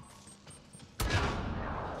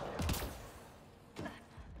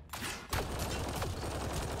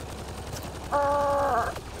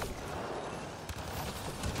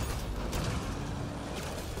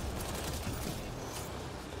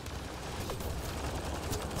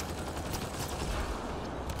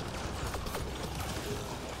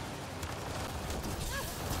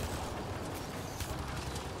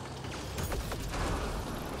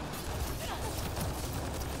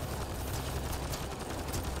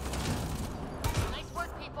 Nice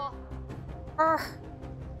work, people.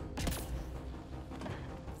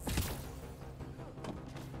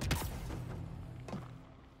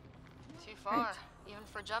 Too far, even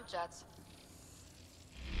for jump jets.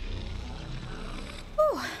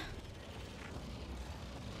 Whew.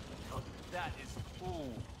 Oh, that is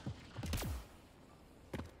ooh.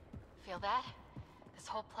 Feel that? This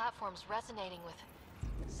whole platform's resonating with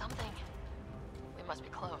something. We must be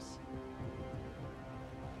close.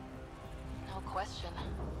 No question.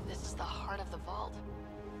 This is the heart of the vault.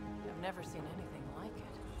 I've never seen anything like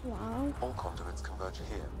it. Wow. All conduits converge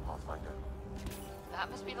here, Pathfinder. That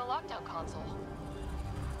must be the lockdown console.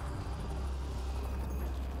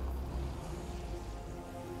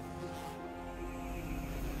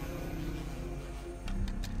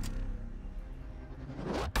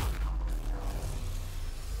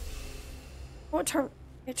 Oh,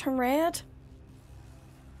 it turned red.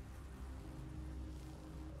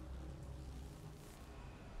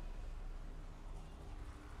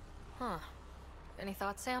 Huh. Any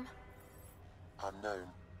thoughts, Sam? Unknown.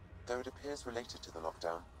 Though it appears related to the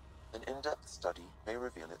lockdown, an in-depth study may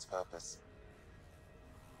reveal its purpose.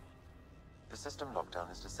 The system lockdown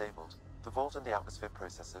is disabled. The vault and the atmosphere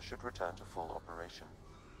processor should return to full operation.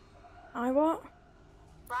 I what?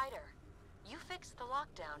 Ryder, you fixed the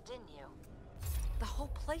lockdown, didn't you? The whole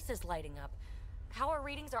place is lighting up. Power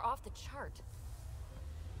readings are off the chart.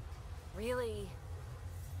 Really,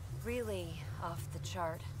 really off the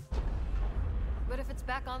chart. But if it's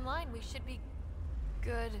back online, we should be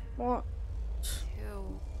good. What?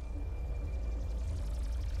 Too.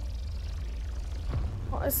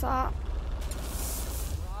 What is that?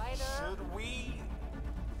 Ryder. Should we?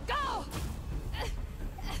 Go!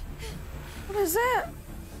 What is it?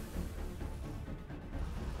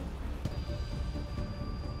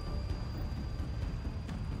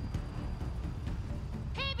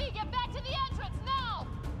 PB, get back to the entrance now!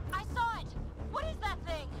 I saw it. What is that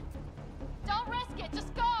thing? Don't risk it.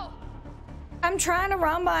 Just go. I'm trying to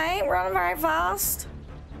run, but I ain't running very fast.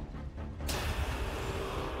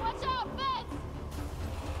 Watch out, Fitz!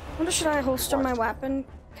 Wonder should I holster my weapon?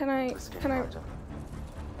 Can I? I know,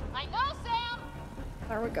 Sam.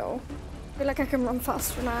 There we go. I feel like I can run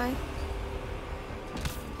faster now.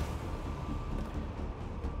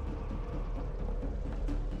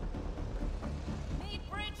 Need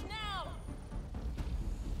bridge now.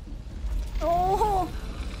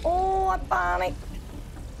 Oh, I panicked.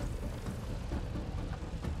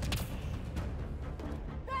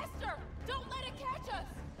 Faster! Don't let it catch us.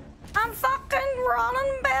 I'm fucking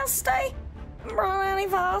running, bestie. I'm running any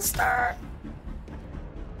faster.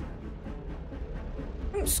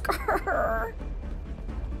 I'm scared.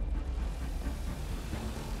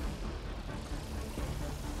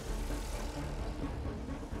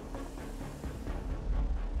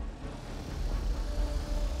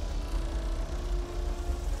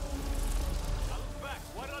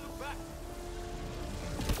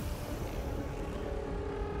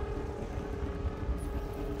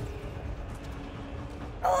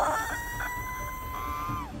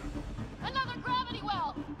 Another gravity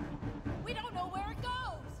well! We don't know where it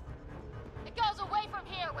goes! It goes away from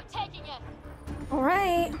here, we're taking it!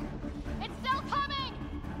 Alright. It's still coming!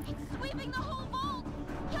 It's sweeping the whole vault!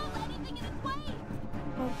 Kill anything in its way!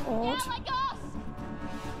 Oh god. Yeah, like us!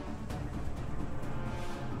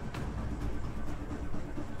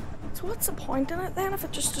 So what's the point in it then if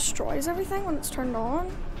it just destroys everything when it's turned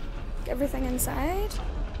on? Everything inside?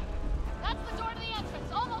 That's the door to the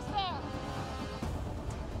entrance, almost there!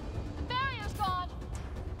 The barrier's gone!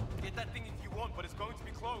 Get that thing if you want, but it's going to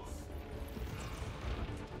be close.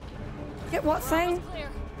 Get what We're thing? almost clear.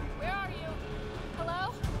 Where are you?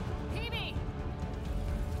 Hello? PB!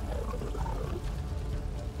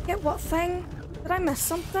 Get what thing? Did I miss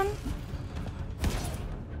something?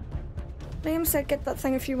 Liam said get that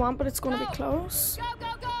thing if you want, but it's going to be close. Go,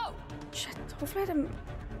 go, go! Shit, hopefully I didn't...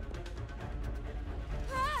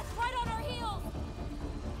 Ah, it's right on our heels!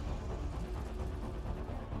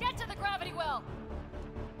 Get to the gravity well!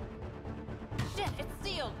 Shit, it's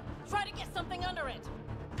sealed! Try to get something under it!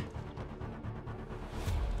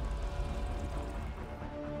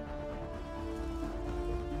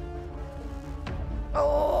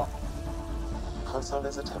 Oh! Console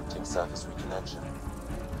is attempting surface reconnection.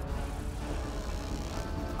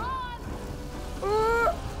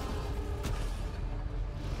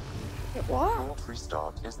 What? Vault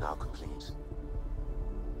restart is now complete.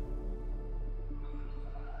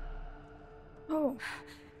 Oh.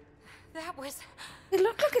 That was... It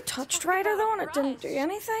looked like it touched Ryder though and it didn't do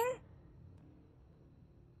anything.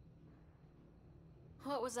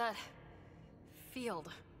 What was that? Field.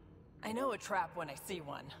 I know a trap when I see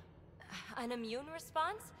one. An immune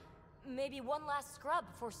response? Maybe one last scrub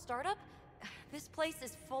before startup? This place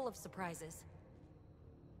is full of surprises.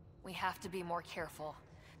 We have to be more careful.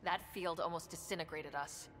 That field almost disintegrated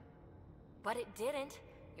us. But it didn't.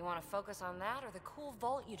 You want to focus on that or the cool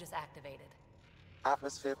vault you just activated?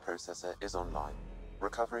 Atmosphere processor is online,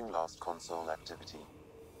 recovering last console activity.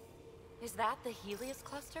 Is that the Helios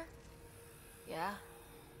cluster? Yeah.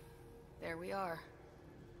 There we are.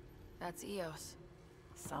 That's Eos.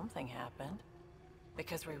 Something happened.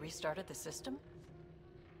 Because we restarted the system?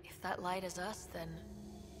 If that light is us, then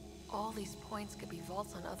all these points could be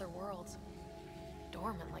vaults on other worlds.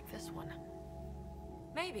 Dormant like this one.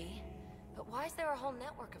 Maybe. But why is there a whole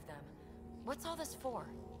network of them? What's all this for?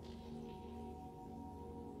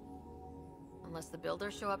 Unless the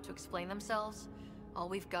builders show up to explain themselves, all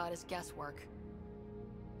we've got is guesswork.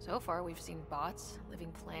 So far, we've seen bots,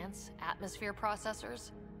 living plants, atmosphere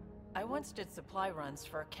processors. I once did supply runs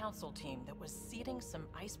for a council team that was seeding some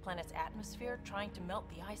ice planet's atmosphere, trying to melt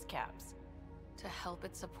the ice caps. To help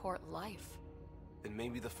it support life. Then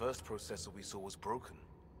maybe the first processor we saw was broken.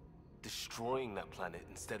 Destroying that planet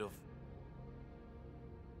instead of...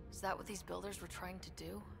 Is that what these builders were trying to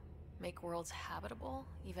do? Make worlds habitable?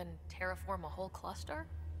 Even terraform a whole cluster?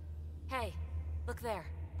 Hey, look there.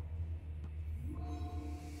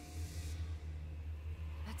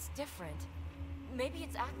 That's different. Maybe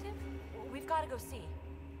it's active? We've got to go see.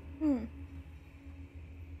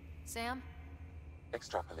 Sam?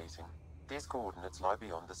 Extrapolating. These coordinates lie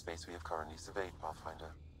beyond the space we have currently surveyed,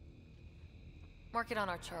 Pathfinder. Mark it on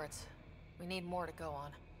our charts. We need more to go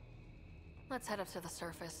on. Let's head up to the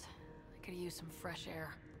surface. I could use some fresh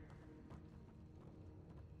air.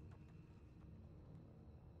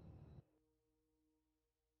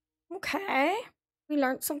 Okay. We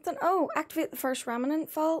learned something. Oh, activate the first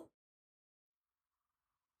remnant vault.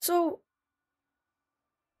 So...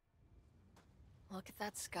 Look at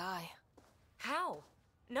that sky. How?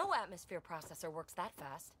 No atmosphere processor works that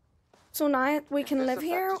fast. So now we can If this live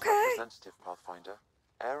here, effect is okay? representative, Pathfinder,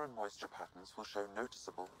 air and moisture patterns will show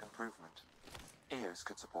noticeable improvement. Eos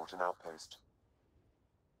could support an outpost.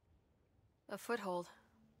 A foothold.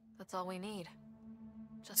 That's all we need.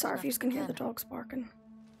 Just Sorry if enough you can hear the begin. dogs barking.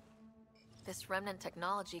 This remnant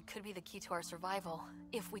technology could be the key to our survival,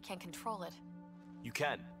 if we can control it. You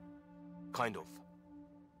can. Kind of.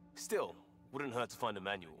 Still, wouldn't hurt to find a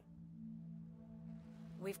manual.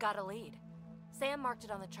 We've got a lead. Sam marked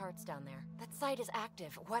it on the charts down there. That site is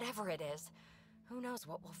active, whatever it is. Who knows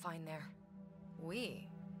what we'll find there. We?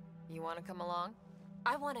 You want to come along?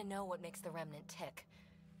 I want to know what makes the Remnant tick.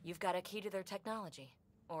 You've got a key to their technology.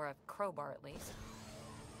 Or a crowbar, at least.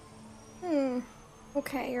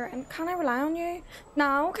 Okay, you're in. Can I rely on you?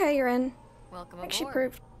 No, okay, you're in. Welcome I think aboard. she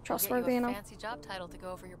proved We'll trustworthy get you a enough. fancy job title to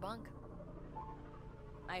go over your bunk.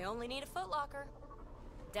 I only need a footlocker.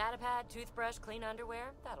 Datapad, toothbrush, clean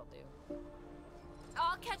underwear, that'll do.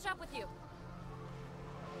 I'll catch up with you.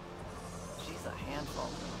 She's a handful,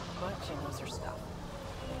 but she knows her stuff.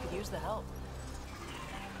 We could use the help.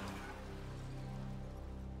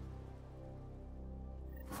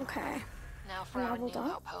 Okay. Now for our new Leveled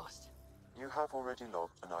up. outpost. You have already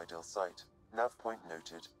logged an ideal site. Nav point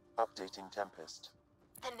noted. Updating Tempest.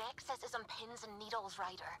 The Nexus is on pins and needles,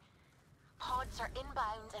 Ryder. Pods are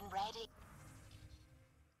inbound and ready.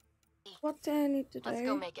 What do I need to do? Let's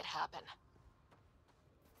go make it happen.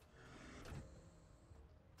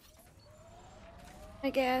 I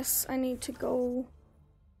guess I need to go.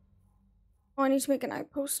 Oh, I need to make an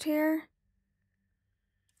outpost here.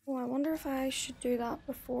 Oh, I wonder if I should do that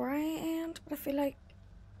before I end, but I feel like.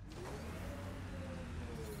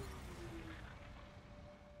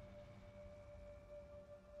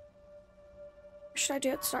 Should I do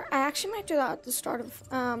it at the start? I actually might do that at the start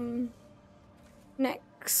of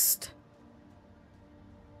next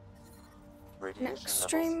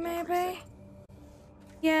stream maybe.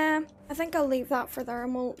 Yeah, I think I'll leave that for there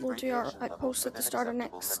and we'll do our outpost at the start of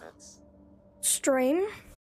next stream.